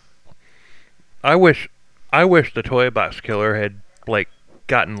 Jesus. I wish the toy box killer had like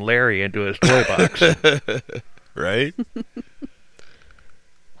gotten Larry into his toy box. Right?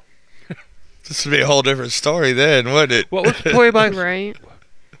 This would be a whole different story then, wouldn't it? What was the toy box? Right?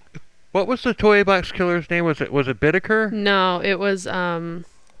 What was the toy box killer's name? Was it Bittaker? No, it was Oh,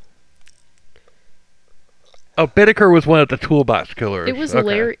 Bittaker was one of the toolbox killers. It was Okay.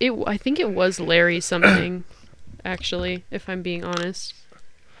 Larry. I think it was Larry something. Actually, if I'm being honest.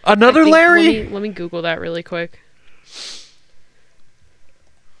 Another I think- Larry? Let me Google that really quick.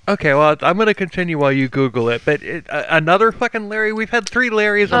 Okay, well, I'm going to continue while you Google it. But another fucking Larry? We've had 3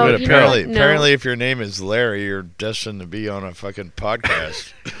 Larrys Oh, on But this you show. know apparently, what? No. apparently, if your name is Larry, you're destined to be on a fucking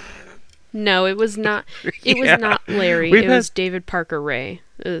podcast. No, it was not. It Yeah. was not Larry. We've It was had- David Parker Ray.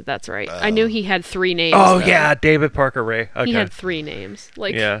 That's right. I knew he had 3 names. Oh, though. yeah, David Parker Ray. Okay. He had 3 names.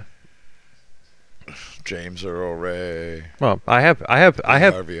 Like, Yeah. James Earl Ray. Well, I have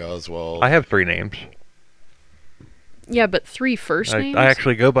Harvey Oswald. 3 names. yeah, but 3 first names. I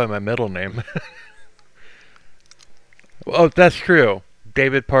actually go by my middle name. Oh, that's true.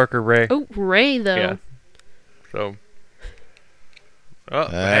 David Parker Ray. Oh, Ray though. Yeah. So. Oh,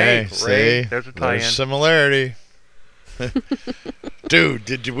 Hey, hey, see? Ray. There's a tie-in. There's similarity. Dude,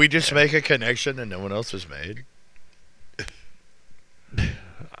 did we just make a connection that no one else has made?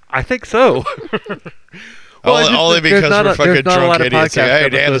 I think so. Well, only it's just only that there's because not we're a- fucking there's not a drunk lot of idiots. Say, podcast hey, they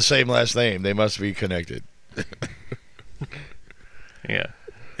have the episodes. same last name. They must be connected. Yeah.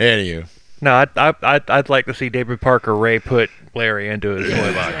 Anywho. No, I'd like to see David Parker Ray put Larry into his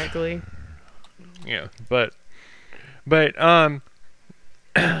toy box. Exactly. Yeah, but but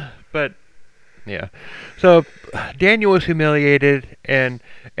yeah. So Daniel was humiliated, and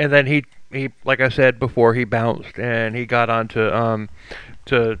then he like I said before, he bounced and he got onto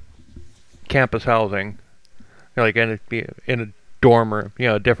to campus housing, like in a dorm room,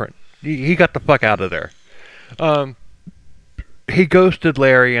 different. He got the fuck out of there. He ghosted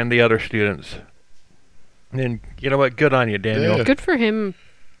Larry and the other students. And you know what? Good on you, Daniel. Yeah. Good for him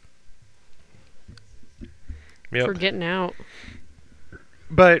Yep. for getting out.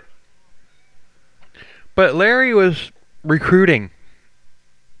 But Larry was recruiting.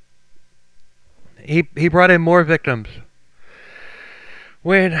 He brought in more victims.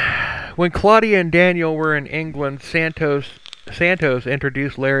 When Claudia and Daniel were in England, Santos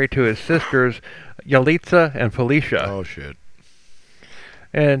introduced Larry to his sisters, Yalitza and Felicia. Oh, shit.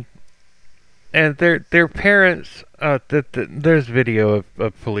 And their parents. There's video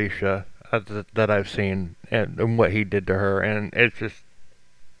of Felicia that I've seen and what he did to her, and it's just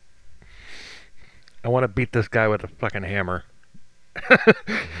I want to beat this guy with a fucking hammer.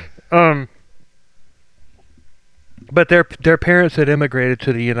 But their parents had immigrated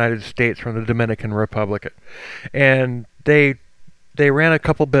to the United States from the Dominican Republic, and they ran a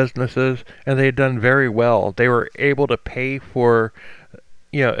couple businesses, and they had done very well. They were able to pay for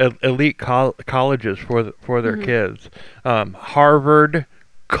elite colleges for their kids, Harvard,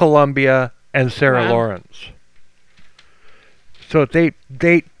 Columbia, and Sarah Wow. Lawrence. So they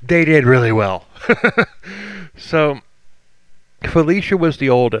did really well. So Felicia was the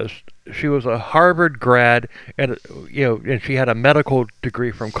oldest. She was a Harvard grad, and and she had a medical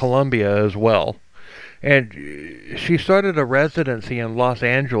degree from Columbia as well. And she started a residency in Los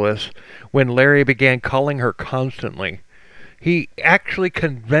Angeles when Larry began calling her constantly. He actually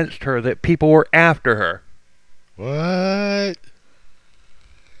convinced her that people were after her. What?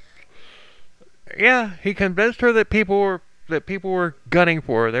 Yeah, he convinced her that people were gunning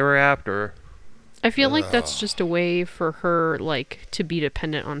for her. They were after her. I feel like that's just a way for her, like, to be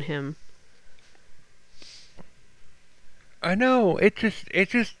dependent on him. I know.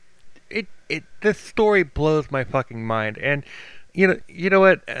 This story blows my fucking mind. And you know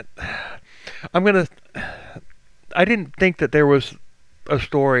what? I didn't think that there was a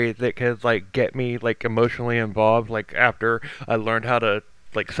story that could like get me like emotionally involved. Like after I learned how to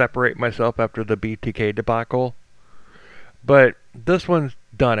like separate myself after the BTK debacle. But this one's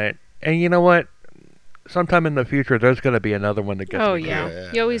done it. And you know what? Sometime in the future, there's going to be another one that gets Oh me. yeah.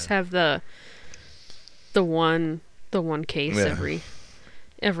 Yeah, You always have the one case Yeah.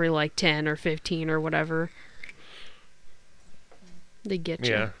 every like 10 or 15 or whatever. They get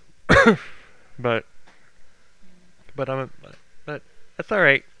you. Yeah. but that's all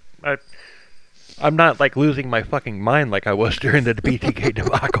right. I'm not like losing my fucking mind like I was during the BTK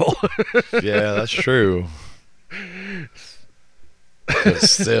debacle. Yeah, that's true. But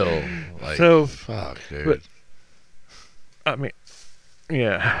still, like, So, fuck, dude. but- I mean,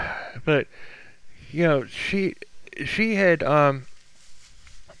 yeah, but she had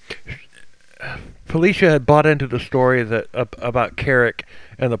Felicia had bought into the story that about Carrick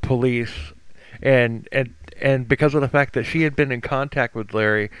and the police, and because of the fact that she had been in contact with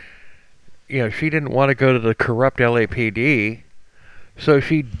Larry, she didn't want to go to the corrupt LAPD, so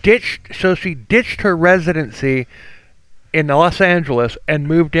she ditched her residency in Los Angeles and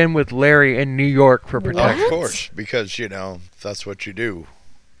moved in with Larry in New York for Oh, protection. of course, because that's what you do.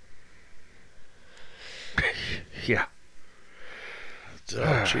 Yeah.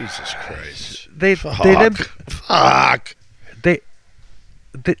 Oh, Jesus Christ! They Fuck. then Fuck. they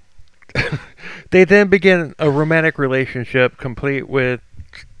they then begin a romantic relationship complete with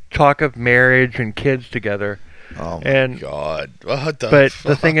talk of marriage and kids together. Oh my And- God! What the? But fuck?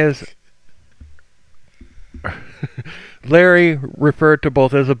 the thing is, Larry referred to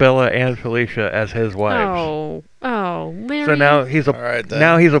both Isabella and Felicia as his wives. Oh, Larry. So now he's a All right, then.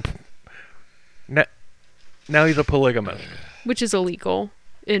 now he's a polygamist. Which is illegal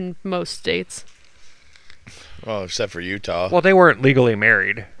in most states. Well, except for Utah. Well, they weren't legally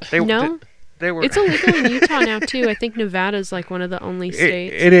married. No? They were. It's illegal in Utah now, too. I think Nevada's like one of the only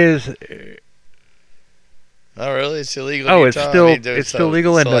states. It is. Oh, really? It's illegal. Oh, in it's Utah? still- I mean, it's still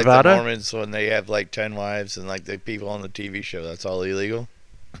legal in like Nevada? The Mormons, when they have like 10 wives and like the people on the TV show, that's all illegal.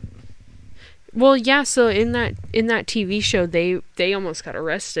 Well, yeah, so in that TV show, they almost got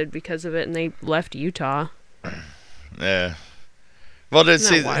arrested because of it, and they left Utah. Yeah. Well,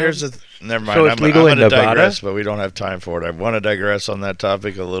 Isn't that wild? here's the. Never mind. So it's legal I'm in going to Nevada? digress, but we don't have time for it. I want to digress on that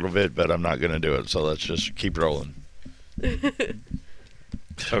topic a little bit, but I'm not going to do it. So let's just keep rolling.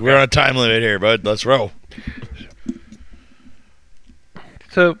 We're on a time limit here, bud. Let's roll.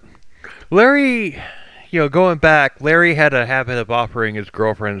 So, Larry, going back, Larry had a habit of offering his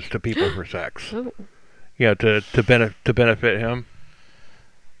girlfriends to people for sex. Oh. To benefit him.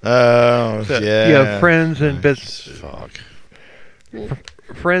 Oh, So, yeah. friends and Fuck.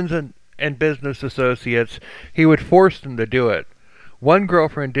 friends and business associates, he would force them to do it. One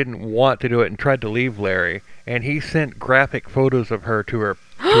girlfriend didn't want to do it and tried to leave Larry, and he sent graphic photos of her to her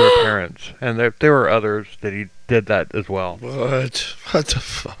parents. And there were others that he did that as well. What? What the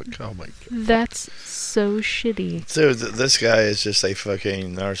fuck? Oh, my God. That's so shitty. Dude, this guy is just a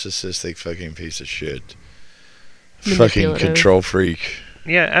fucking narcissistic fucking piece of shit. Fucking Manipulative. control freak.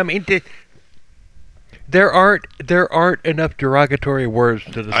 Yeah, I mean, there aren't enough derogatory words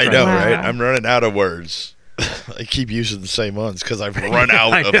to describe. I know, Wow. right? I'm running out of words. I keep using the same ones because I've run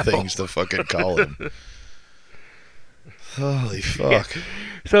out I of know. things to fucking call him. Holy fuck.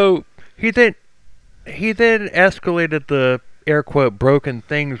 So he then escalated the air quote broken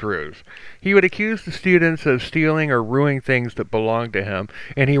things ruse. He would accuse the students of stealing or ruining things that belonged to him,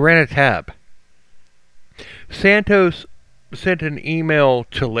 and he ran a tab. Santos sent an email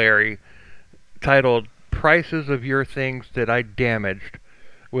to Larry titled "Prices of Your Things That I Damaged"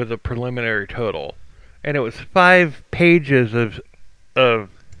 with a preliminary total, and it was 5 pages of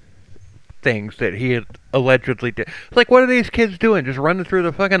things that he had allegedly did. Like, what are these kids doing? Just running through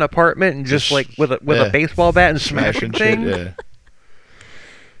the fucking apartment and just like with a yeah. baseball bat and smashing Smashing things? shit, yeah.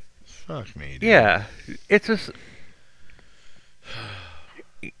 Fuck me, dude. Yeah, it's just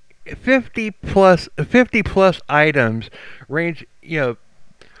 50 plus items ranging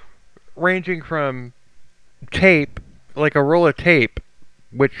from tape, like a roll of tape,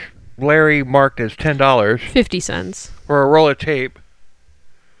 which Larry marked as $10 50 cents. for a roll of tape.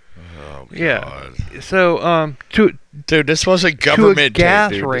 Oh, God. Yeah. So Dude, this wasn't government gas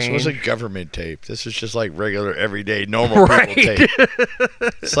tape, dude. range. This wasn't government tape. This is just like regular, everyday, normal Right. people tape.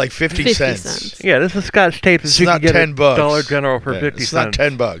 It's like 50 50 cents. cents. yeah, this is Scotch tape that It's you not can get $10 at Dollar General for Yeah, 50 it's cents.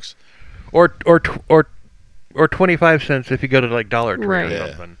 not $10. Or 25 cents if you go to like Dollar Tree Right. or Yeah.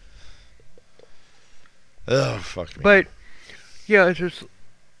 something. Oh, fuck me. But yeah, it's just,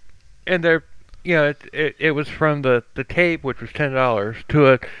 and there, it was from the tape, which was $10,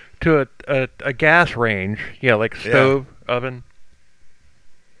 to a gas range, like stove, oven,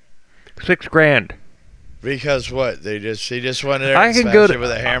 $6,000. Because what? He just went in there I and can smashed go to- it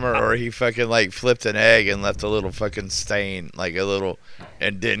with a hammer, or he fucking like flipped an egg and left a little fucking stain, like a little,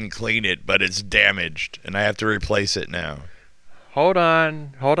 and didn't clean it, but it's damaged, and I have to replace it now. Hold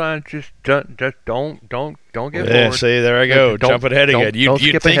on, just don't get Yeah, bored. see, there I go, Don't- jumping ahead don't- again. You'd don't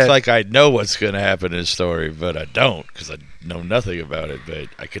skip think ahead. like I know what's gonna happen in this story, but I don't, because I know nothing about it. But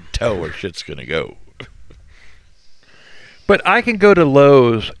I could tell where shit's gonna go. But I can go to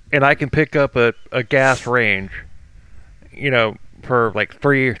Lowe's and I can pick up a gas range, for like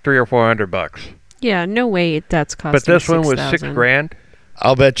three or $400. Yeah, no way that's costing. But this one was $6,000. $6,000.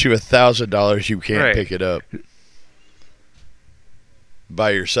 I'll bet you $1,000 you can't Right. pick it up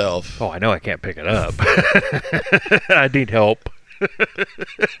by yourself. Oh, I know I can't pick it up. I need help.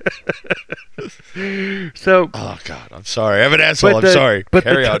 So, Oh God, I'm sorry. I'm an asshole. But I'm sorry. but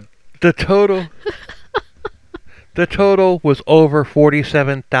Carry on. the total was over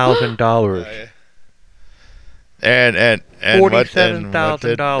 $47,000. And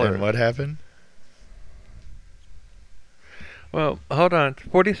 $47,000. and what happened? Well, hold on.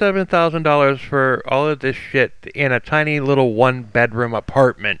 $47,000 for all of this shit in a tiny little one-bedroom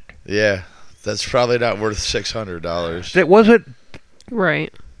apartment. Yeah, that's probably not worth $600. That wasn't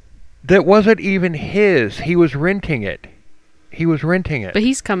Right. even his. He was renting it. But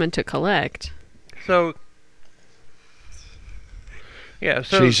he's coming to collect. So, yeah,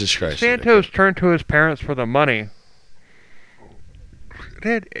 so Jesus Christ. Santos turned to his parents for the money.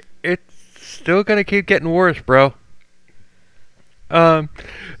 Dude, it's still going to keep getting worse, bro.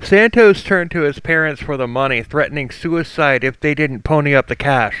 Santos turned to his parents for the money, threatening suicide if they didn't pony up the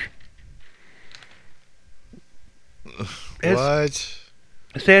cash. What?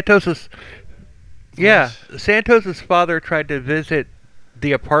 Santos's father tried to visit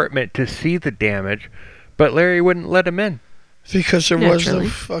the apartment to see the damage, but Larry wouldn't let him in. Because there was no Naturally.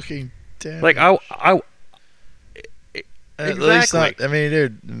 fucking damage. Like At least not. exactly. I mean,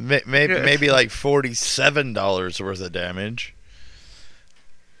 dude, maybe Yeah. maybe like $47 worth of damage.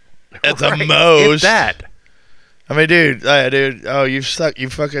 At the Right, most. if that. I mean, dude. Oh, you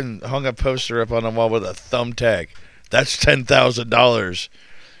fucking hung a poster up on the wall with a thumbtack. That's $10,000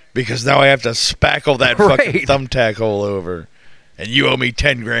 because now I have to spackle that fucking Right. thumbtack all over, and you owe me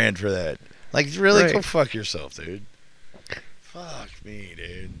 $10,000 for that. Like, really, Right. go fuck yourself, dude. Fuck me,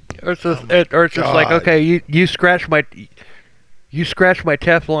 dude. Or it's just, Oh my like, God. okay, you scratch my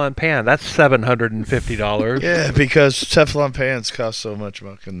Teflon pan. That's $750. Yeah, because Teflon pans cost so much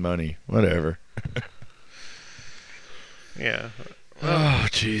fucking money. Whatever. Yeah. Oh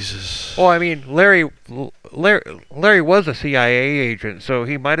Jesus. Well, I mean, Larry was a CIA agent, so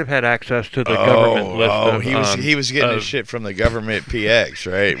he might have had access to the government list. Of, he was getting his of- shit from the government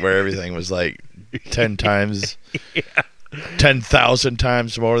PX, right? Where everything was like 10 times, 10,000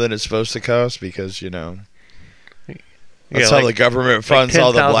 times more than it's supposed to cost because that's how the government funds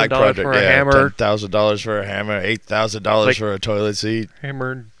all the black $10,000 project. for a Yeah, hammer. $10,000 for a hammer, $8,000 Like- for a toilet seat.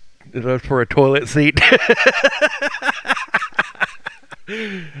 hammered for a toilet seat.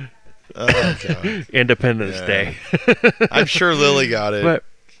 Oh God. Independence Yeah. Day. I'm sure Lily got it. But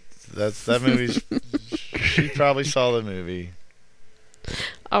That movie's. She probably saw the movie.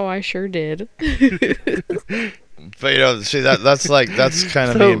 Oh, I sure did. But see that's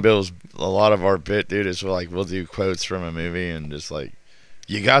kind of So- me and Bill's a lot of our bit, dude. Is we'll do quotes from a movie and just like,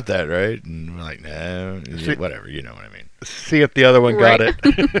 you got that right, and we're like, no, whatever, you know what I mean? see if the other one got Right.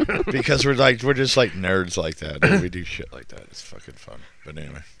 it. Because we're just like nerds like that. And we do shit like that. It's fucking fun. But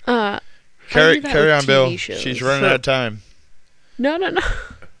anyway, I carry do that on, with Bill. TV shows. She's running out of time. No.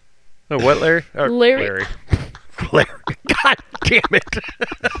 Oh, what, Larry? Or Larry. Larry. God damn it.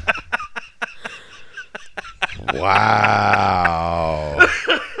 Wow.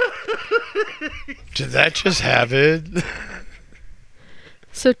 Did that just happen?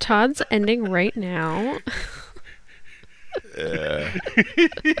 So Todd's ending right now. Yeah.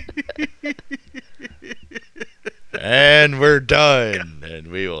 And we're done. And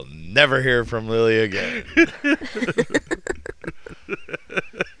we will never hear from Lily again.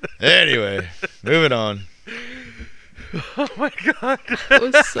 Anyway, moving on. Oh my God. That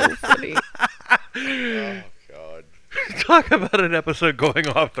was so funny. Oh, God. Talk about an episode going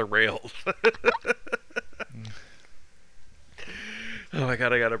off the rails. Oh my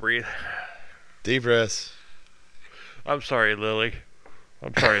God, I gotta breathe. Deep breaths. I'm sorry, Lily. I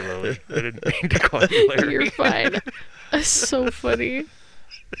didn't mean to call you Larry. You're fine. That's so funny.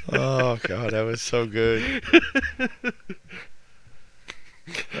 Oh, God, that was so good.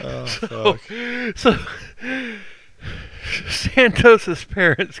 Oh, fuck. So, Santos's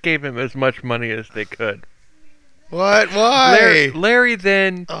parents gave him as much money as they could. What? Why? Larry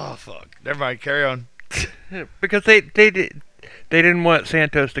then, Oh, fuck. Never mind. Carry on. because they didn't want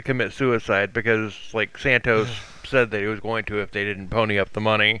Santos to commit suicide because like Santos said that he was going to if they didn't pony up the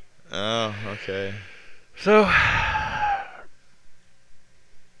money. Oh, okay. So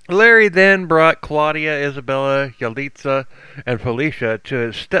Larry then brought Claudia, Isabella, Yalitza, and Felicia to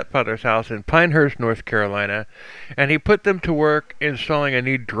his stepfather's house in Pinehurst, North Carolina, and he put them to work installing a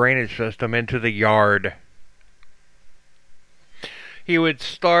new drainage system into the yard. He would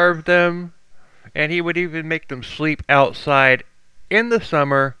starve them, and he would even make them sleep outside in the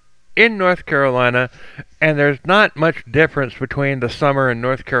summer in North Carolina, and there's not much difference between the summer in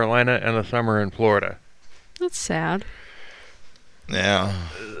North Carolina and the summer in Florida. That's sad. Yeah.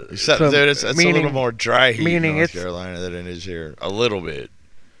 Except, So, dude, it's a little meaning- more dry heat in meaning North it's- Carolina than it is here. A little bit.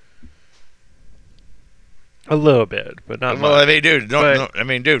 A little bit, but not Well, much. I mean, dude, But-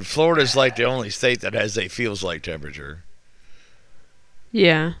 dude, Florida's like the only state that has a feels like temperature.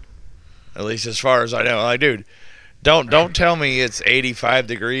 Yeah. At least as far as I know. Like, dude, don't tell me it's 85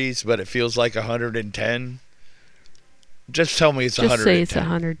 degrees, but it feels like 110. Just tell me it's Just 110. say it's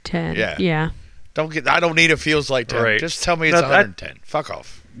 110. Yeah. Yeah. I don't need a feels like 10. Right. Just tell me it's That- 110. Fuck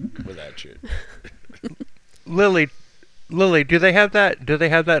off with that shit. Lily, do they have that? Do they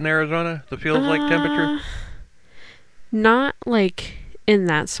have that in Arizona? The feels like temperature? Not like in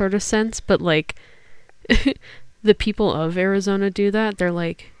that sort of sense, but like the people of Arizona do that. They're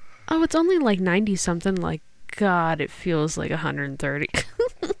like, oh, it's only like 90 something. Like, God, it feels like 130.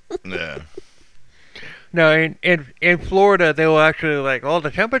 Yeah. No, in Florida they will actually like, oh,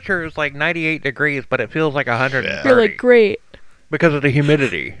 the temperature is like 98 degrees, but it feels like 130 You're like, great. because of the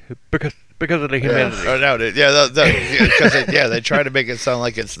humidity. Because of the humidity. Oh, no, dude. Yeah, because they try to make it sound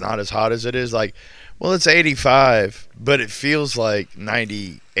like it's not as hot as it is. Like, well, it's 85, but it feels like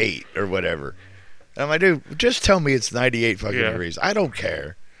 98 or whatever. And I'm like, dude, just tell me it's 98 fucking Yeah. degrees. I don't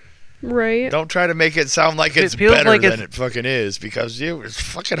care. Right. Don't try to make it sound like It it's feels better like than it's- it fucking is, because it's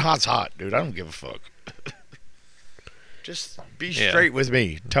fucking hot, dude. I don't give a fuck. Just be Yeah. straight with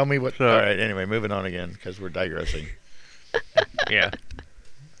me. Tell me what. So- All right. Anyway, moving on again because we're digressing. Yeah.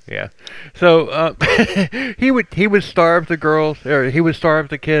 Yeah. So he would starve the girls, or he would starve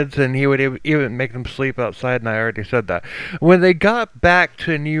the kids, and he would even make them sleep outside. And I already said that. When they got back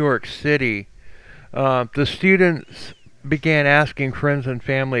to New York City, the students began asking friends and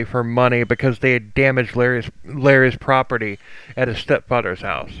family for money because they had damaged Larry's property at his stepfather's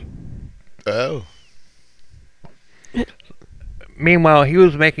house. Oh. Meanwhile, he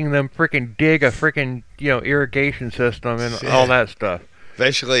was making them freaking dig a freaking irrigation system and all that stuff.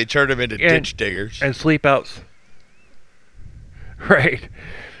 Basically, turned them into And- ditch diggers. And sleep outs. Right.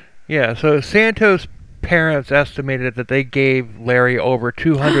 Yeah, so Santos' parents estimated that they gave Larry over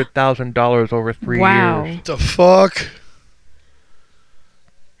 $200,000 over 3 Wow. years. What the fuck?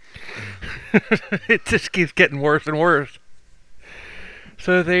 It just keeps getting worse and worse.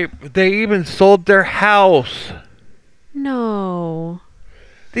 So they even sold their house. No.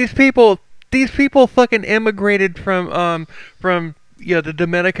 These people fucking immigrated from the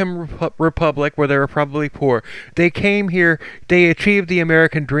Dominican Republic, where they were probably poor. They came here, they achieved the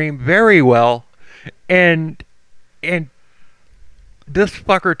American dream very well, and this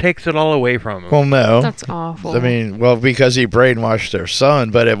fucker takes it all away from them. Well, no. That's awful. I mean, well, because he brainwashed their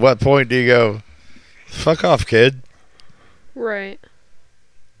son, but at what point do you go, fuck off, kid? right.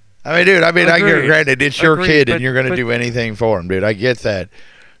 I mean, dude, I Agreed. granted, it's your Agreed, kid and but- you're going to but- do anything for him, dude. I get that.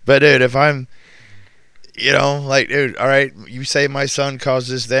 But, dude, if I'm, like, dude, all right, you say my son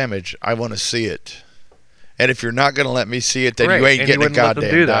caused this damage. I want to see it. And if you're not going to let me see it, then Right, you ain't and you getting a wouldn't let them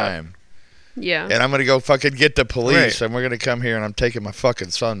goddamn do that. dime. Yeah. And I'm going to go fucking get the police, Right. and we're going to come here, and I'm taking my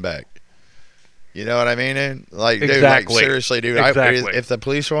fucking son back. You know what I mean? And like, dude, like, Exactly. seriously, dude, Exactly. if the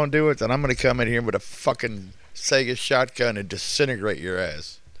police won't do it, then I'm going to come in here with a fucking Sega shotgun and disintegrate your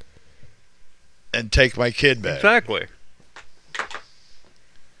ass. And take my kid back. Exactly.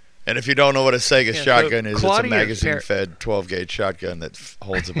 And if you don't know what a Sega Yeah, so shotgun is, it's a Claudia's magazine-fed 12-gauge shotgun that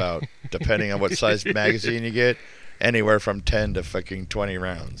holds about, depending on what size magazine you get, anywhere from 10 to fucking 20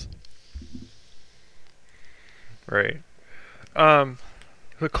 rounds. Right. So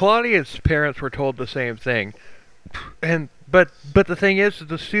Claudia's parents were told the same thing, but the thing is,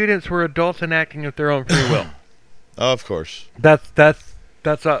 the students were adults and acting of their own free will. Oh, of course. That's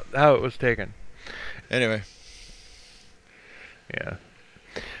how it was taken. Anyway. Yeah.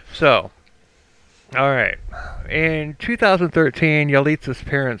 So, all right. In 2013, Yalitza's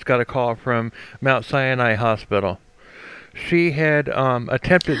parents got a call from Mount Sinai Hospital. She had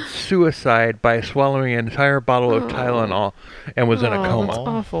attempted suicide by swallowing an entire bottle of Tylenol and was in a Oh, coma. that's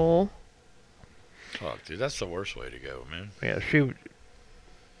awful. Fuck, dude, that's the worst way to go, man. Yeah, she lived.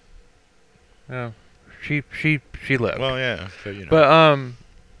 Well, yeah, but you know.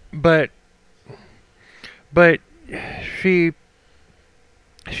 But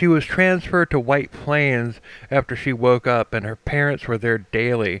she was transferred to White Plains after she woke up, and her parents were there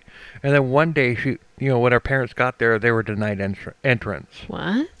daily. And then one day, when her parents got there, they were denied entrance.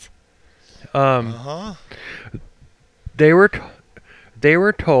 What? Uh-huh. They were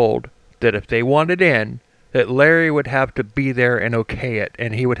told that if they wanted in, that Larry would have to be there and okay it,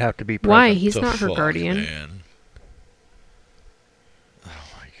 and he would have to be present. Why? He's The not her fuck, guardian. Man. Oh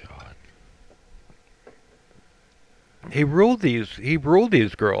my god. He ruled these. He ruled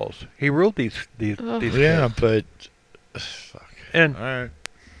these girls. He ruled these. Ugh. These Yeah, kids. but fuck. And All right.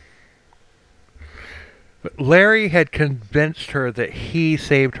 Larry had convinced her that he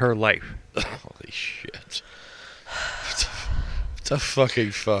saved her life. Holy shit. What the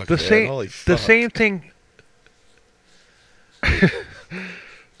fucking fuck, The man? same. Holy The fuck. same thing.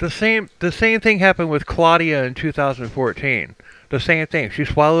 The same thing happened with Claudia in 2014. The same thing. She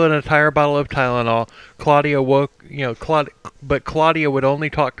swallowed an entire bottle of Tylenol. Claudia woke, but Claudia would only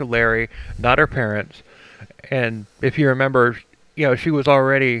talk to Larry, not her parents. And if you remember, she was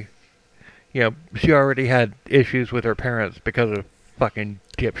already, she already had issues with her parents because of fucking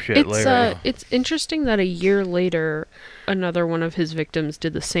dipshit Larry. It's interesting that a year later, another one of his victims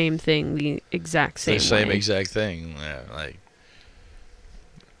did the same thing, the exact same The same way. exact thing. Yeah, like.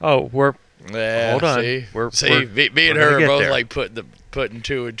 Oh, Yeah, hold on. See, We're me and gonna her are get both there. like putting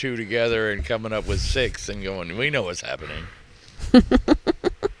two and two together and coming up with 6 and going. We know what's happening.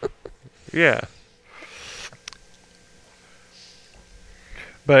 Yeah.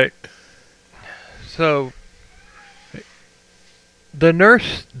 But so the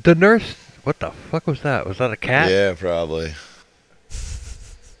nurse, what the fuck was that? Was that a cat? Yeah, probably.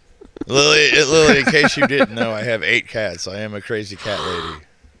 Lily, in case you didn't know, I have 8 cats. I am a crazy cat lady.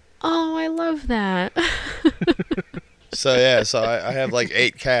 Oh, I love that. So yeah, I have like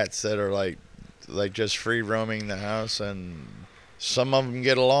 8 cats that are like just free roaming the house, and some of them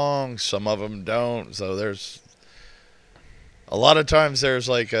get along, some of them don't. So there's a lot of times there's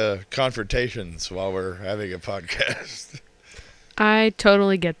like confrontations while we're having a podcast. I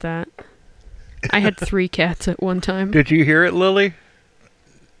totally get that. I had 3 cats at one time. Did you hear it, Lily?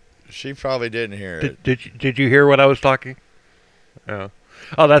 She probably didn't hear it. Did you hear what I was talking?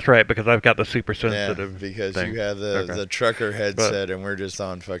 Oh, that's right, because I've got the super sensitive. Yeah, because thing. you have Okay. the trucker headset and we're just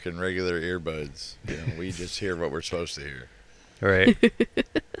on fucking regular earbuds. We just hear what we're supposed to hear. Right.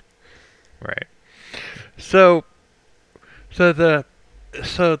 Right. So the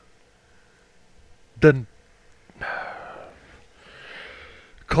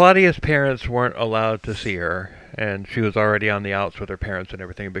Claudia's parents weren't allowed to see her, and she was already on the outs with her parents and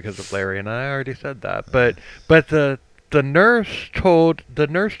everything because of Larry, and I already said that. But the nurse told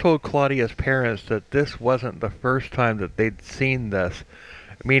Claudia's parents that this wasn't the first time that they'd seen this,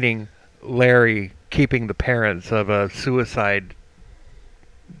 meaning Larry keeping the parents of a suicide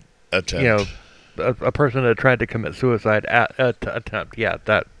Attempt. a person that tried to commit suicide attempt. Yeah,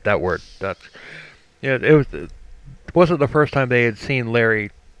 that word. That's it wasn't the first time they had seen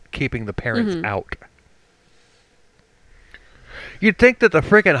Larry keeping the parents out. You'd think that the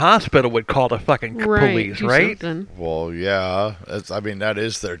freaking hospital would call the fucking police, do right? something. Well, yeah. That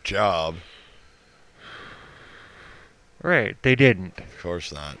is their job. Right. They didn't. Of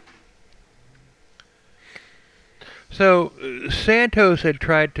course not. So Santos had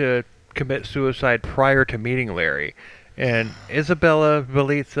tried to commit suicide prior to meeting Larry, and Isabella,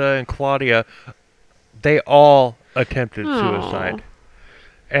 Valitza, and Claudia, they all attempted Aw. suicide.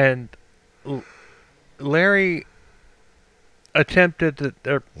 And Larry attempted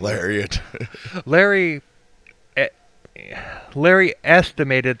that. Larry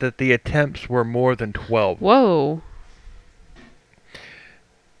estimated that the attempts were more than 12. Whoa.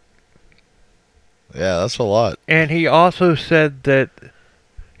 Yeah, that's a lot. And he also said that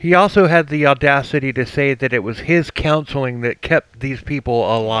he also had the audacity to say that it was his counseling that kept these people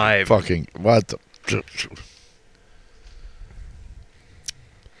alive. Fucking what the.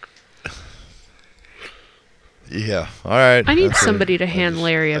 Yeah, all right. I need That's it. somebody to I hand just-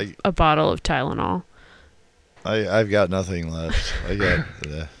 Larry a bottle of Tylenol. I've got nothing left. I got.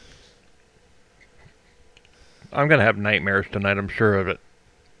 I'm going to have nightmares tonight, I'm sure of it.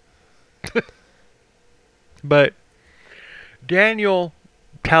 But Daniel,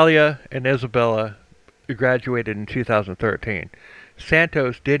 Talia, and Isabella graduated in 2013.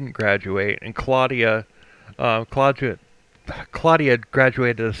 Santos didn't graduate, and Claudia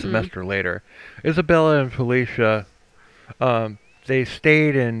graduated a semester later. Isabella and Felicia, they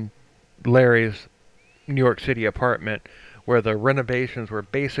stayed in Larry's New York City apartment, where the renovations were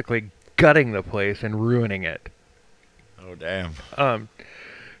basically gutting the place and ruining it. Oh damn.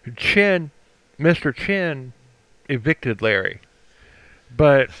 Mr. Chin evicted Larry,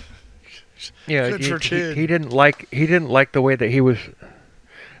 but Good for Chin. he didn't like the way that he was.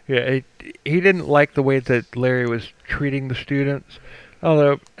 Yeah, he didn't like the way that Larry was treating the students.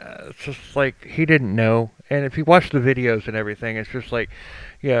 Although it's just like he didn't know, and if you watch the videos and everything, it's just like,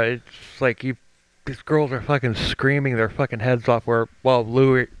 it's like these girls are fucking screaming their fucking heads off while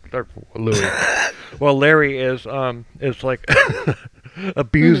Larry is like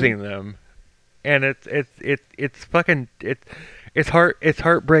abusing them, and it's fucking it's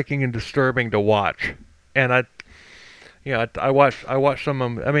heartbreaking and disturbing to watch, and I watched some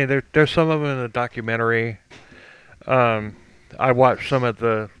of them. I mean, there's some of them in the documentary. I watched some of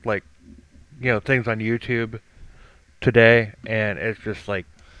the things on YouTube today, and it's just like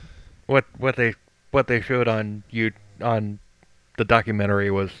what they showed on the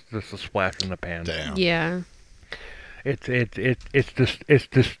documentary was just a splash in the pan. Damn. Yeah. It's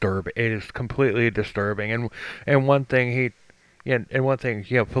disturbing. It is completely disturbing. And one thing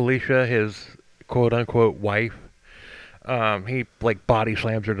Felicia, his quote unquote wife, he like body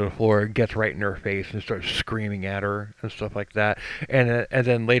slams her to the floor, gets right in her face, and starts screaming at her and stuff like that. And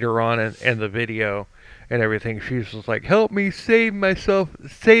then later on in the video and everything, she's just like, "Help me, save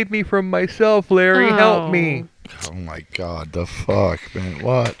me from myself, Larry, help me." Oh my God, the fuck, man,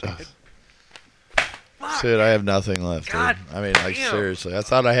 what? Dude, I have nothing left, dude. I mean, like, seriously, I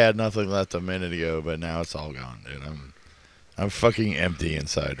thought I had nothing left a minute ago, but now it's all gone, dude. I'm fucking empty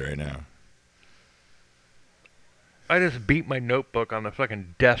inside right now. I just beat my notebook on the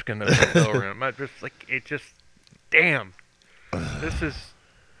fucking desk in the hotel room. Damn. This is.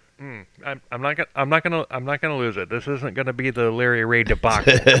 I'm not gonna lose it. This isn't gonna be the Larry Ray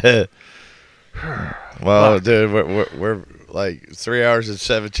debacle. Well, dude, we're like 3 hours and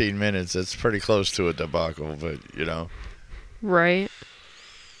 17 minutes. It's pretty close to a debacle, but Right.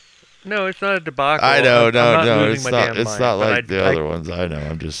 No, it's not a debacle. I know, I'm not no, losing it's my not. damn It's mind, not but like the other ones. I know.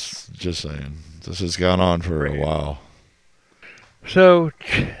 I'm just saying. This has gone on for a while. So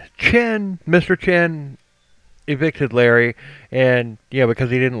Mr. Chen evicted Larry, and because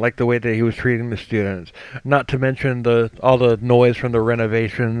he didn't like the way that he was treating the students. Not to mention all the noise from the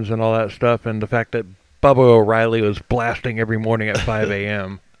renovations and all that stuff, and the fact that Bubba O'Reilly was blasting every morning at 5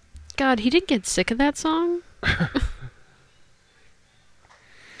 a.m. God, he didn't get sick of that song?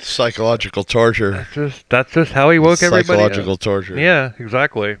 Psychological torture. That's just how he woke everybody up. Psychological torture. Yeah,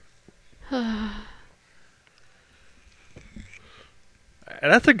 exactly. And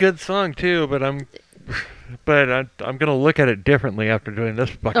that's a good song too, but I'm gonna look at it differently after doing this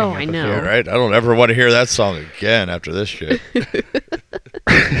fucking episode. I know. Yeah, right? I don't ever want to hear that song again after this shit.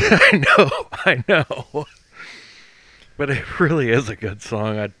 I know. But it really is a good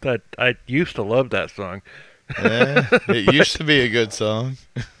song. I used to love that song. Yeah, it used to be a good song.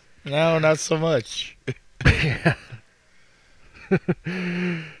 No, not so much. Yeah.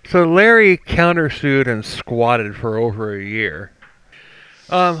 So Larry countersued and squatted for over a year.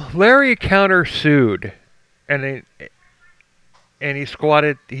 Larry countersued, and he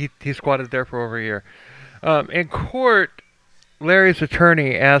squatted. He squatted there for over a year. In court, Larry's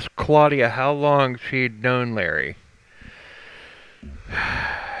attorney asked Claudia how long she'd known Larry.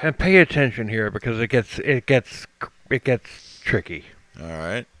 And pay attention here because it gets tricky. All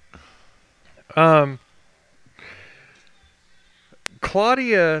right.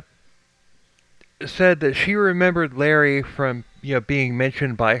 Claudia said that she remembered Larry from being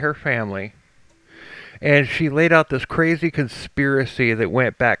mentioned by her family, and she laid out this crazy conspiracy that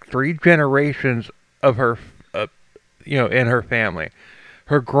went back 3 generations of her, in her family.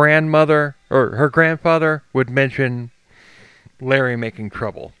 Her grandmother or her grandfather would mention Larry making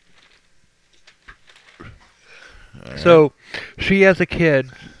trouble. Right. So she as a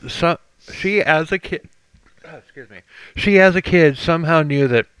kid somehow knew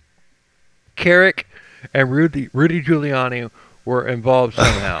that Carrick and Rudy Giuliani were involved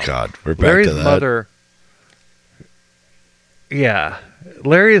somehow. Oh God, we're back Larry's to that. Mother. Yeah,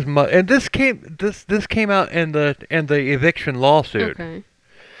 Larry's mother, and this came out in the eviction lawsuit. Okay.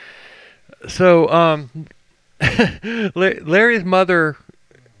 So Larry's mother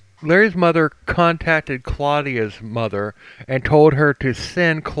contacted Claudia's mother and told her to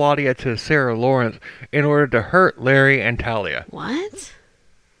send Claudia to Sarah Lawrence in order to hurt Larry and Talia. What?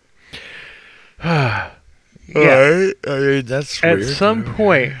 Yeah. Right. I mean, that's At weird. some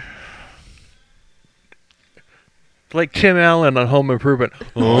point, like Tim Allen on Home Improvement.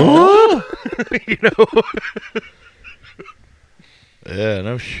 Oh? Yeah,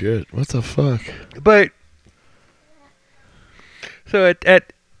 no shit. What the fuck? But so at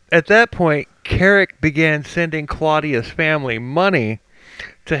that point, Carrick began sending Claudia's family money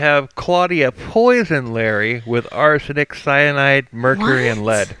to have Claudia poison Larry with arsenic, cyanide, mercury, and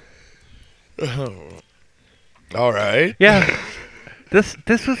lead. All right. Yeah, this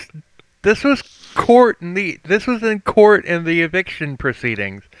was court in the eviction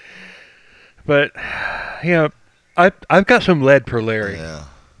proceedings. But I've got some lead for Larry. Yeah.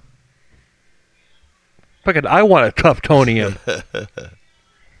 Fucking, I want a Tuftonium.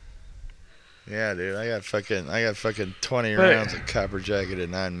 Yeah, dude, I got fucking 20 But- rounds of copper jacket at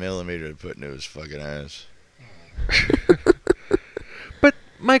 9mm to put into his fucking ass. But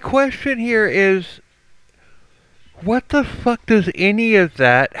my question here is, what the fuck does any of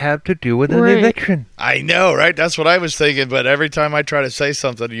that have to do with an Right. eviction? I know, right? That's what I was thinking, but every time I try to say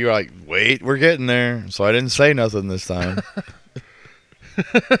something, you're like, wait, we're getting there. So I didn't say nothing this time.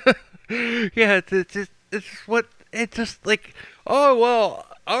 Yeah, it's just like, oh well,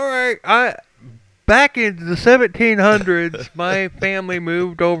 all right. Back in the 1700s, my family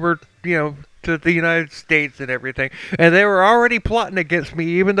moved over, to the United States and everything, and they were already plotting against me,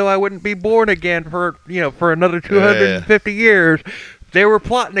 even though I wouldn't be born again for another 250 years. They were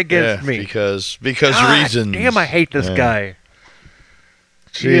plotting against me because God reasons. damn, I hate this Yeah. guy.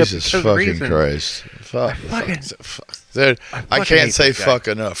 Jesus because fucking reasons. Christ. Fuck. Dude, I fucking can't hate say this guy. fuck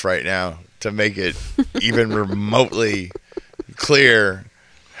enough right now to make it even remotely clear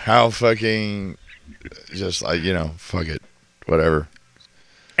how fucking just fuck it. Whatever.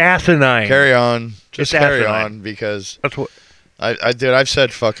 Asinine. Carry on. Just It's carry asinine. on because That's what. I've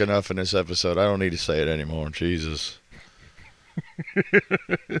said fuck enough in this episode. I don't need to say it anymore. Jesus.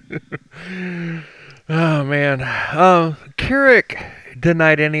 Oh man. Keurig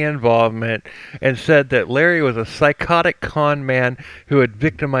denied any involvement and said that Larry was a psychotic con man who had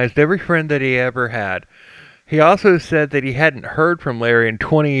victimized every friend that he ever had. He also said that he hadn't heard from Larry in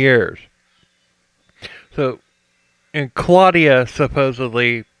 20 years. So, and Claudia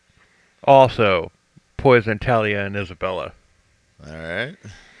supposedly also poisoned Talia and Isabella. All right.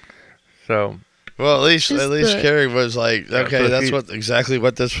 So, Well, at least Just Carrie was like, Yeah, okay, so that's she- exactly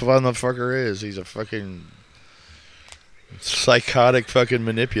what this motherfucker is. He's a fucking psychotic fucking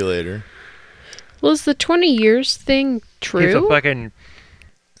manipulator. Well, is the 20 years thing he's a true? fucking...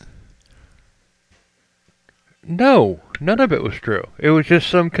 No, none of it was true. It was just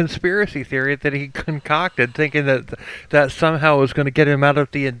some conspiracy theory that he concocted, thinking that somehow was going to get him out of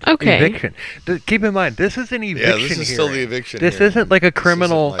the Okay. eviction. Keep in mind, this is an eviction Yeah, this is still the hearing. eviction. This hearing. isn't like a This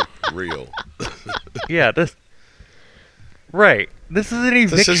criminal. isn't, like, real. Yeah, this. Right. This is an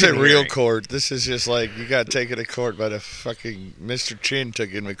eviction. This isn't real hearing. court. This is just like you got taken to court by the fucking Mr. Chin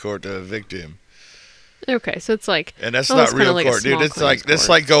took him to court to evict him, Okay, so it's like, and that's oh, not it's kinda real like a court, dude. small It's like claims it's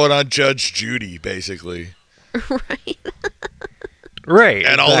court. like going on Judge Judy, basically. right. Right.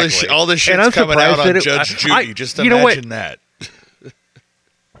 And exactly. all this And I'm shit's coming out surprised on that Judge Judy. Just you know what? imagine that.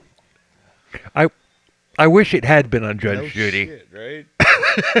 I wish it had been on Judge No Judy. shit, right?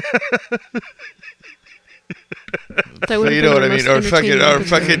 That So would've you been know what the I mean? most Or fucking,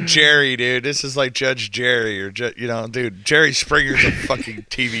 entertaining episode. Jerry, dude. This is like Judge Jerry, or dude. Jerry Springer's a fucking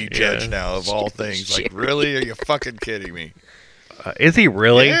TV judge now, of all things. Like, Jerry. really? Are you fucking kidding me? Is he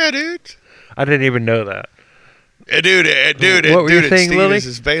really? Yeah, dude. I didn't even know that. Dude, What were you dude, saying, Steve Lily? is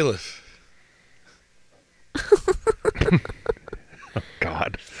his bailiff.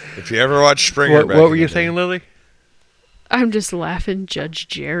 God. If you ever watch Springer, What were you saying, Lily? I'm just laughing, Judge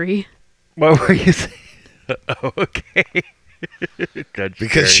Jerry. What were you saying? Oh, okay. Judge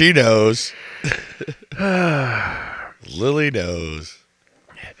Because Jerry. she knows. Lily knows.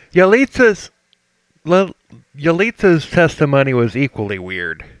 Yalitza's testimony was equally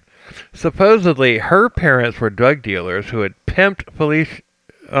weird. Supposedly, her parents were drug dealers who had pimped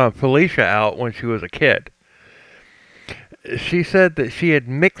Felicia out when she was a kid. She said that she had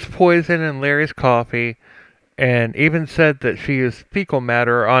mixed poison in Larry's coffee, and even said that she used fecal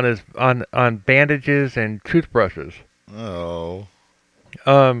matter on bandages and toothbrushes. Oh.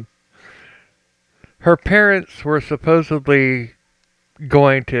 Her parents were supposedly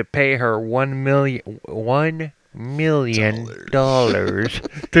going to pay her $1 million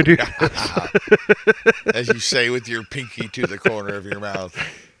to do this. As you say with your pinky to the corner of your mouth.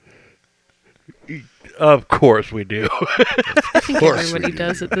 Of course we do. I think course we everybody do.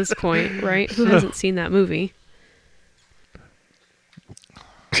 does at this point, right? Who hasn't seen that movie?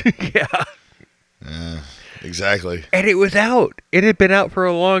 Yeah. Exactly. And it was out. It had been out for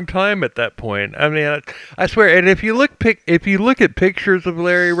a long time at that point. I mean, I swear. And if you look at pictures of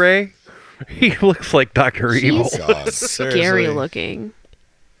Larry Ray, he looks like Dr. Evil. He's God, scary seriously. looking.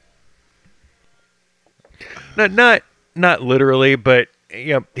 Not literally, but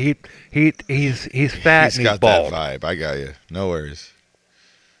he's fat He's and he's got bald. that vibe. I got you. No worries.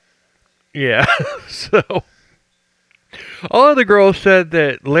 Yeah. So all of the girls said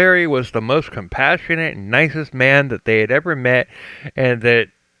that Larry was the most compassionate and nicest man that they had ever met, and that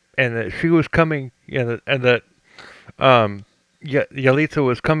she was coming, and that Yalitza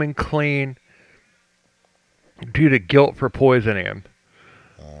was coming clean due to guilt for poisoning him.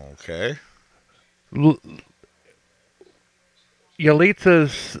 Okay. L-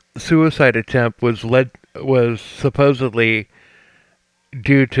 Yalitza's suicide attempt was supposedly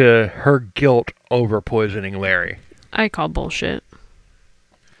due to her guilt over poisoning Larry. I call bullshit.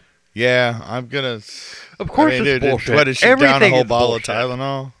 Yeah, I'm gonna. Of course, it's dude, bullshit. What did she down a Everything whole is bottle bullshit. of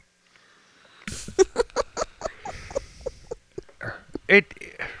Tylenol?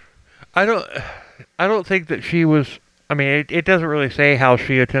 I don't think that she was. I mean, it doesn't really say how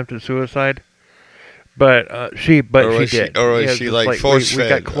she attempted suicide, but she did. Or was Yeah, she just like we force got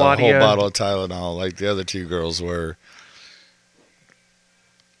fed a Claudia. whole bottle of Tylenol like the other two girls were?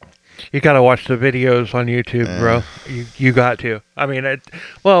 You gotta watch the videos on YouTube, bro. You got to. I mean,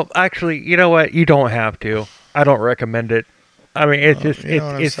 well, actually, you know what? You don't have to. I don't recommend it. I mean, it's just You know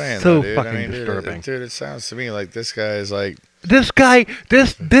what I'm it's saying, so though, dude? fucking I mean, disturbing. Dude, it sounds to me like this guy is like This guy,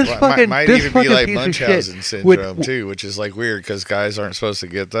 this fucking might this even fucking be like piece of Munchausen shit syndrome too, which is like weird because guys aren't supposed to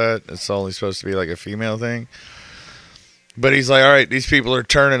get that. It's only supposed to be like a female thing. But he's like, all right, these people are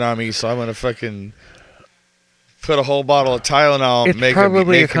turning on me, so I'm gonna fucking put a whole bottle of Tylenol, It's make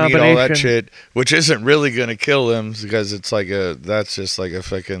probably them a eat all that combination. shit, which isn't really gonna kill them because it's like that's just like a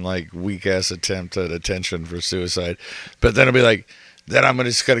fucking like weak ass attempt at attention for suicide. But then it'll be like, then I'm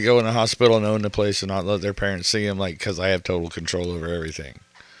just gonna go in the hospital and own the place and not let their parents see him, like because I have total control over everything.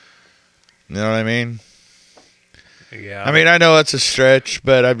 You know what I mean? Yeah. I mean, I know it's a stretch,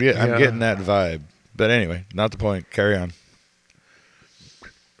 but I'm Yeah. getting that vibe. But anyway, not the point. Carry on.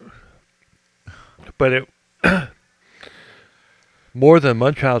 But it more than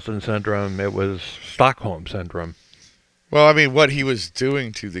Munchausen syndrome, it was Stockholm syndrome. Well, I mean, what he was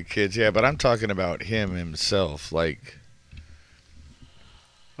doing to the kids, yeah, but I'm talking about him himself. Like,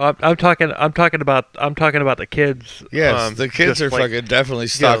 I'm talking about the kids. yes, the kids just are like, fucking definitely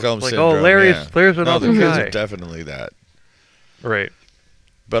Stockholm like, syndrome. oh, Larry's yeah. Larry's No, another the kids guy. are definitely that. Right.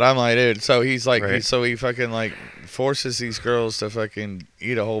 But I'm like, dude, so he's like, Right. he fucking like forces these girls to fucking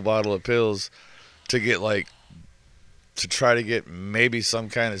eat a whole bottle of pills to get like, to try to get maybe some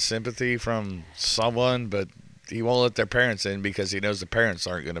kind of sympathy from someone, but he won't let their parents in because he knows the parents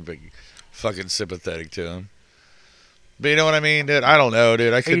aren't going to be fucking sympathetic to him. But you know what I mean, dude? I don't know,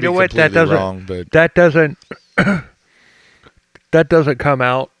 dude. I could You be know what? That completely doesn't wrong, but that doesn't that doesn't come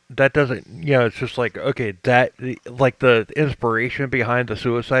out. That doesn't, it's just like, okay, that, like the inspiration behind the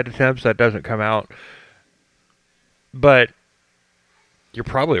suicide attempts, that doesn't come out. But you're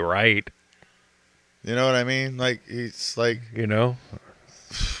probably right, you know what I mean? Like, he's like,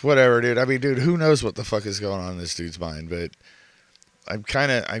 whatever, dude. I mean, dude, who knows what the fuck is going on in this dude's mind? But I'm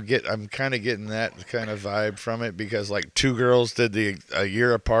kind of getting that kind of vibe from it because like two girls a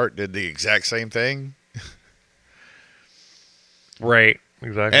year apart did the exact same thing. Right,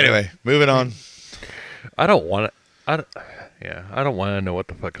 exactly. Anyway, moving on. I don't want to. I don't want to know what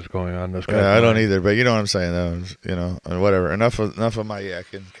the fuck is going on in this guy's Yeah, I don't mind. either. But you know what I'm saying, though. And whatever. Enough of my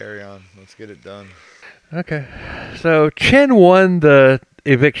yakking. Carry on. Let's get it done. Okay, so Chen won the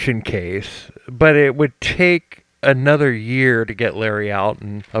eviction case, but it would take another year to get Larry out,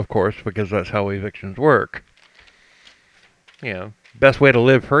 and of course, because that's how evictions work. Best way to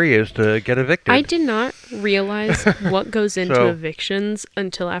live free is to get evicted. I did not realize what goes into So- evictions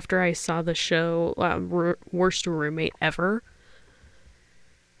until after I saw the show Worst Roommate Ever.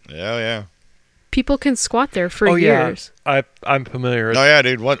 Yeah. People can squat there for Oh years. yeah, I'm familiar. No, yeah,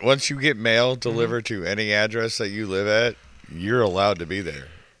 dude. Once you get mail delivered to any address that you live at, you're allowed to be there.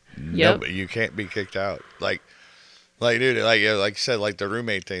 Yep. No, you can't be kicked out. Like, dude, like you said, like the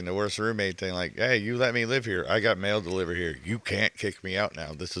roommate thing, the worst roommate thing. Like, hey, you let me live here. I got mail delivered here. You can't kick me out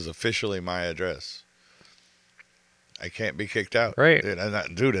now. This is officially my address. I can't be kicked out. Right.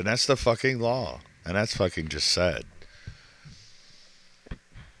 Dude, and that's the fucking law. And that's fucking just sad.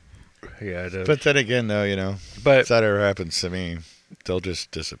 Yeah, it is. But then again, though, But if that ever happens to me, they'll just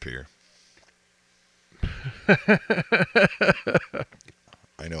disappear.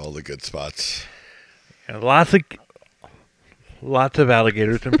 I know all the good spots. lots of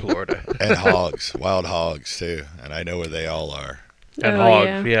alligators in Florida. And hogs, wild hogs too, and I know where they all are. And Oh,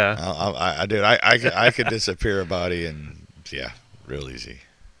 hogs, yeah. yeah. I could disappear a body and real easy.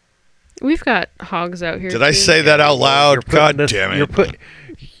 We've got hogs out here. Did I too. say that out You're loud? putting God this- damn it! You're put,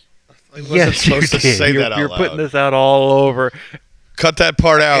 I wasn't yes, you supposed to did. say You're, that out you're loud. putting this out all over, Cut that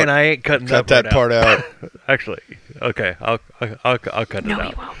part out. and I ain't cutting Cut that part out. Actually, okay, I'll cut No, it he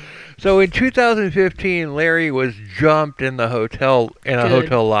out. won't. So in 2015, Larry was jumped in a hotel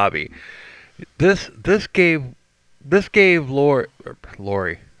Good. lobby. This gave Lori.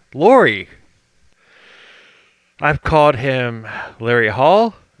 I've called him Larry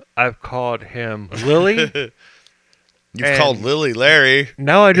Hall. I've called him Lily. You've And called Lily Larry.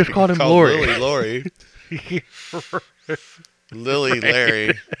 Now I just called him Called Lori. Lily Lori. Lily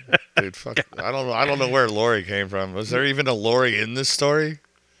Larry. Dude, fuck. I don't know where Lori came from. Was there even a Lori in this story?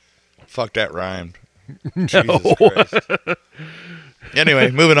 Fuck, that rhymed. No. Jesus Christ.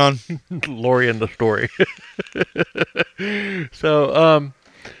 Anyway, moving on. Lori in the story.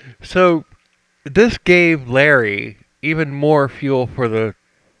 So this gave Larry even more fuel for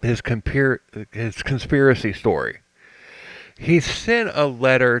his conspiracy story. He sent a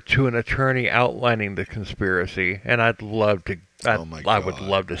letter to an attorney outlining the conspiracy, and I would love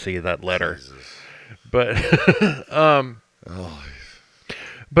to see that letter. Jesus. But Oh,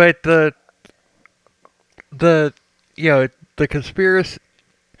 but the the conspiracy,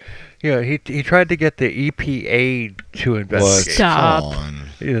 he tried to get the EPA to investigate. Stop. Come on.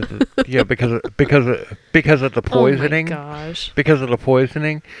 Because of the poisoning. Oh my gosh. Because of the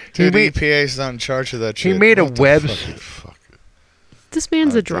poisoning. Dude, EPA's not in charge of that shit. He made a What the web. fuck? This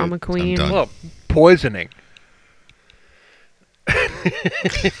man's a Dude, drama I'm queen. done. Well, poisoning.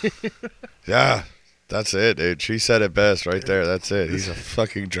 Yeah, that's it, dude. She said it best right there. That's it. He's a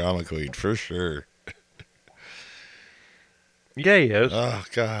fucking drama queen for sure. Yeah, he is. Oh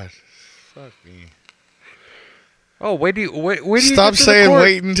God, fuck me. Oh, wait do you Stop get to the saying court?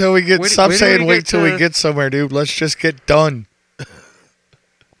 wait until we get. Wait- Stop wait till saying we wait get till we to- get somewhere, dude. Let's just get done.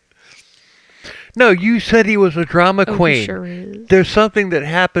 No, you said he was a drama Oh, queen. he sure is. There's something that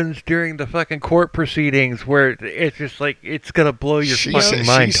happens during the fucking court proceedings where it's just like it's gonna blow your She fucking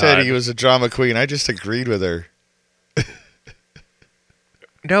mind. she said Todd. he was a drama queen. I just agreed with her.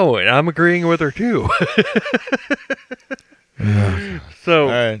 No, and I'm agreeing with her too. So, All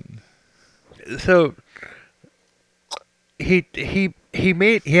right. so he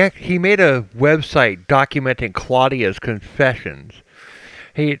made a website documenting Claudia's confessions.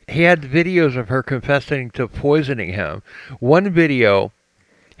 He had videos of her confessing to poisoning him. One video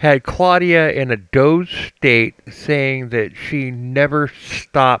had Claudia in a dozed state saying that she never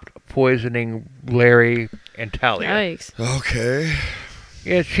stopped poisoning Larry and Talia. Yikes. Okay.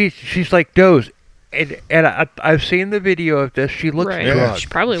 Yeah, she's like dozed. And I've seen the video of this. She looks Right. Yeah. drugged. She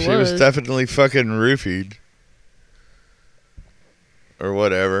probably She was was. definitely fucking roofied. Or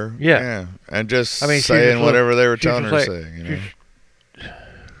whatever. Yeah. And just I mean, she saying just whatever they were she's telling her just to like- say, you know? she's-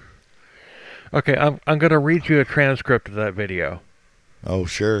 Okay, I'm gonna read you a transcript of that video. Oh,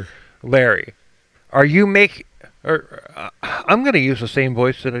 sure. Larry, are you making? I'm gonna use the same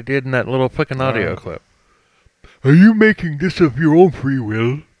voice that I did in that little fucking audio clip. Are you making this of your own free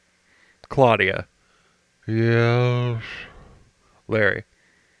will? Claudia. Yes. Larry.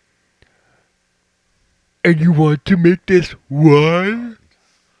 And you want to make this what?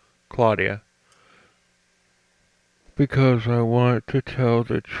 Claudia. Because I want to tell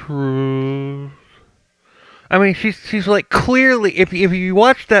the truth. I mean, she's like clearly. If you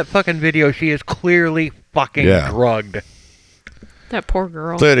watch that fucking video, she is clearly fucking Yeah. drugged. That poor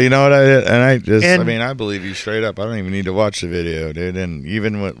girl. Dude, you know what I did? And And- I mean, I believe you straight up. I don't even need to watch the video, dude. And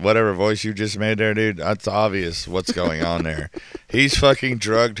even with whatever voice you just made there, dude, that's obvious what's going on there. He's fucking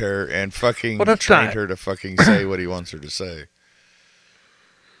drugged her and fucking Well, that's trained not- her to fucking say what he wants her to say.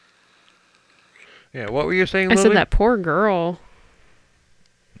 Yeah, what were you saying, I Lily? said that poor girl.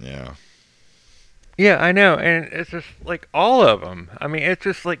 Yeah. Yeah, I know, and it's just like all of them. I mean, it's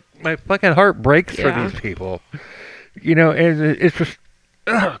just like my fucking heart breaks for Yeah. these people. You know, and it's just,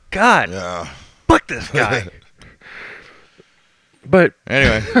 oh God, Yeah. fuck this guy. But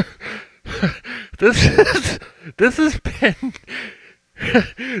Anyway, this has been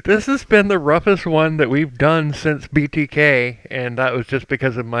this has been the roughest one that we've done since BTK, and that was just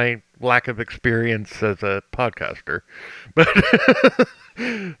because of my lack of experience as a podcaster.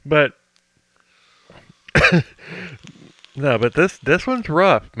 But no, but this one's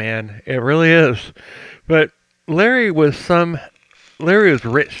rough, man. It really is. But Larry was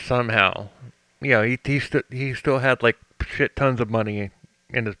rich somehow. You know, he still had like shit tons of money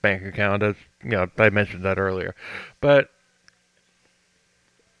in his bank account, as you know, I mentioned that earlier. But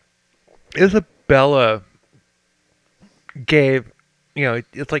Isabella gave, you know,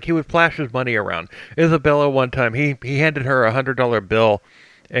 it's like he would flash his money around. Isabella one time he handed her $100 bill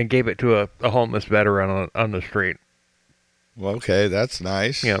and gave it to a homeless veteran on the street. well, okay, that's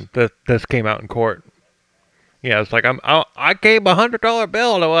nice. You know, this came out in court. Yeah, it's like I gave $100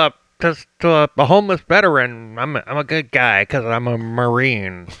 bill to a homeless veteran. I'm a good guy because I'm a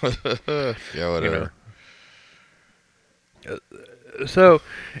Marine. Yeah, whatever. So,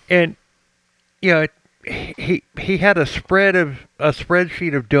 and you know, he had a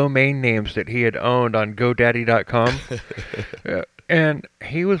spreadsheet of domain names that he had owned on GoDaddy.com, and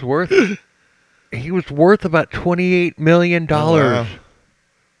he was worth He was worth about $28 million. Oh, wow.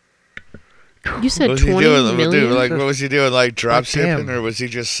 You said What was he 20 doing? million? Dude, like, what was he doing? Like drop damn. shipping, or was he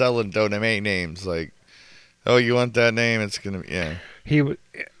just selling domain names? Like, oh, you want that name? It's gonna be He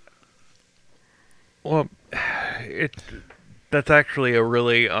well, that's actually a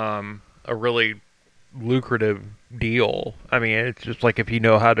really lucrative deal. I mean, it's just like if you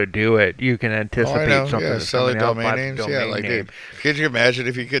know how to do it, you can Oh, I anticipate know. something Yeah, that's selling coming out domain by the names. domain Yeah, like, name. dude, could you imagine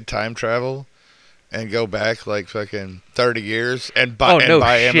if you could time travel and go back like fucking 30 years and buy shit.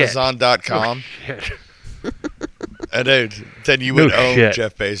 Amazon.com? Oh, shit. And then you No would own shit.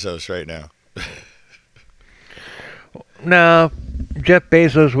 Jeff Bezos right now. No, Jeff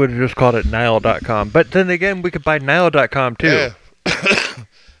Bezos would have just called it Nile.com. But then again, we could buy Nile.com too. Yeah.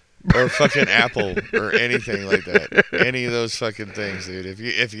 Or fucking Apple or anything like that. Any of those fucking things, dude.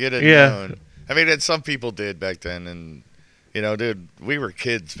 If you'd have known. I mean, and some people did back then, and you know, dude, we were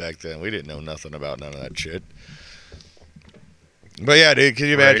kids back then. We didn't know nothing about none of that shit. But yeah, dude, can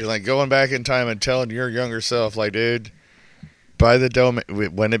you imagine like going back in time and telling your younger self, like, dude, buy the domain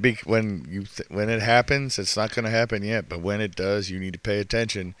when it happens, it's not going to happen yet, but when it does, you need to pay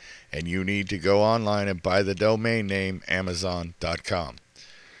attention and you need to go online and buy the domain name Amazon.com.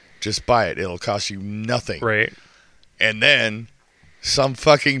 Just buy it. It'll cost you nothing. Right. And then some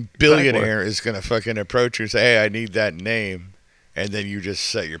fucking billionaire is going to fucking approach you and say, hey, I need that name. And then you just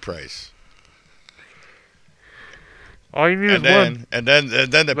set your price. All you need is one. And then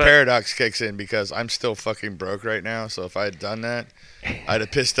the paradox kicks in because I'm still fucking broke right now. So if I had done that, I'd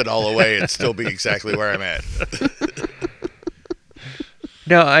have pissed it all away and still be exactly where I'm at.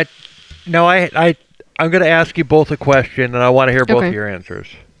 I'm going to ask you both a question, and I want to hear both Okay. of your answers.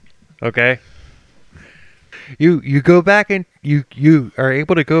 Okay? You go back and you are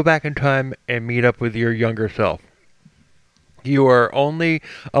able to go back in time and meet up with your younger self. You are only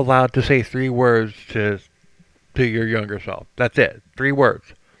allowed to say 3 words to your younger self. That's it. 3 words.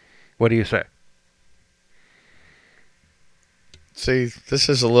 What do you say? See, this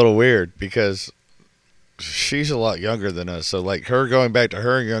is a little weird because she's a lot younger than us. So like her going back to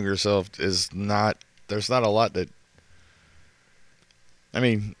her younger self is not, there's not a lot that, I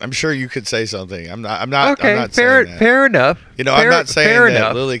mean, I'm sure you could say something. I'm not Okay, saying that. fair enough. You know, I'm not saying fair that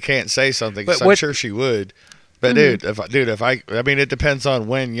enough. Lily can't say something, But 'cause I'm what- sure she would. But I mean, it depends on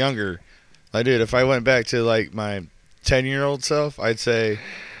when younger. Like, dude, if I went back to like my 10-year-old self, I'd say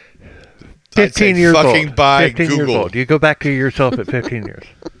 15 years fucking old. buy 15 years Google old. You go back to yourself at 15 years.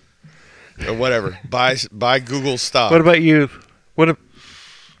 or whatever. Buy Google stock. What about you? What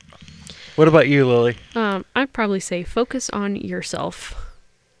about you, Lily? I'd probably say focus on yourself.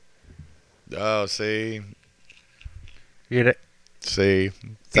 Oh, see, You that's know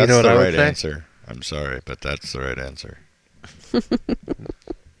the what I would right say? answer. I'm sorry, but that's the right answer.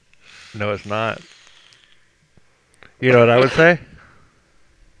 No, it's not. You know what I would say?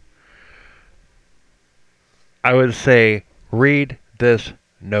 I would say, read this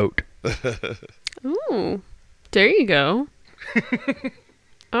note. Ooh, there you go.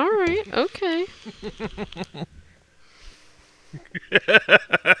 All right, okay.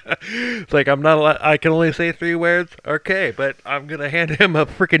 It's like I'm not allowed, I can only say 3 words. Okay, but I'm gonna hand him a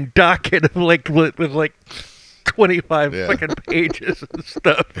freaking docket of like with like 25 Yeah. fucking pages and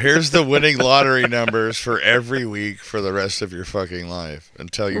stuff. Here's the winning lottery numbers for every week for the rest of your fucking life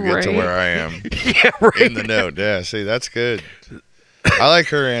until you get to Right. where I am Yeah, right. in the note. Yeah, see, that's good. I like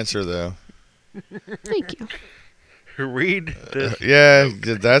her answer though. Thank you. Read this. Yeah,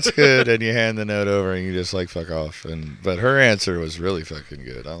 that's good. And you hand the note over and you just like fuck off. But her answer was really fucking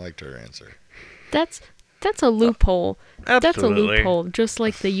good. I liked her answer. That's a loophole. That's a Absolutely. loophole. Just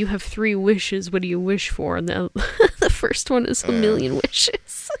like the you have 3 wishes. What do you wish for? And the the first one is a million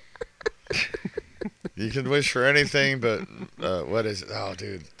wishes. You can wish for anything, but what is it? Oh,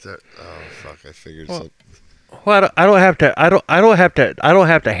 dude. Fuck! I figured Well, something. Well, I don't have to. I don't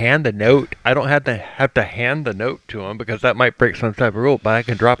have to hand the note. I don't have to hand the note to him because that might break some type of rule. But I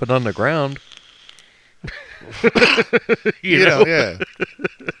can drop it on the ground. you know? Yeah.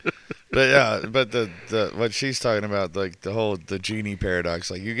 But yeah, but the what she's talking about, like the genie paradox.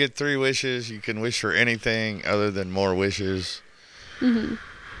 Like you get 3 wishes, you can wish for anything other than more wishes. Mm-hmm.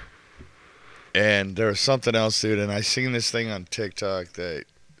 And there was something else, dude. And I seen this thing on TikTok that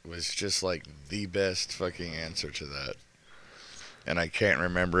was just like the best fucking answer to that. And I can't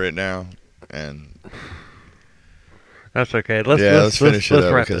remember it now. And That's okay. Let's finish it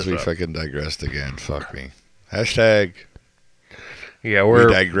up wrap because this we up. fucking digressed again. Fuck me. Hashtag Yeah, we we're.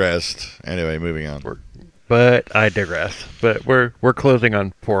 digressed. Anyway, moving on. But I digress. But we're closing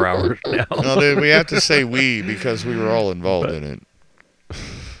on 4 hours now. No, dude, we have to say we because we were all involved in it.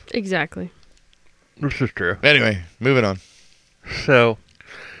 Exactly. This is true. Anyway, moving on. So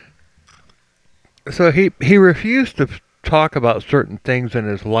he refused to talk about certain things in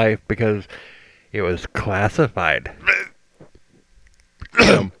his life because it was classified.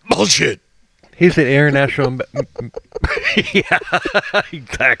 Bullshit. He's an international. Yeah,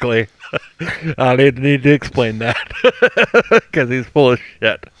 exactly. I need to explain that because he's full of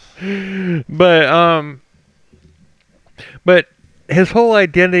shit. But his whole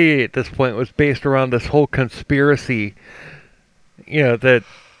identity at this point was based around this whole conspiracy. That,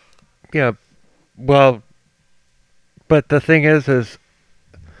 well, but the thing is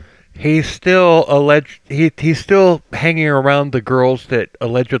he's still he's still hanging around the girls that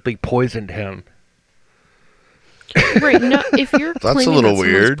allegedly poisoned him. Right. No, if you're That's a claiming little that someone's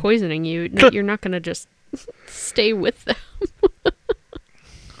weird. poisoning you, no, you're not going to just stay with them.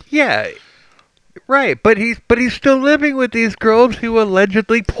 Yeah, right. But he's still living with these girls who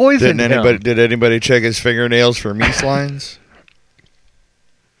allegedly poisoned him. Did anybody check his fingernails for meat lines?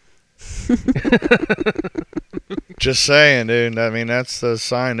 Just saying, dude. I mean, that's the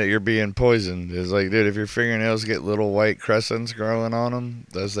sign that you're being poisoned. Is like, dude, if your fingernails get little white crescents growing on them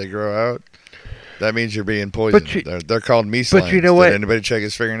as they grow out, that means you're being poisoned. They're called meat lines. But you know what? Did anybody check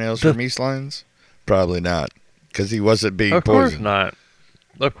his fingernails for meat lines? Probably not, because he wasn't being Of course poisoned. not.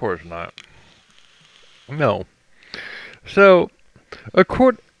 Of course not. No. So,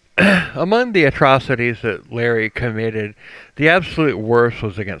 among the atrocities that Larry committed, the absolute worst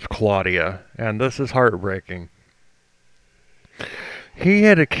was against Claudia, and this is heartbreaking. He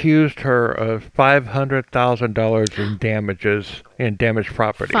had accused her of $500,000 in damages in damaged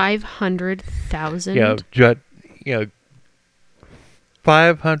property. 500,000. Yeah,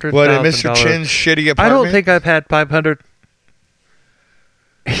 $500,000. What, in Mr. Chin's shitty apartment? I don't think I've had 500.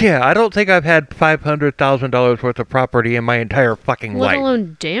 Yeah, I don't think I've had $500,000 worth of property in my entire fucking Let life.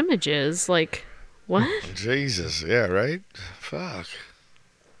 alone damages. Like, what? Jesus, yeah, right? Fuck.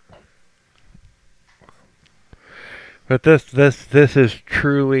 But this is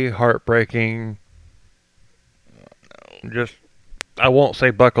truly heartbreaking. Just, I won't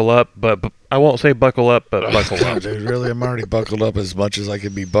say buckle up, but buckle up. Dude, really, I'm already buckled up as much as I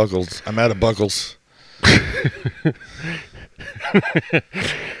can be buckled. I'm out of buckles.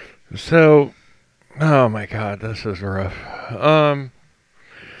 So, oh my God, this is rough.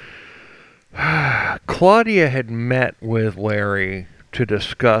 Claudia had met with Larry to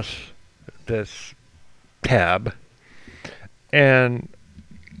discuss this tab, and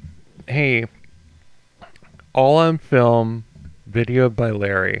hey, all on film, videoed by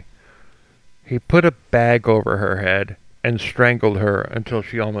Larry, he put a bag over her head and strangled her until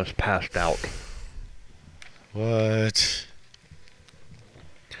she almost passed out. What?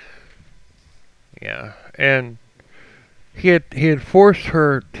 Yeah, and he had forced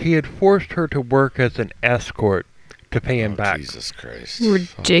her to work as an escort to pay him back. Jesus Christ.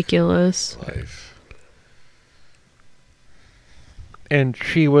 Ridiculous. Fuck life. And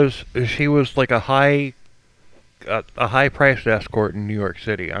she was like a high priced escort in New York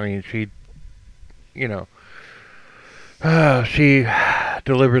City. I mean, she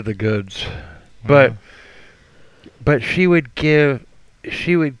delivered the goods, but she would give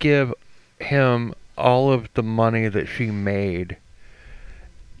him all of the money that she made,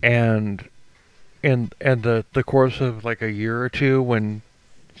 and in the course of like a year or two, when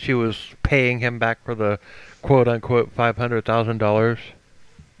she was paying him back for the quote unquote $500,000,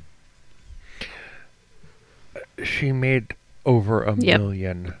 she made over $1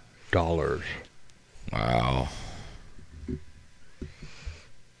 million. Wow.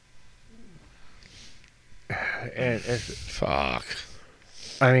 And it's, Fuck.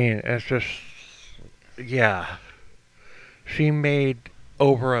 I mean, it's just, yeah. She made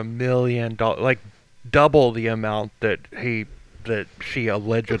over $1 million, like double the amount that she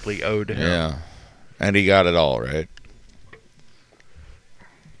allegedly owed him. Yeah. And he got it all, right?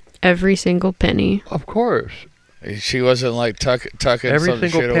 Every single penny. Of course. She wasn't like tucking Every some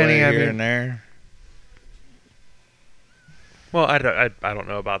single shit penny, away I here mean- and there. Well, I don't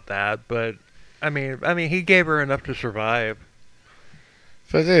know about that, but I mean, he gave her enough to survive.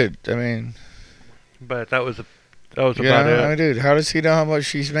 But dude, I mean, But that was about I it. mean, dude, how does he know how much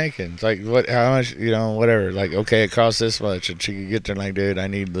she's making? It's like, what? How much? Whatever. Like, okay, it costs this much, and she could get there like, dude, I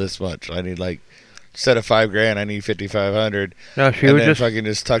need this much. I need like, instead of $5,000, I need 5,500. No, she And would then just fucking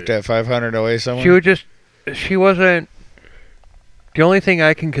just tuck that 500 away somewhere. She wasn't. The only thing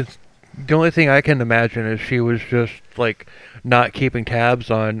I can imagine is she was just like not keeping tabs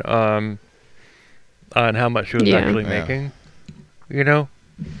on how much she was Yeah. actually Yeah. making. You know.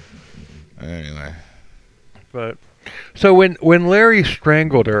 Anyway. But so when Larry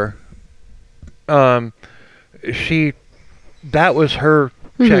strangled her, um, she that was her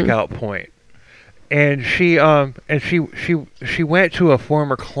checkout point, and she went to a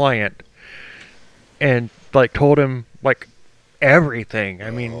former client and like told him like everything.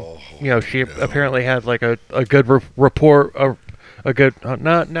 I mean, she apparently had like a good report, a good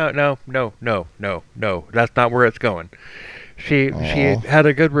no. That's not where it's going. She had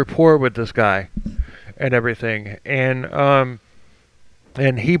a good rapport with this guy and everything, and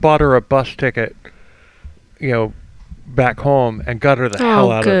he bought her a bus ticket, back home and got her the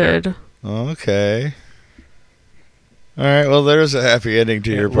hell out of there. Okay. All right. Well, there's a happy ending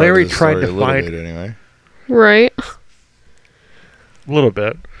to your part Larry of the tried story, to a little find- bit anyway. Right. A little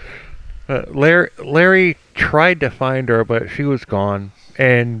bit. Larry tried to find her, but she was gone,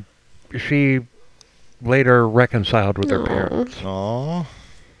 and she later reconciled with her Aw. parents. Aw.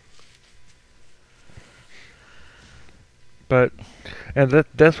 But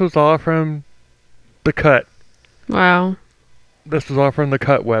this was all from the Cut. Wow. This was all from the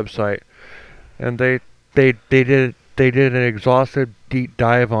Cut website, and they did an exhaustive deep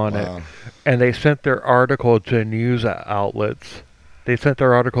dive on it, Wow. and they sent their article to news outlets. They sent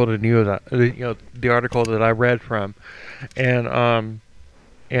their article to news, the article that I read from, and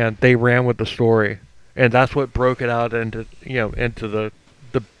they ran with the story, and that's what broke it out into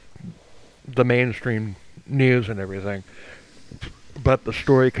the mainstream news and everything. But the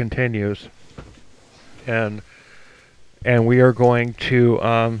story continues, and we are going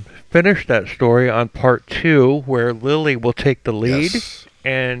to finish that story on part 2, where Lily will take the lead Yes.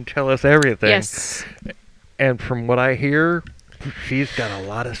 and tell us everything. Yes. And from what I hear, she's got a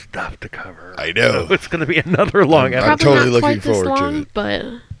lot of stuff to cover. I know. So it's going to be another long I'm episode. Probably totally not looking quite this forward to long, it. but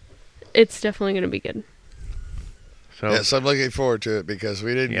it's definitely going to be good. So Yes, I'm looking forward to it because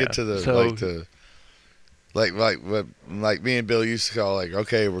we didn't Yeah, get to the so- like me and Bill used to call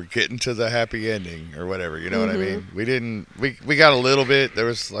okay, we're getting to the happy ending or whatever. You know what I mean? We didn't. We got a little bit. There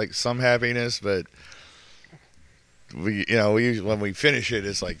was like some happiness, but we when we finish it,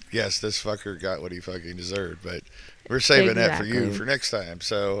 it's like, yes, this fucker got what he fucking deserved. But we're saving that for you Exactly. for next time.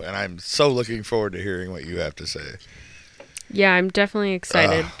 So, and I'm so looking forward to hearing what you have to say. Yeah, I'm definitely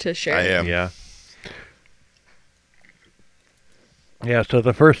excited to share. I am. yeah. Yeah, so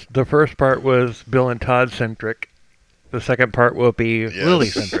the first part was Bill and Todd centric. The second part will be Lily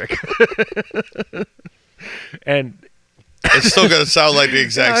centric. And It's still gonna sound like the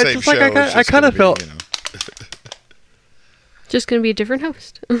exact Yeah, it's same just show. like It's I just kinda gonna be, felt- you know. Just going to be a different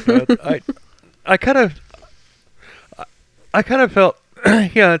host. I kind of felt,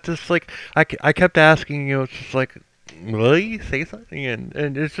 yeah, it's just like I kept asking, it's just like, will you say something?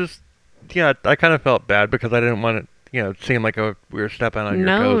 And it's just, yeah, I kind of felt bad because I didn't want it, seem like we were stepping on your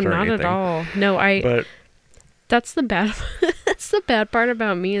No, toes or not anything. at all. No, But that's the bad that's the bad part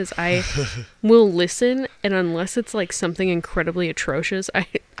about me is I will listen, and unless it's like something incredibly atrocious,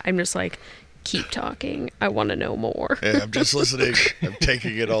 I'm just like, keep talking. I want to know more. Yeah, I'm just listening. I'm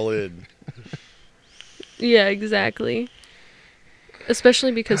taking it all in. Yeah, exactly.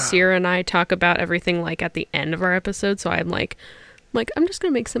 Especially because Sierra and I talk about everything like at the end of our episode, so I'm like I'm just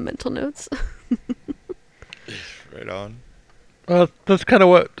gonna make some mental notes. Right on. well, that's kind of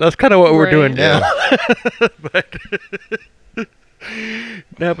what we're Right. doing now.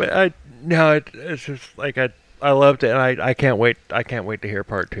 Yeah. It's just like I loved it, and I can't wait to hear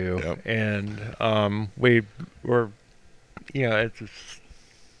part 2. Yep. And we're it's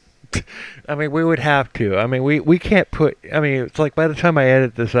just, I mean, we would have to. I mean, we can't put. I mean, it's like by the time I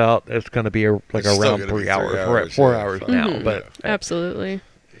edit this out, it's going to be It's still around gonna be 3 3 hours. We're at hours, 4 yeah, hours fuck. now, Mhm. but Absolutely.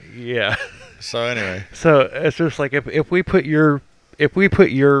 yeah. So anyway, So it's just like if we put your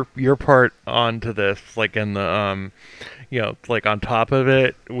part onto this, like in the like on top of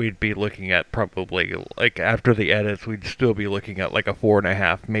it, we'd be looking at probably like after the edits, we'd still be looking at like a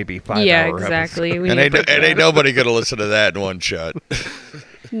 4.5, maybe 5 Yeah, hour exactly. We and need ain't, to break and it ain't down. nobody gonna listen to that in one shot.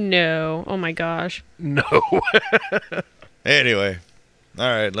 No. Oh my gosh. No. Anyway, all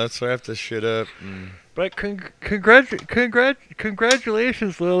right, let's wrap this shit up. But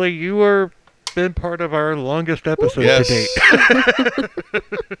congratulations, Lily. You were been part of our longest episode Yes. to date.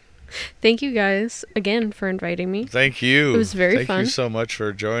 Thank you guys again for inviting me. Thank you. It was very Thank fun. you so much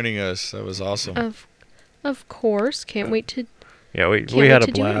for joining us. That was awesome. Of course. Can't wait to Yeah, we can't had wait a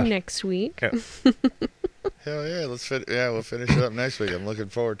to do it blast. next week. Yeah. Hell yeah, we'll finish it up next week. I'm looking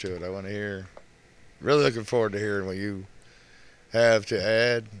forward to it. I want to hear. Really looking forward to hearing what you have to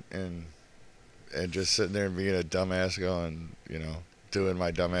add and just sitting there and being a dumbass going, doing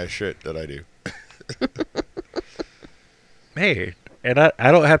my dumbass shit that I do. Hey, and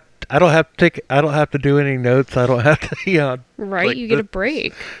I don't I don't have to take. I don't have to do any notes. I don't have to. Right, like you get a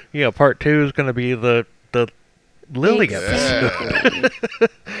break. Part 2 is going to be the Lily episode. Exactly.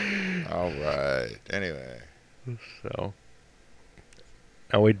 All right. Anyway. So,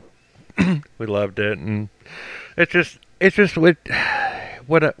 and we we loved it, and it's just when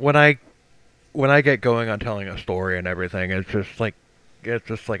I get going on telling a story and everything, it's just like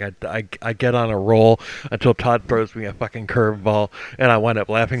I get on a roll until Todd throws me a fucking curveball, and I wind up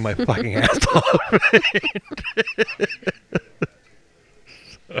laughing my fucking ass off.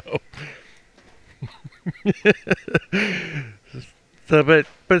 So, but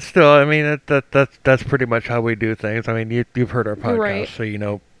still, I mean that's pretty much how we do things. I mean, you've heard our podcast, Right. so you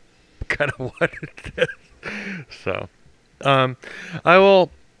know kind of what it is. So, I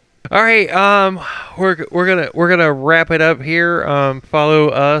will. All right, we're gonna wrap it up here. Follow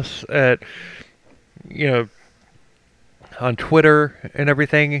us at on Twitter and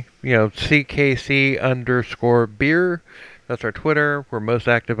everything. CKC_beer. That's our Twitter. We're most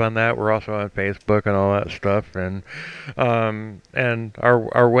active on that. We're also on Facebook and all that stuff. And our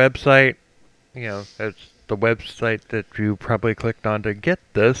website, it's the website that you probably clicked on to get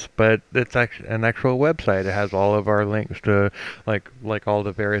this, but it's actually an actual website. It has all of our links to like all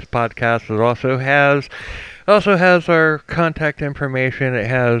the various podcasts. It also has our contact information. It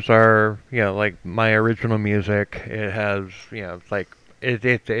has our like my original music. It has like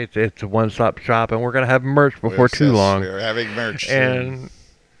it's a one-stop shop, and we're gonna have merch before too long. We're having merch And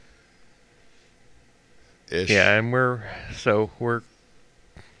soon.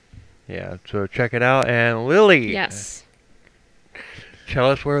 and so check it out. And Lily, Yes. tell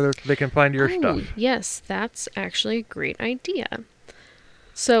us where they can find your stuff. Yes, that's actually a great idea.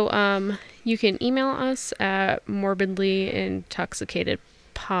 So, you can email us at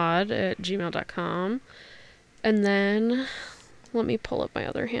morbidlyintoxicatedpod@gmail.com. And then, let me pull up my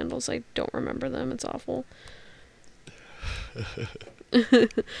other handles. I don't remember them. It's awful.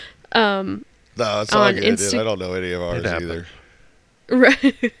 No, it's all on good, dude. I don't know any of ours either.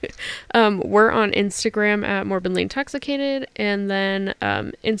 Right. We're on Instagram at Morbidly Intoxicated, and then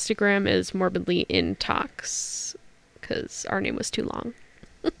Instagram is Morbidly Intox, because our name was too long.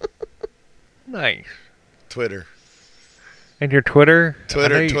 Nice. Twitter. And your Twitter?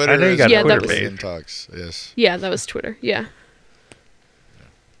 Twitter I know you is got Yeah, Twitter that was- page. Intox, yes. Yeah, that was Twitter. Yeah.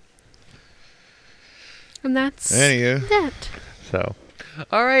 And that's Anywho. that. So,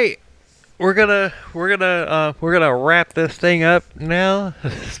 all right, we're gonna wrap this thing up now.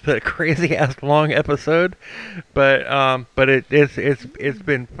 It's been a crazy ass long episode, but it's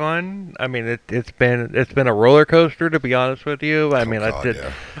been fun. I mean, it's been a roller coaster, to be honest with you. I mean, God,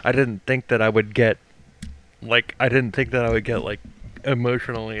 yeah. I didn't think that I would get like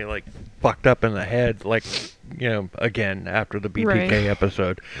emotionally like fucked up in the head again after the BTK Right.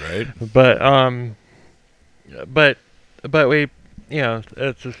 episode. Right? But we,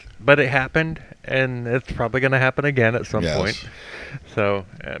 it's just, but it happened, and it's probably going to happen again at some Yes. point. So,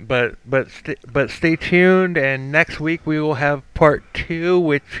 but stay tuned, and next week we will have part 2,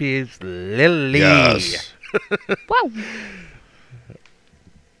 which is Lily. Yes. Wow.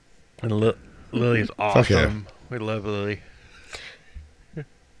 And Lily's awesome. We love Lily.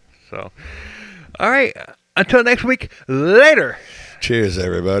 So, all right. Until next week. Later. Cheers,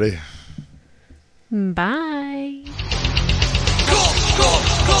 everybody. Bye. Go, go,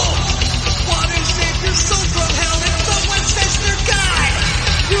 go!